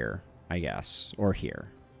or here, I guess, or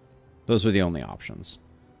here. Those are the only options.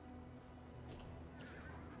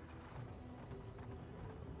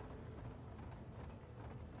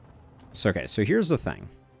 So, okay, so here's the thing.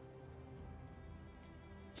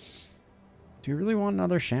 Do you really want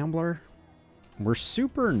another Shambler? We're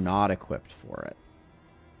super not equipped for it.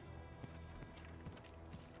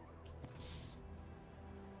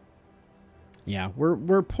 Yeah,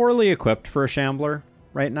 we're poorly equipped for a Shambler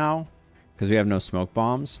right now because we have no smoke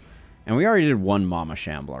bombs. And we already did one Mama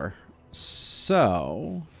Shambler.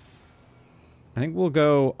 So I think we'll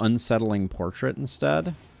go Unsettling Portrait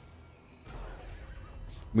instead.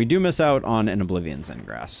 We do miss out on an Oblivion's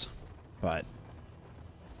Ingress, but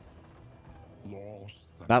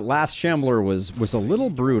that last Shambler was a little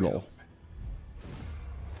brutal.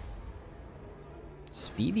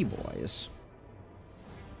 Speedy boys.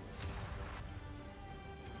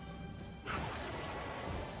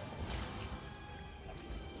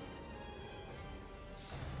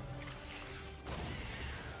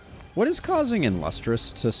 What is causing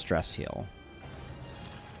Illustrious to stress heal?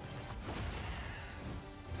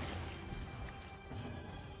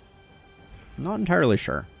 Not entirely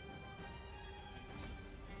sure.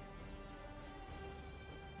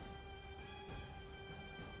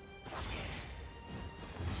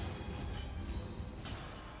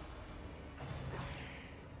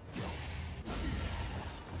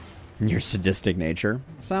 Your sadistic nature.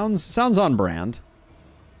 Sounds on brand.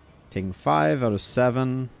 Taking 5 out of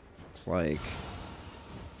 7. It's like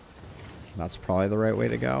that's probably the right way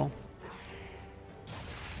to go.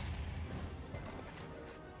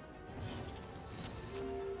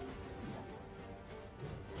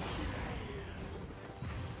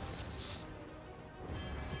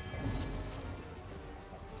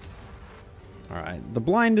 All right, the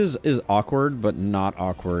blind is awkward, but not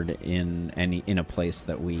awkward in a place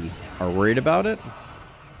that we are worried about it.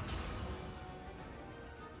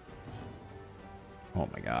 Oh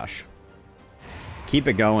my gosh. Keep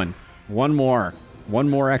it going. One more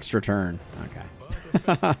extra turn. Okay.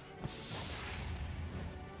 A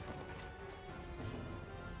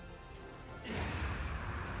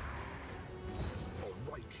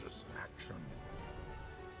righteous action.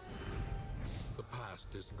 The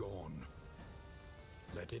past is gone.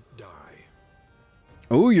 Let it die.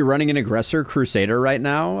 Oh, you're running an Aggressor Crusader right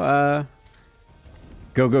now?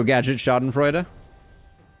 Go Gadget Schadenfreude?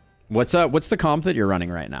 What's the comp that you're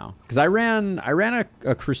running right now? Because I ran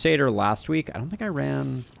a Crusader last week. I don't think I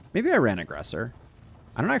ran... Maybe I ran Aggressor.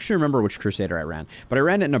 I don't actually remember which Crusader I ran. But I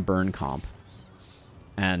ran it in a burn comp.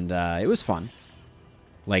 And it was fun.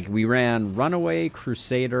 Like, we ran Runaway,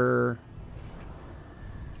 Crusader...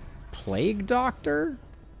 Plague Doctor?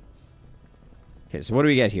 Okay, so what do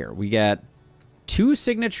we get here? We get a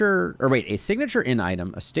signature in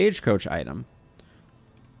item, a stagecoach item,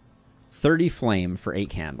 30 flame for 8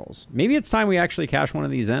 candles. Maybe it's time we actually cash one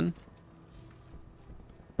of these in.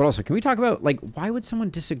 But also, can we talk about, like, why would someone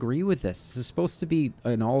disagree with this? This is supposed to be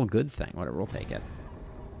an all good thing. Whatever, we'll take it.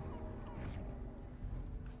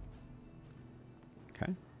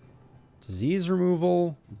 Okay. Disease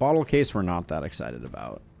removal. Bottle case we're not that excited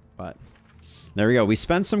about. But there we go. We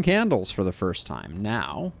spent some candles for the first time.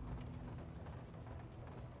 Now,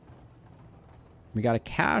 we got a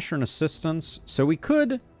cash or an assistance. So we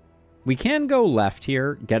can go left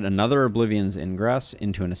here, get another Oblivion's Ingress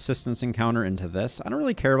into an assistance encounter into this. I don't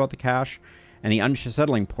really care about the cash. And the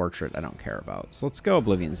Unsettling Portrait I don't care about. So let's go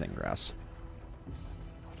Oblivion's Ingress.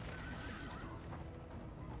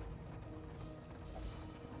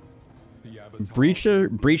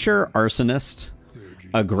 Breacher, Arsonist,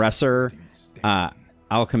 Aggressor,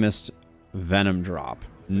 Alchemist, Venom Drop.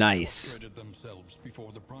 Nice.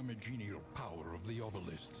 Before the primogenial power of the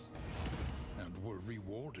obelisks, and were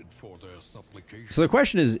rewarded for their supplication. So the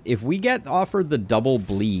question is, if we get offered the double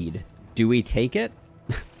bleed, do we take it?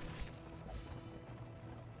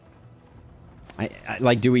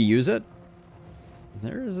 Like, do we use it?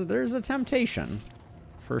 There's a temptation,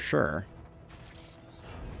 for sure.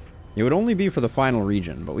 It would only be for the final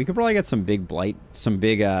region, but we could probably get some big blight, some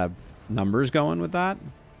big numbers going with that.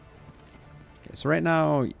 Okay, so right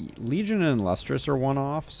now, Legion and Lustrous are one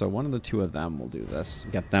off, so one of the two of them will do this.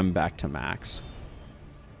 Get them back to max.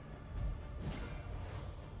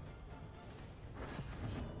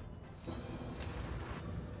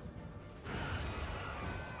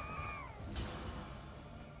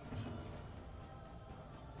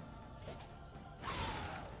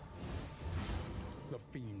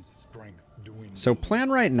 So plan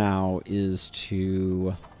right now is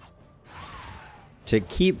to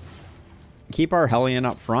keep our Hellion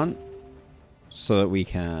up front so that we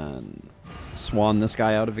can swan this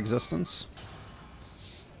guy out of existence.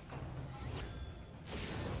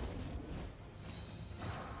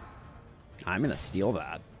 I'm gonna steal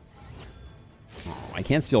that. Oh, I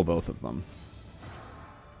can't steal both of them.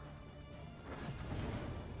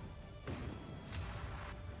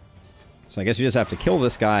 So I guess you just have to kill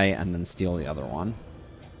this guy and then steal the other one.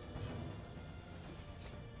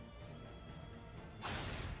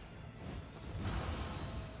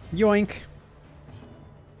 Yoink.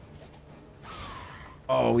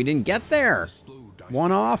 Oh, we didn't get there.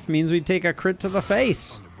 One off means we take a crit to the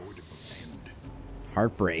face.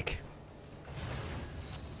 Heartbreak.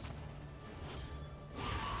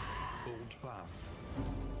 Hold fast,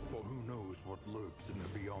 for who knows what lurks in the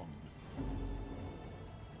beyond.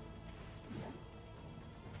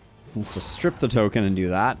 Let's just strip the token and do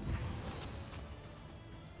that.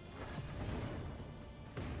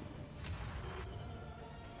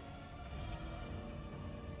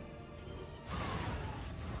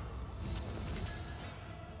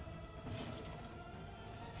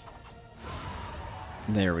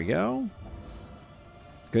 There we go.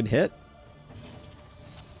 Good hit.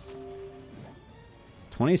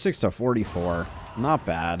 26 to 44. Not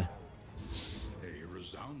bad.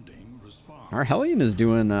 Our Hellion is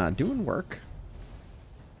doing work.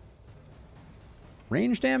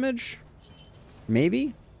 Range damage?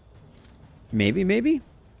 Maybe? Maybe?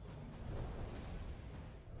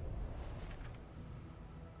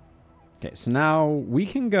 Okay, so now we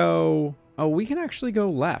can go... Oh, we can actually go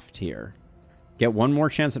left here. Get one more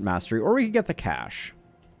chance at mastery, or we could get the cash.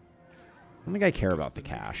 I don't think I care about the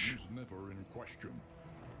cash. Never in question.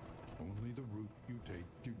 Only the route you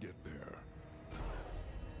take to get there.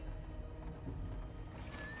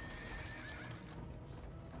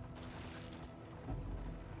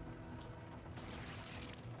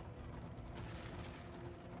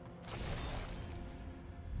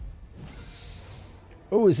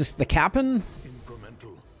 Oh, is this the Cap'n?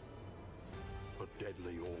 Incremental, but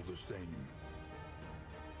deadly all the same.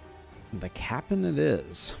 The Cap'n it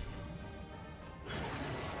is.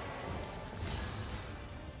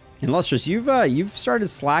 And Lustrous, you've started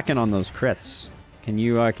slacking on those crits. Can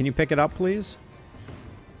you pick it up, please?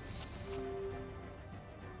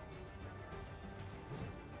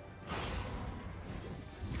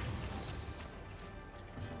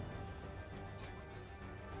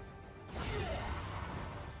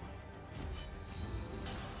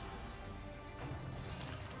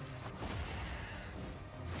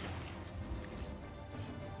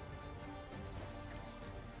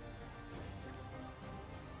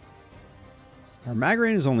 Our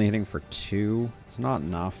Magraine is only hitting for 2. It's not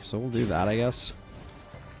enough, so we'll do that, I guess.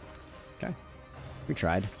 Okay. We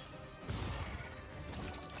tried.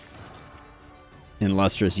 And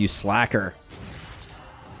Lustrous, you slacker.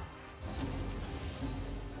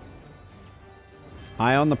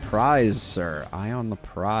 Eye on the prize, sir. Eye on the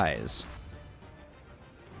prize.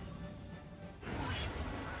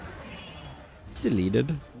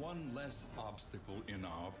 Deleted. One less obstacle in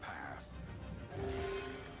our path.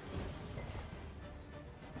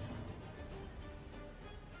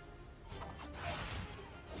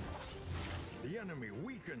 The enemy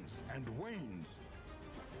weakens and wanes.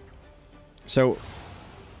 So,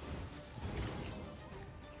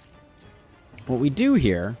 what we do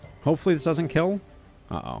here, hopefully this doesn't kill.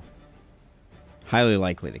 Uh-oh. Highly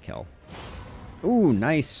likely to kill. Ooh,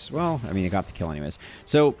 nice. Well, I mean, it got the kill anyways.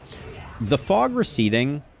 So, the fog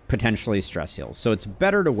receding potentially stress heals. So it's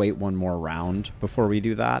better to wait one more round before we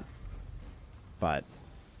do that. But,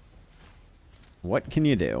 what can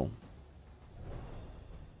you do?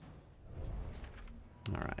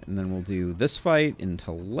 Alright, and then we'll do this fight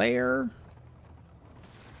into Lair.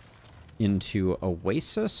 Into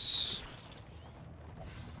Oasis.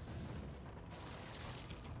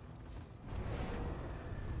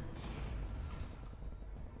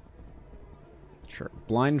 Sure,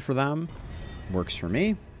 blind for them. Works for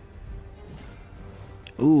me.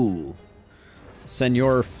 Ooh.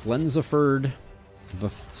 Senor Flenziford. The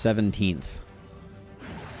 17th.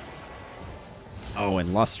 Oh,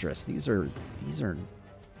 and lustrous. These are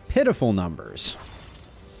pitiful numbers.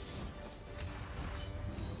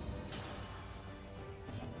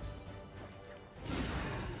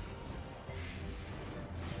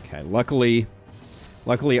 Okay, luckily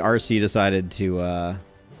RC decided to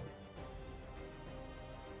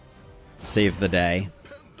save the day.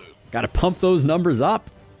 Got to pump those numbers up.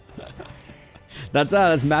 That's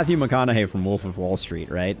Matthew McConaughey from Wolf of Wall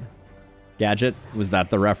Street, right? Gadget, was that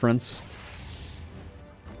the reference?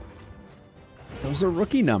 Those are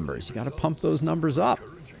rookie numbers. You got to pump those numbers up.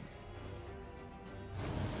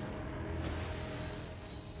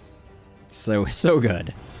 So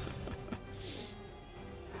good.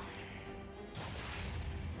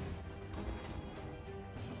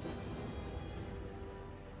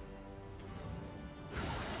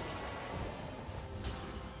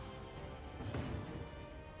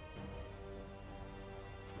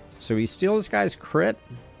 So we steal this guy's crit.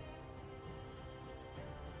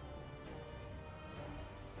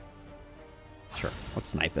 Sure, let's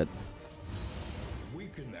snipe it.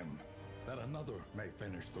 Weaken them, that another may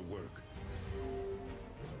finish the work.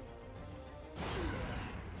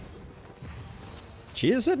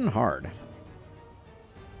 She is hitting hard.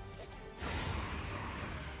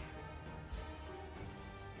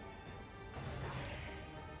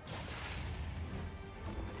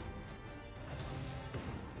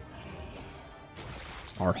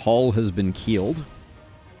 Our hull has been keeled.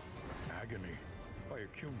 Agony by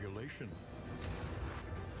accumulation.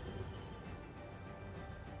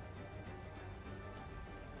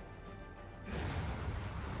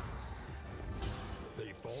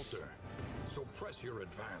 They falter, so press your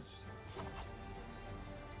advance.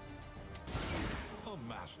 A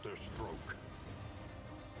master stroke.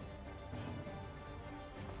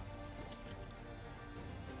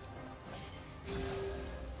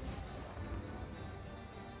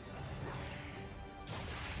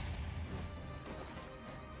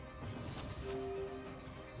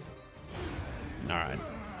 All right.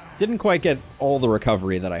 Didn't quite get all the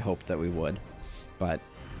recovery that I hoped that we would, but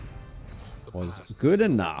was good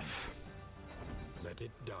enough. Let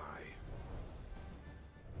it die.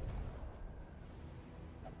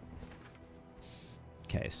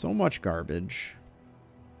 Okay, so much garbage.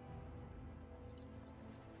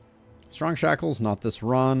 Strong Shackles, not this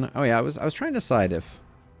run. Oh yeah, I was trying to decide if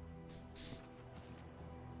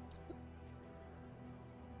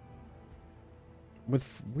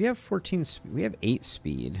we have 14 we have 8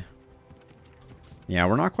 speed. Yeah,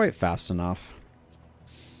 we're not quite fast enough.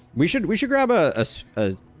 We should grab a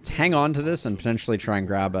hang on to this and potentially try and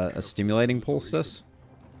grab a stimulating poultice.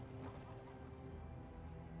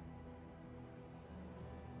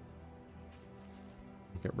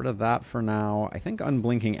 Get rid of that for now. I think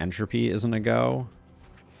unblinking entropy isn't a go.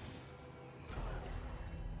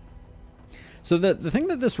 So the thing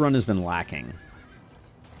that this run has been lacking,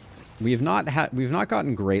 we've not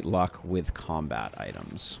gotten great luck with combat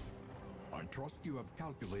items. I trust you have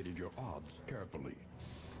calculated your odds carefully.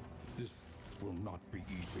 This will not be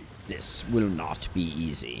easy. This will not be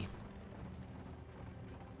easy.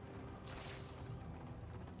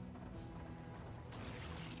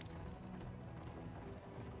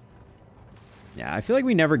 Yeah, I feel like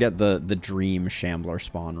we never get the dream Shambler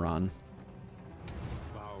spawn run.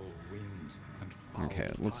 Foul winds and foul Okay,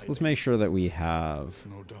 let's tidings. make sure that we have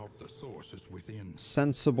No doubt the source is within.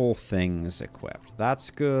 sensible things equipped. That's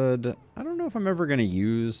good. I don't know if I'm ever going to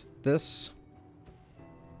use this.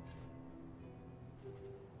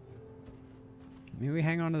 Maybe we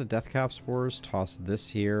hang on to the Death Cap Spores, toss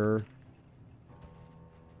this here.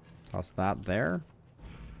 Toss that there.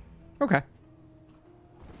 Okay.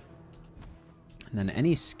 And then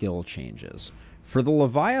any skill changes. For the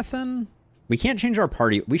Leviathan, we can't change our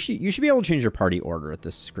party. You should be able to change your party order at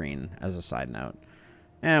this screen, as a side note.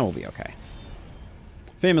 And we'll be okay.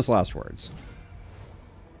 Famous last words.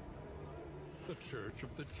 The Church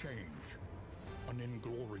of the Change. An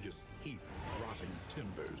inglorious heap of rotting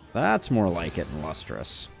timbers. That's more like it in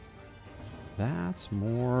Lustrous. That's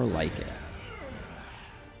more like it.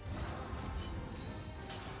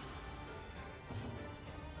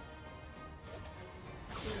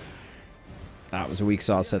 That was a weak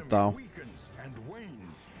sauce hit, though. Weakens and wanes.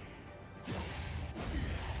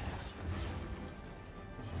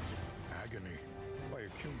 Agony by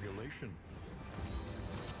accumulation.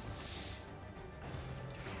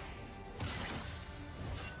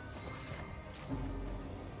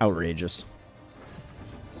 Outrageous.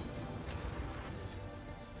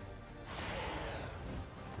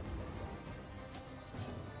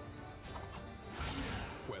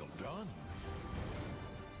 Well done.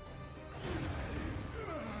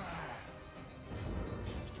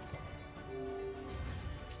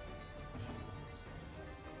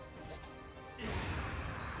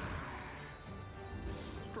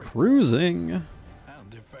 Cruising.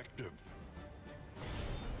 And effective.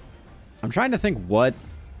 I'm trying to think what...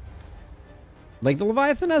 Like, the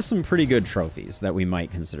Leviathan has some pretty good trophies that we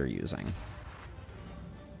might consider using.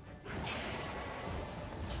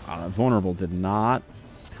 Vulnerable did not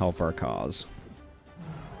help our cause.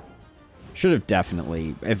 Should have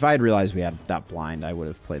definitely... If I had realized we had that blind, I would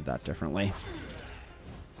have played that differently.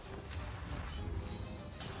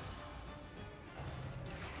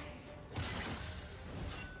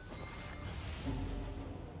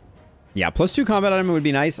 Yeah, +2 combat item would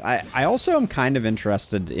be nice. I also am kind of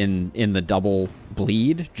interested in the double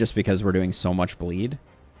bleed, just because we're doing so much bleed.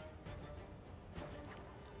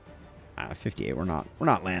 58, we're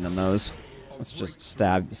not landing those. Let's just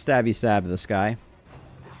stab this guy.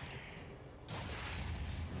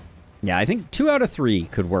 Yeah, I think 2 out of 3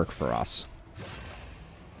 could work for us.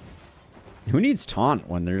 Who needs taunt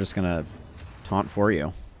when they're just gonna taunt for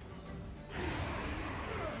you?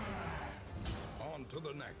 On to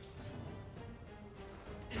the next.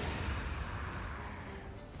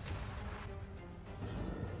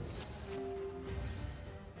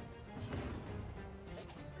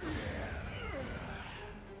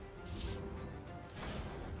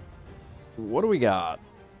 What do we got?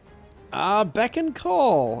 Beck and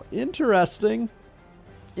Call. Interesting.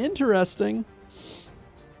 Interesting.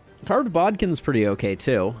 Carved Bodkin's pretty okay,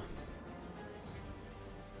 too.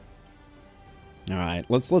 Alright,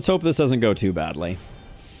 let's hope this doesn't go too badly.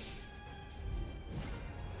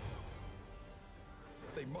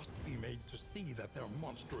 They must be made to see that their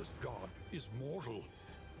monstrous god is mortal.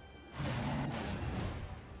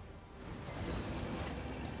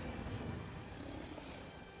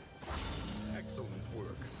 Excellent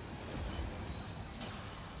work.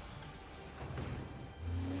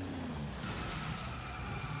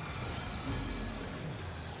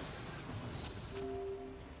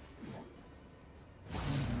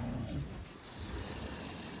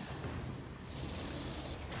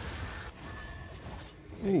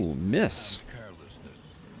 Ooh, miss. Carelessness.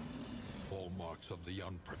 Hallmarks of the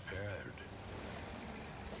unprepared.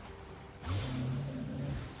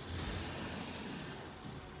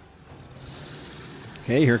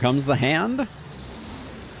 Okay, here comes the hand.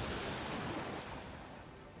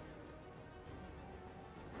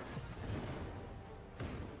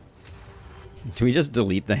 Do we just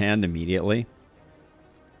delete the hand immediately?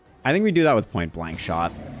 I think we do that with point blank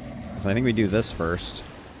shot. So I think we do this first.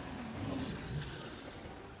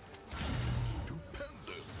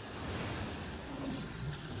 Stupendous.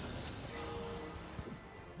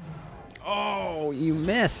 Oh, you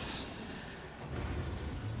miss.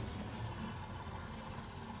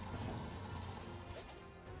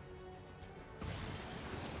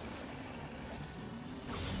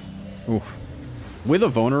 Oof. With a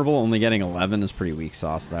vulnerable, only getting 11 is pretty weak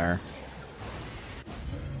sauce there.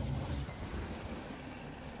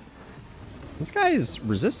 This guy is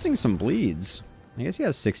resisting some bleeds. I guess he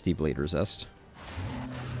has 60 bleed resist.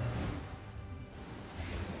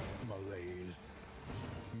 Malaise.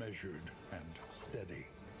 Measured and steady.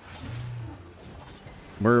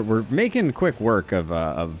 We're making quick work of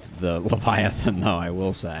the Leviathan, though, I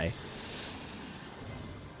will say.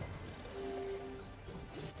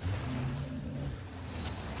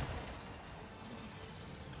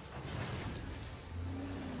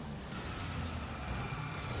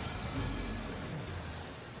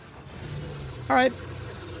 All right,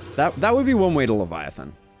 that would be one way to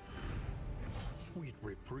Leviathan. Sweet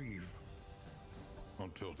reprieve.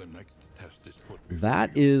 Until the next test is put before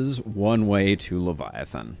That you. is one way to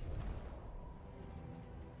Leviathan.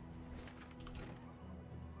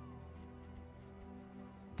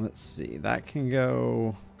 Let's see, that can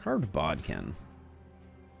go carved bodkin.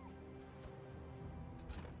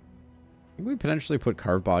 Maybe we potentially put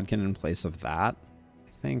carved bodkin in place of that.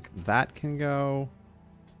 I think that can go.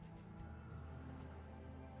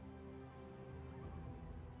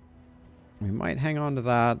 We might hang on to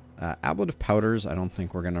that. Ablative powders, I don't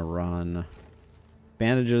think we're going to run.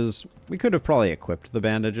 Bandages, we could have probably equipped the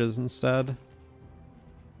bandages instead,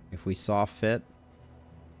 if we saw fit.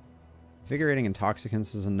 Invigorating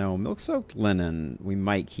intoxicants is a no. Milk-soaked linen, we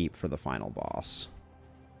might keep for the final boss.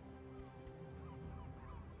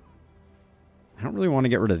 I don't really want to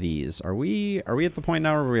get rid of these. Are we at the point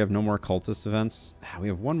now where we have no more cultist events? We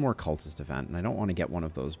have one more cultist event, and I don't want to get one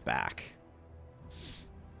of those back.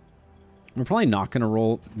 We're probably not going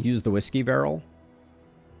to use the whiskey barrel.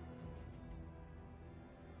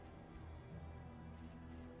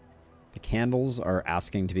 The candles are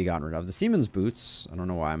asking to be gotten rid of. The Seaman's boots, I don't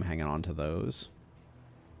know why I'm hanging on to those.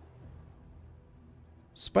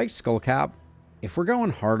 Spiked skull cap. If we're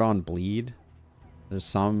going hard on bleed, there's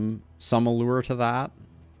some allure to that.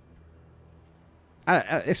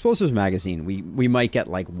 Explosives magazine, we might get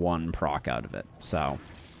like 1 proc out of it, so.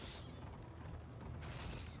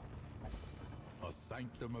 A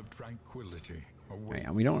sanctum of tranquility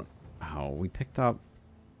Yeah, we don't... Oh, we picked up...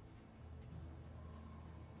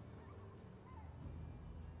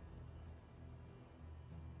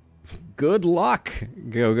 Good luck,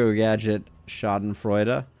 Go-Go Gadget,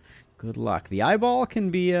 Schadenfreude. Good luck. The eyeball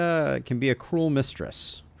can be a cruel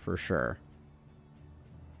mistress, for sure.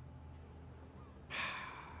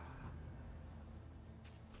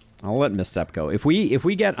 I'll let Misstep go. If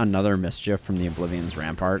we get another Mischief from the Oblivion's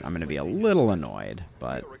Rampart, I'm going to be a little annoyed,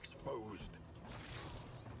 but...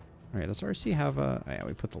 Alright, does RC have a... Oh, yeah,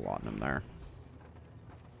 we put the Laudanum there.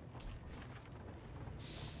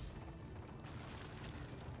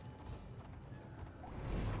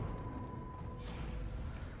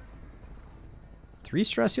 Three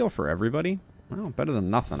Stress Heal for everybody? Well, better than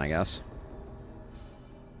nothing, I guess.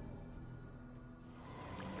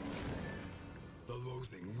 The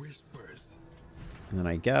loathing whispers. And then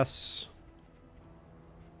I guess...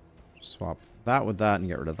 swap that with that and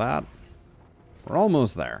get rid of that. We're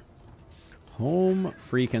almost there. Home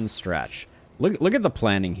freaking stretch. Look at the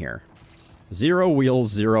planning here. 0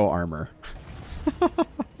 wheels, 0 armor.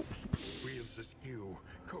 Wheels askew,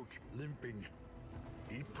 coach limping.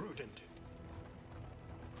 Be prudent.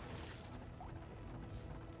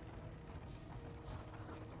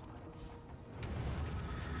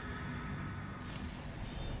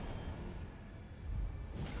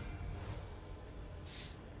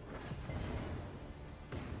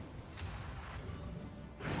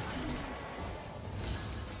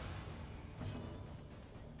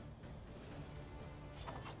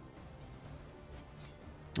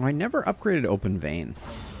 Oh, I never upgraded Open Vein.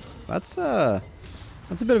 That's a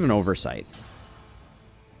bit of an oversight.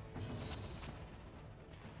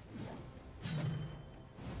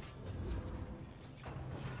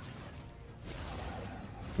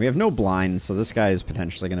 We have no blinds, so this guy is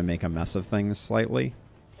potentially going to make a mess of things slightly.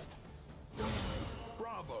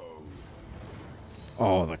 Bravo.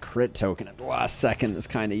 Oh, the crit token at the last second is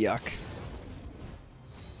kind of yuck.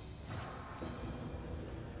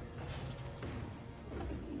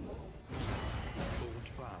 Hold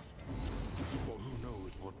fast, for who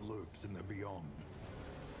knows what lurks in the beyond.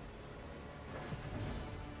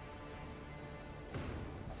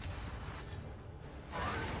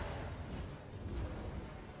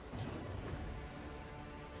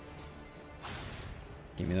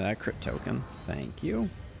 Give me that crit token. Thank you.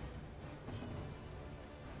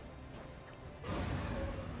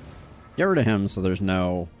 Get rid of him so there's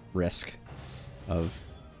no risk of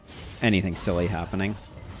anything silly happening.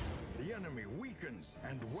 The enemy weakens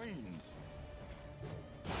and wanes.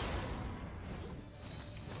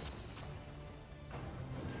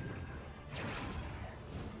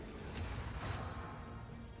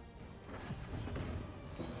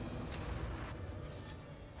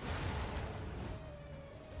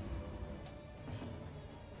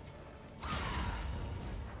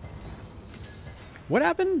 What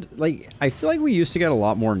happened? Like, I feel like we used to get a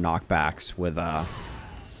lot more knockbacks with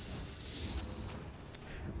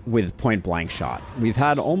point blank shot. We've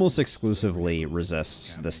had almost exclusively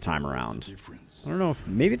resists this time around. I don't know if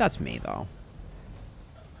maybe that's me though.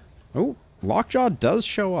 Oh, Lockjaw does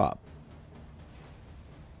show up.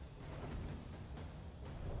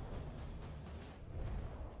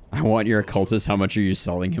 I want your occultist. How much are you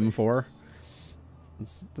selling him for?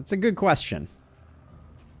 That's a good question.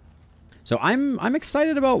 So I'm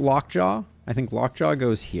excited about Lockjaw. I think Lockjaw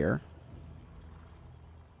goes here.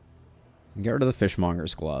 Get rid of the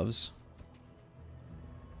Fishmonger's gloves.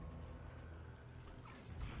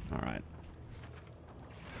 All right.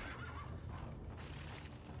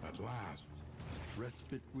 At last,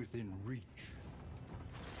 respite within reach.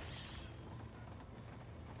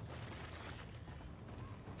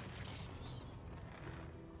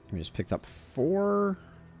 We just picked up $4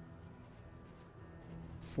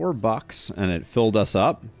 and it filled us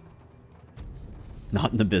up.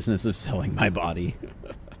 Not in the business of selling my body.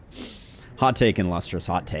 Hot take and lustrous,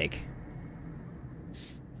 hot take.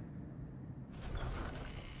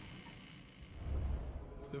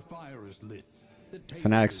 The fire is lit.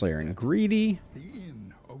 Fanatic Slayer and Greedy. The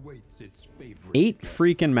inn awaits its favorite. 8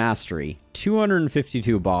 freaking mastery.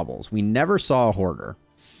 252 baubles. We never saw a hoarder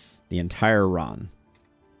the entire run.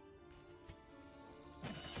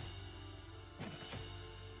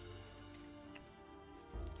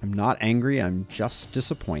 I'm not angry, I'm just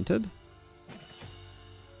disappointed.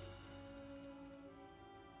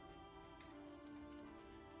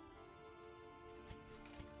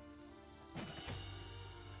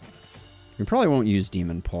 We probably won't use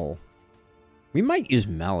Demon Pull. We might use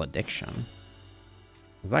Malediction.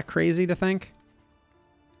 Is that crazy to think?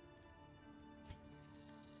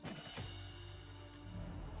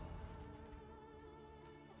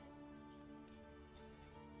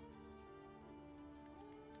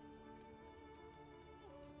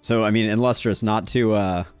 So, I mean, Illustrious, not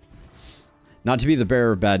to be the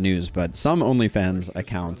bearer of bad news, but some OnlyFans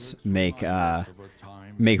accounts make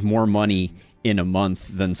more money in a month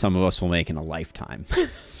than some of us will make in a lifetime.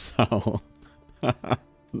 So,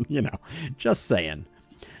 you know, just saying.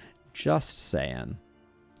 Just saying.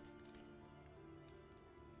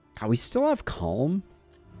 God, we still have Calm.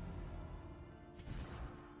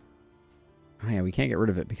 Oh, yeah, we can't get rid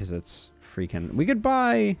of it because it's freaking... We could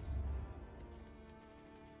buy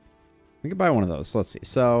one of those. Let's see.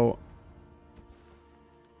 So,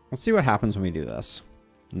 let's see what happens when we do this.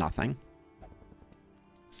 Nothing.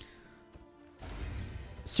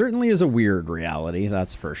 Certainly is a weird reality,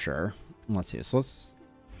 that's for sure. Let's see.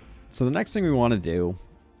 So the next thing we want to do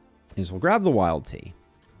is we'll grab the Wild Tea.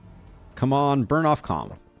 Come on, burn off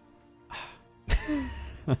Calm.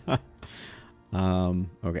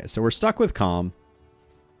 Okay, so we're stuck with Calm.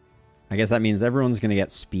 I guess that means everyone's going to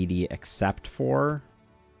get Speedy except for...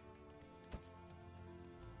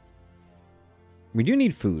 We do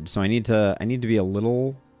need food, so I need to be a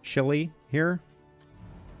little chilly here.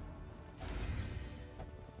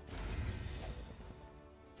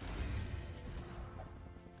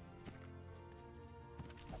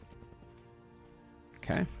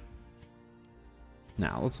 Okay.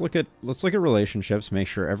 Now let's look at relationships, make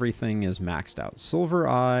sure everything is maxed out. Silver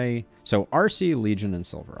Eye. So RC, Legion, and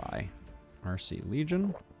Silver Eye. RC,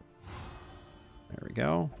 Legion. There we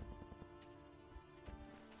go.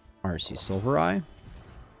 RC Silver Eye.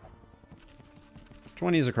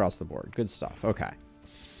 20s across the board. Good stuff. Okay.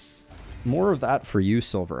 More of that for you,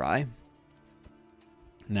 Silver Eye.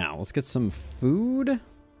 Now, let's get some food.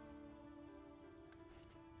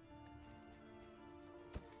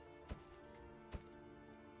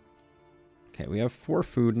 Okay, we have 4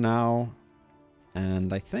 food now.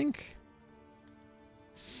 And I think...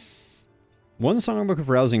 1 Songbook of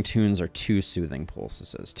Rousing Tunes or 2 Soothing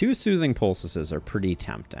Poultices. 2 Soothing Poultices are pretty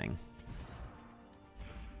tempting.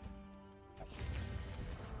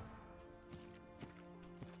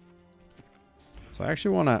 So I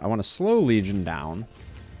actually I want to slow Legion down.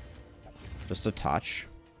 Just a touch.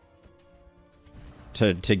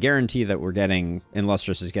 To guarantee that we're getting...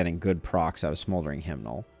 Illustrious is getting good procs out of Smoldering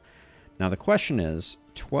Hymnal. Now the question is,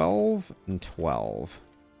 12 and 12...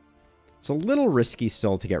 It's a little risky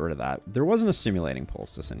still to get rid of that. There wasn't a Stimulating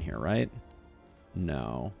Poultice in here, right?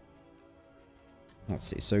 No. Let's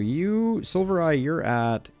see. So you, Silver Eye, you're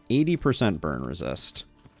at 80% burn resist.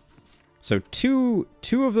 So two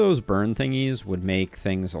of those burn thingies would make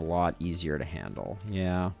things a lot easier to handle.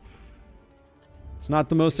 Yeah. It's not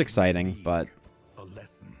the most exciting, but... A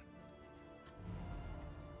lesson.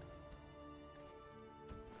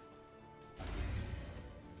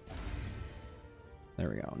 There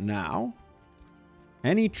we go. Now,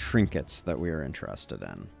 any trinkets that we are interested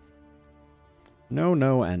in? No,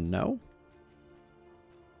 no, and no.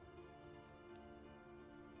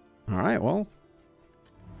 All right, well,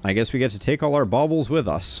 I guess we get to take all our baubles with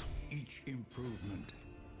us. Each improvement,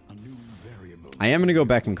 a new variable. I am going to go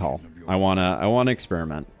Beck and Call. I wanna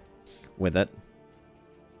experiment with it.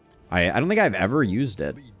 I don't think I've ever used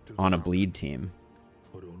it on a bleed team.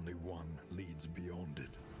 But only one leads beyond it.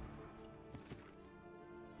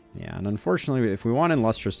 Yeah, and unfortunately, if we want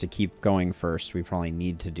Illustrious to keep going first, we probably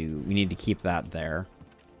need to keep that there.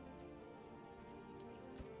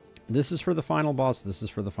 This is for the final boss, this is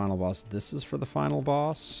for the final boss, this is for the final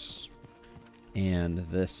boss, and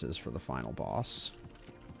this is for the final boss.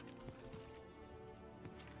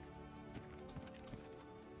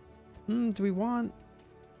 Do we want...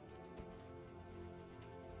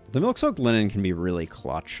 The Milk-Soaked Linen can be really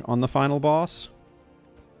clutch on the final boss.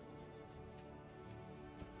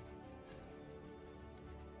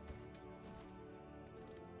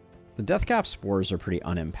 The Deathcap Spores are pretty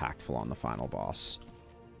unimpactful on the final boss.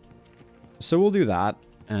 So we'll do that.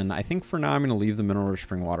 And I think for now I'm going to leave the Mineral Rich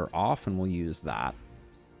Spring Water off and we'll use that.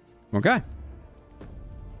 Okay.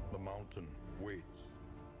 The mountain waits,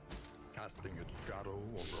 casting its shadow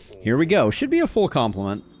over all. Here we go. Should be a full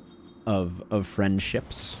complement of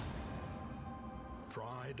friendships.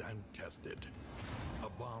 Tried and tested. A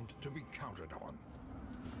bond to be counted on.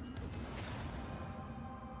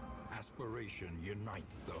 Aspiration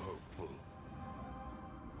unites the hopeful.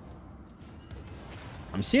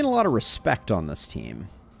 I'm seeing a lot of respect on this team.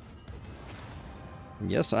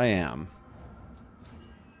 Yes, I am.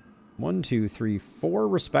 1, 2, 3, 4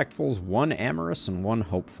 respectfuls, 1 amorous, and 1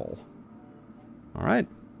 hopeful. All right.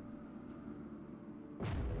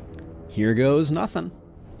 Here goes nothing.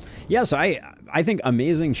 Yeah, so I think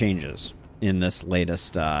amazing changes in this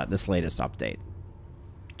latest update.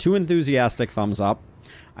 2 enthusiastic thumbs up.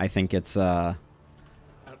 I think it's the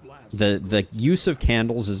use of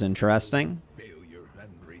candles is interesting. Failure and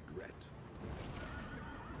regret.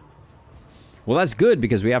 Well, that's good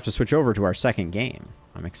because we have to switch over to our second game.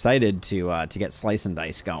 I'm excited to get Slice and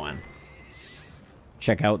Dice going.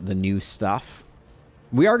 Check out the new stuff.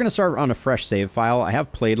 We are going to start on a fresh save file. I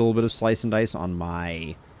have played a little bit of Slice and Dice on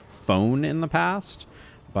my phone in the past,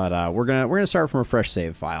 but we're gonna start from a fresh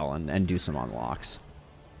save file and do some unlocks.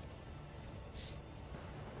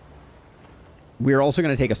 We're also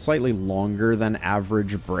going to take a slightly longer than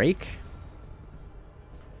average break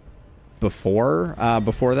before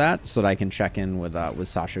that, so that I can check in with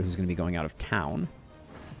Sasha, who's going to be going out of town.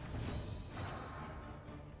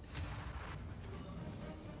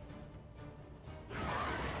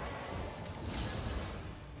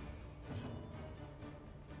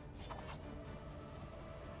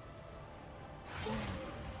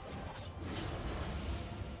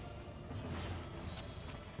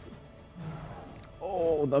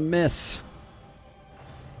 Oh, the miss.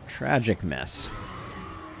 Tragic miss.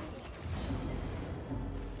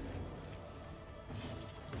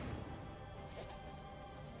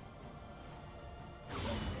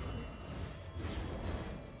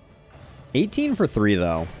 $18 for 3,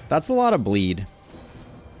 though. That's a lot of bleed.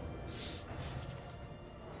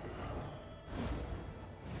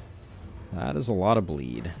 That is a lot of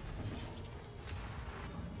bleed.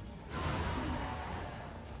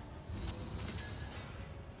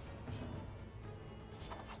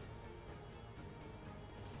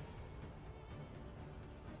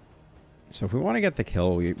 So if we want to get the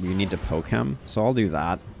kill, we need to poke him. So I'll do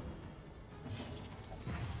that.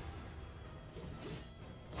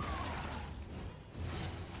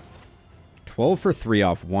 $12 for 3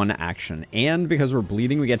 off 1 action. And because we're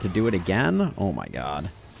bleeding, we get to do it again? Oh my god.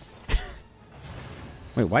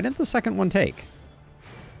 Wait, why didn't the second one take?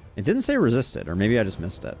 It didn't say resisted, or maybe I just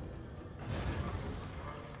missed it.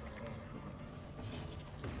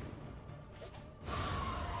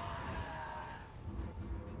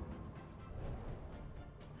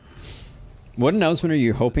 What announcement are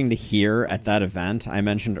you hoping to hear at that event I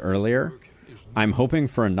mentioned earlier? I'm hoping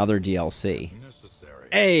for another DLC.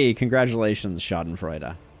 Hey, congratulations,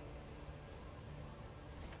 Schadenfreude.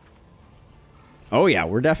 Oh yeah,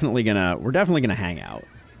 we're definitely gonna hang out. We're definitely gonna hang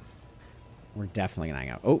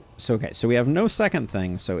out. Oh, so okay, so we have no second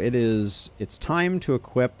thing, so it's time to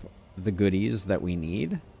equip the goodies that we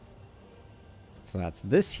need. So that's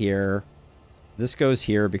this here. This goes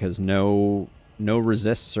here because no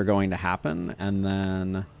resists are going to happen, and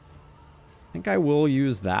then I think I will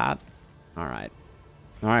use that. All right,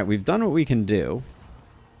 we've done what we can do.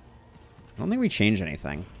 I don't think we changed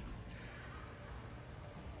anything.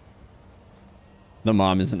 The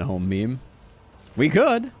mom isn't home meme. We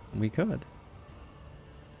could.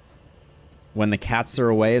 When the cats are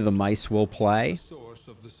away, the mice will play.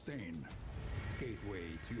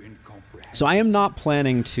 So I am not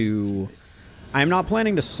planning to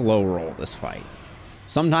slow roll this fight.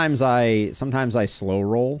 Sometimes I slow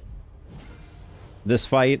roll this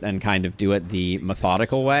fight and kind of do it the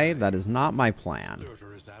methodical way. That is not my plan.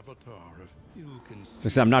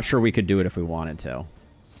 Because I'm not sure we could do it if we wanted to.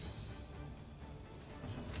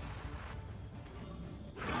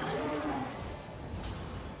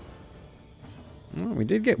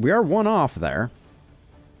 Well, we are 1 off there.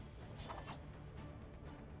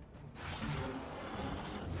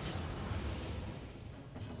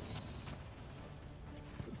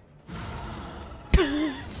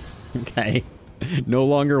 Okay. No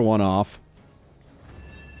longer 1 off.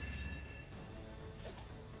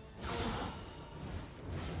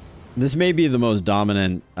 This may be the most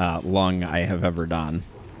dominant lung I have ever done.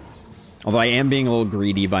 Although I am being a little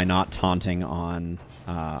greedy by not taunting on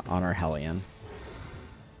our Hellion.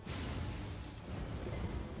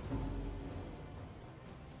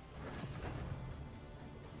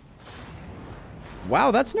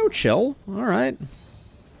 Wow, that's no chill. All right.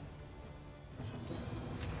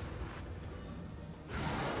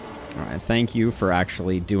 All right, thank you for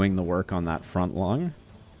actually doing the work on that front lung.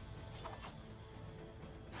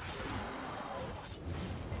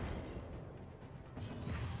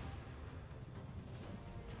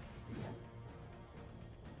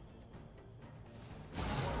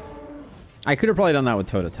 I could have probably done that with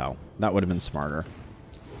toe-to-toe. That would have been smarter.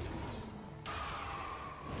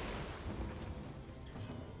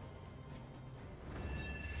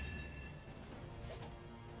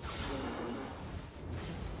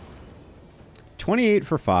 $28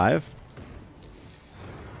 for 5.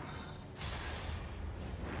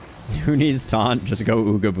 Who needs taunt? Just go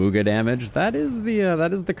ooga booga damage. That is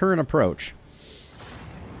the current approach.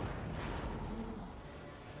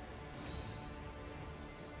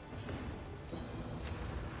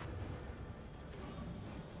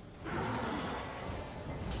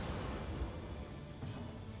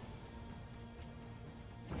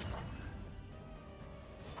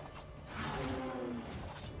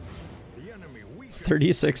 The enemy weak.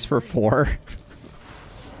 36 for 4.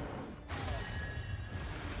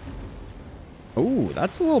 Ooh,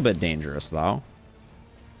 that's a little bit dangerous, though.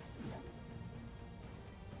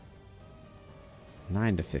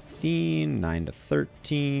 9 to 15, 9 to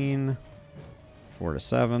 13, 4 to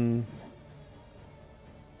 7.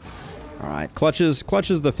 All right, clutches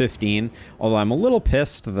the 15. Although I'm a little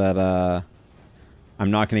pissed that I'm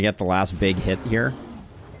not going to get the last big hit here.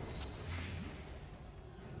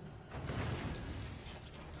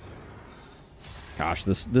 Gosh,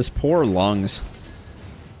 this poor lungs.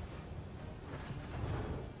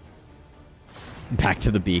 Back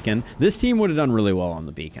to the beacon. This team would have done really well on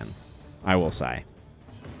the beacon, I will say.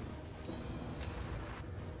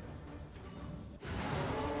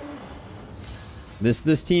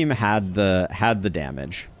 This team had the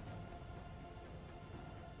damage.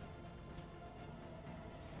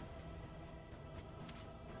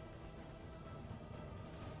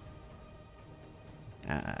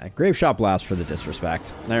 Grave Shot Blast for the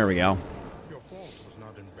disrespect. There we go. Your fault was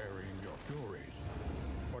not in burying your furies,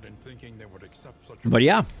 but in thinking they would accept such. But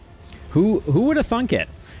yeah, who would have thunk it?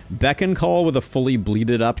 Beckon Call with a fully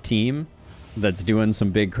bleeded up team that's doing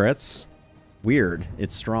some big crits. Weird.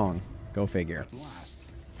 It's strong. Go figure. At last,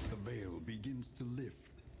 the veil begins to lift.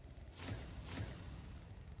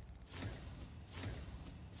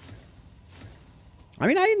 I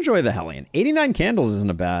mean, I enjoy the Hellion. 89 candles isn't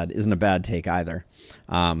a bad take either.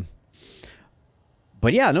 But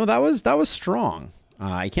yeah, no, that was strong.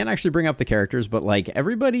 I can't actually bring up the characters, but like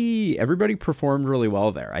everybody performed really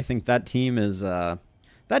well there. I think that team is up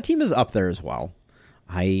there as well.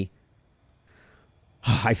 I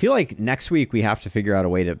feel like next week we have to figure out a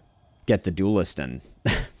way to get the duelist in.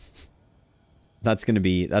 That's gonna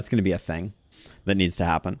be a thing that needs to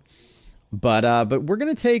happen. But we're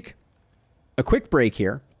gonna take a quick break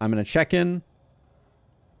here. I'm gonna check in.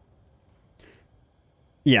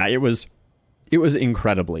 Yeah, it was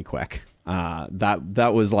incredibly quick.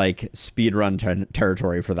 That was like speedrun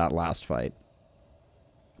territory for that last fight.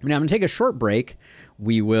 Now I'm gonna take a short break.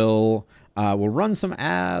 We'll run some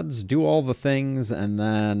ads, do all the things, and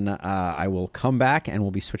then I will come back and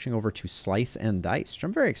we'll be switching over to Slice and Dice, which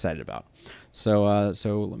I'm very excited about. So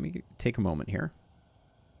let me take a moment here.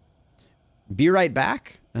 Be right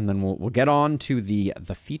back, and then we'll get on to the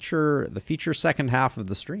feature second half of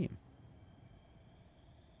the stream.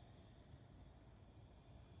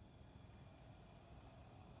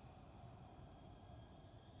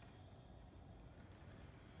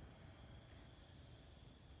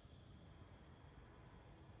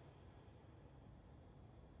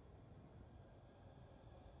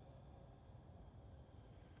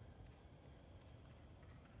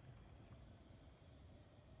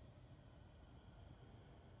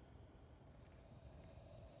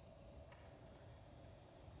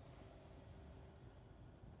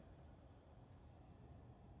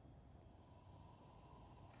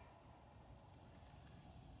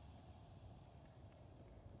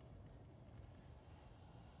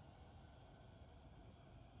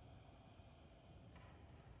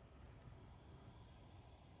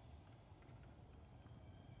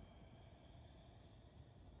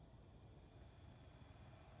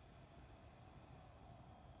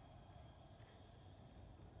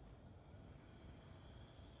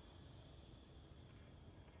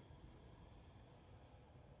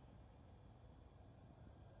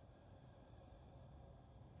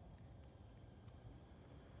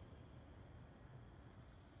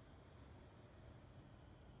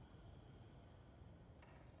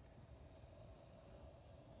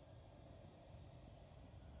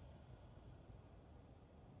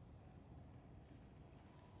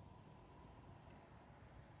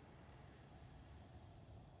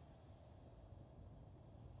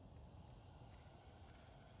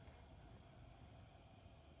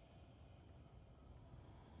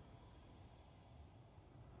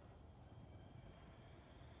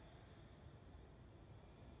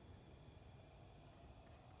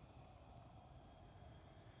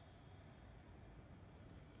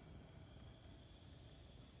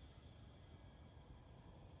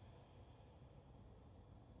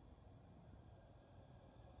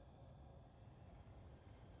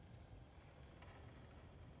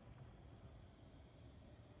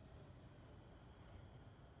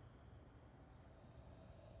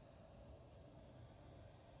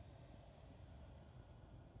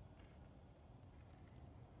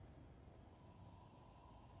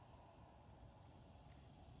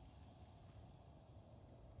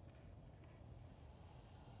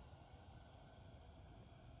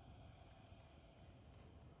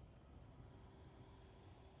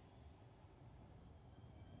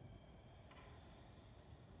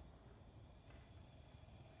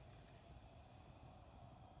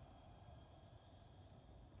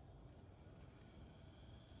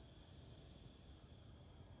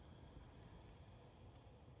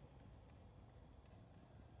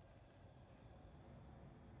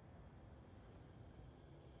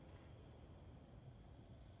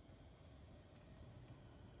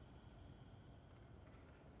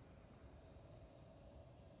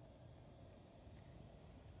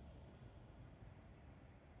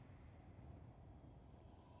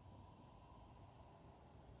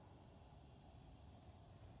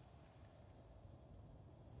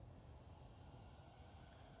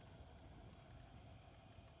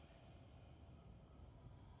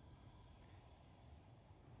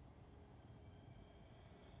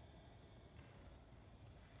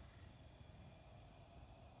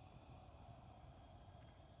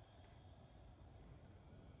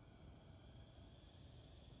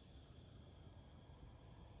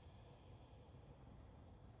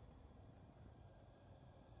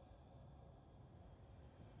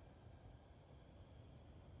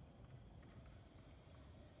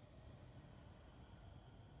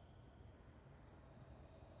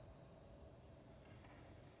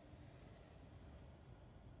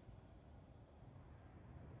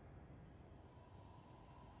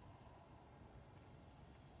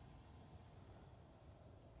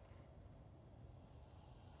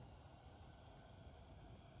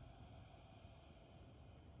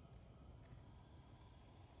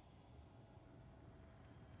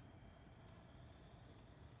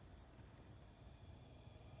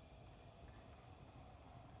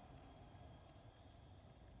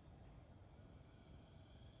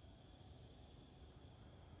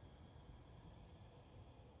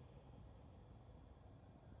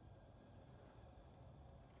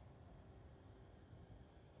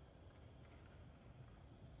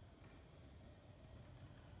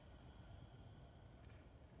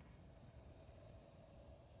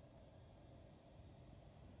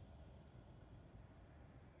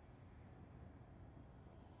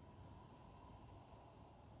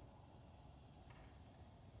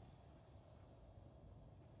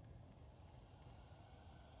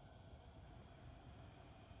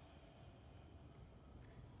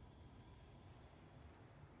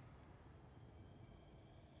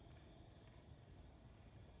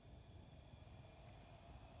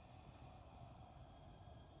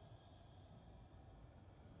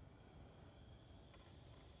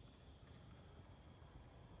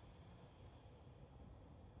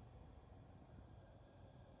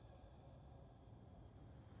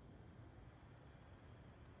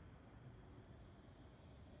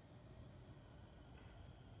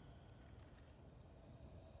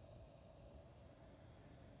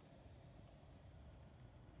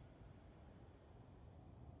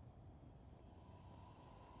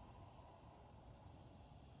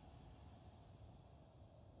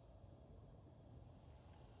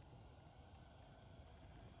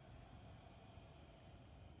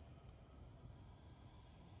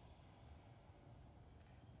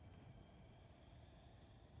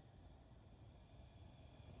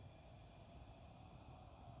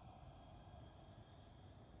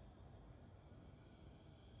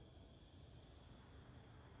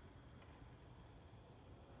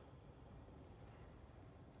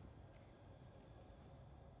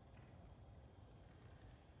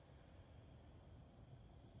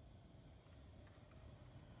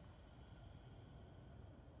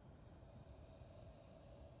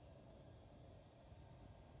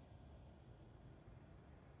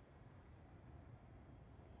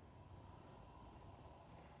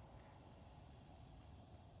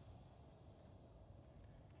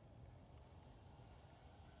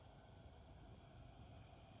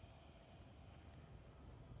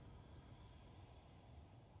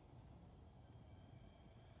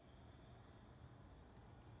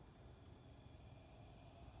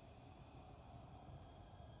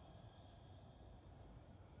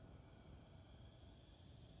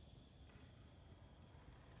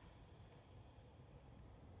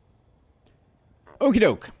 Okie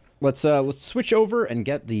doke. Let's switch over and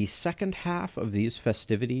get the second half of these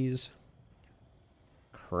festivities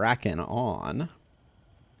cracking on.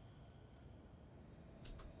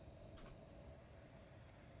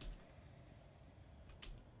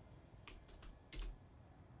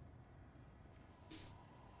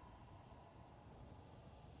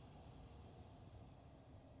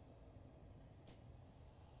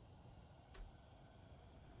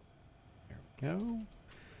 There we go.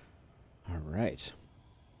 All right.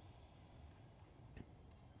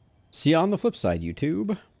 See you on the flip side,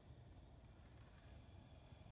 YouTube.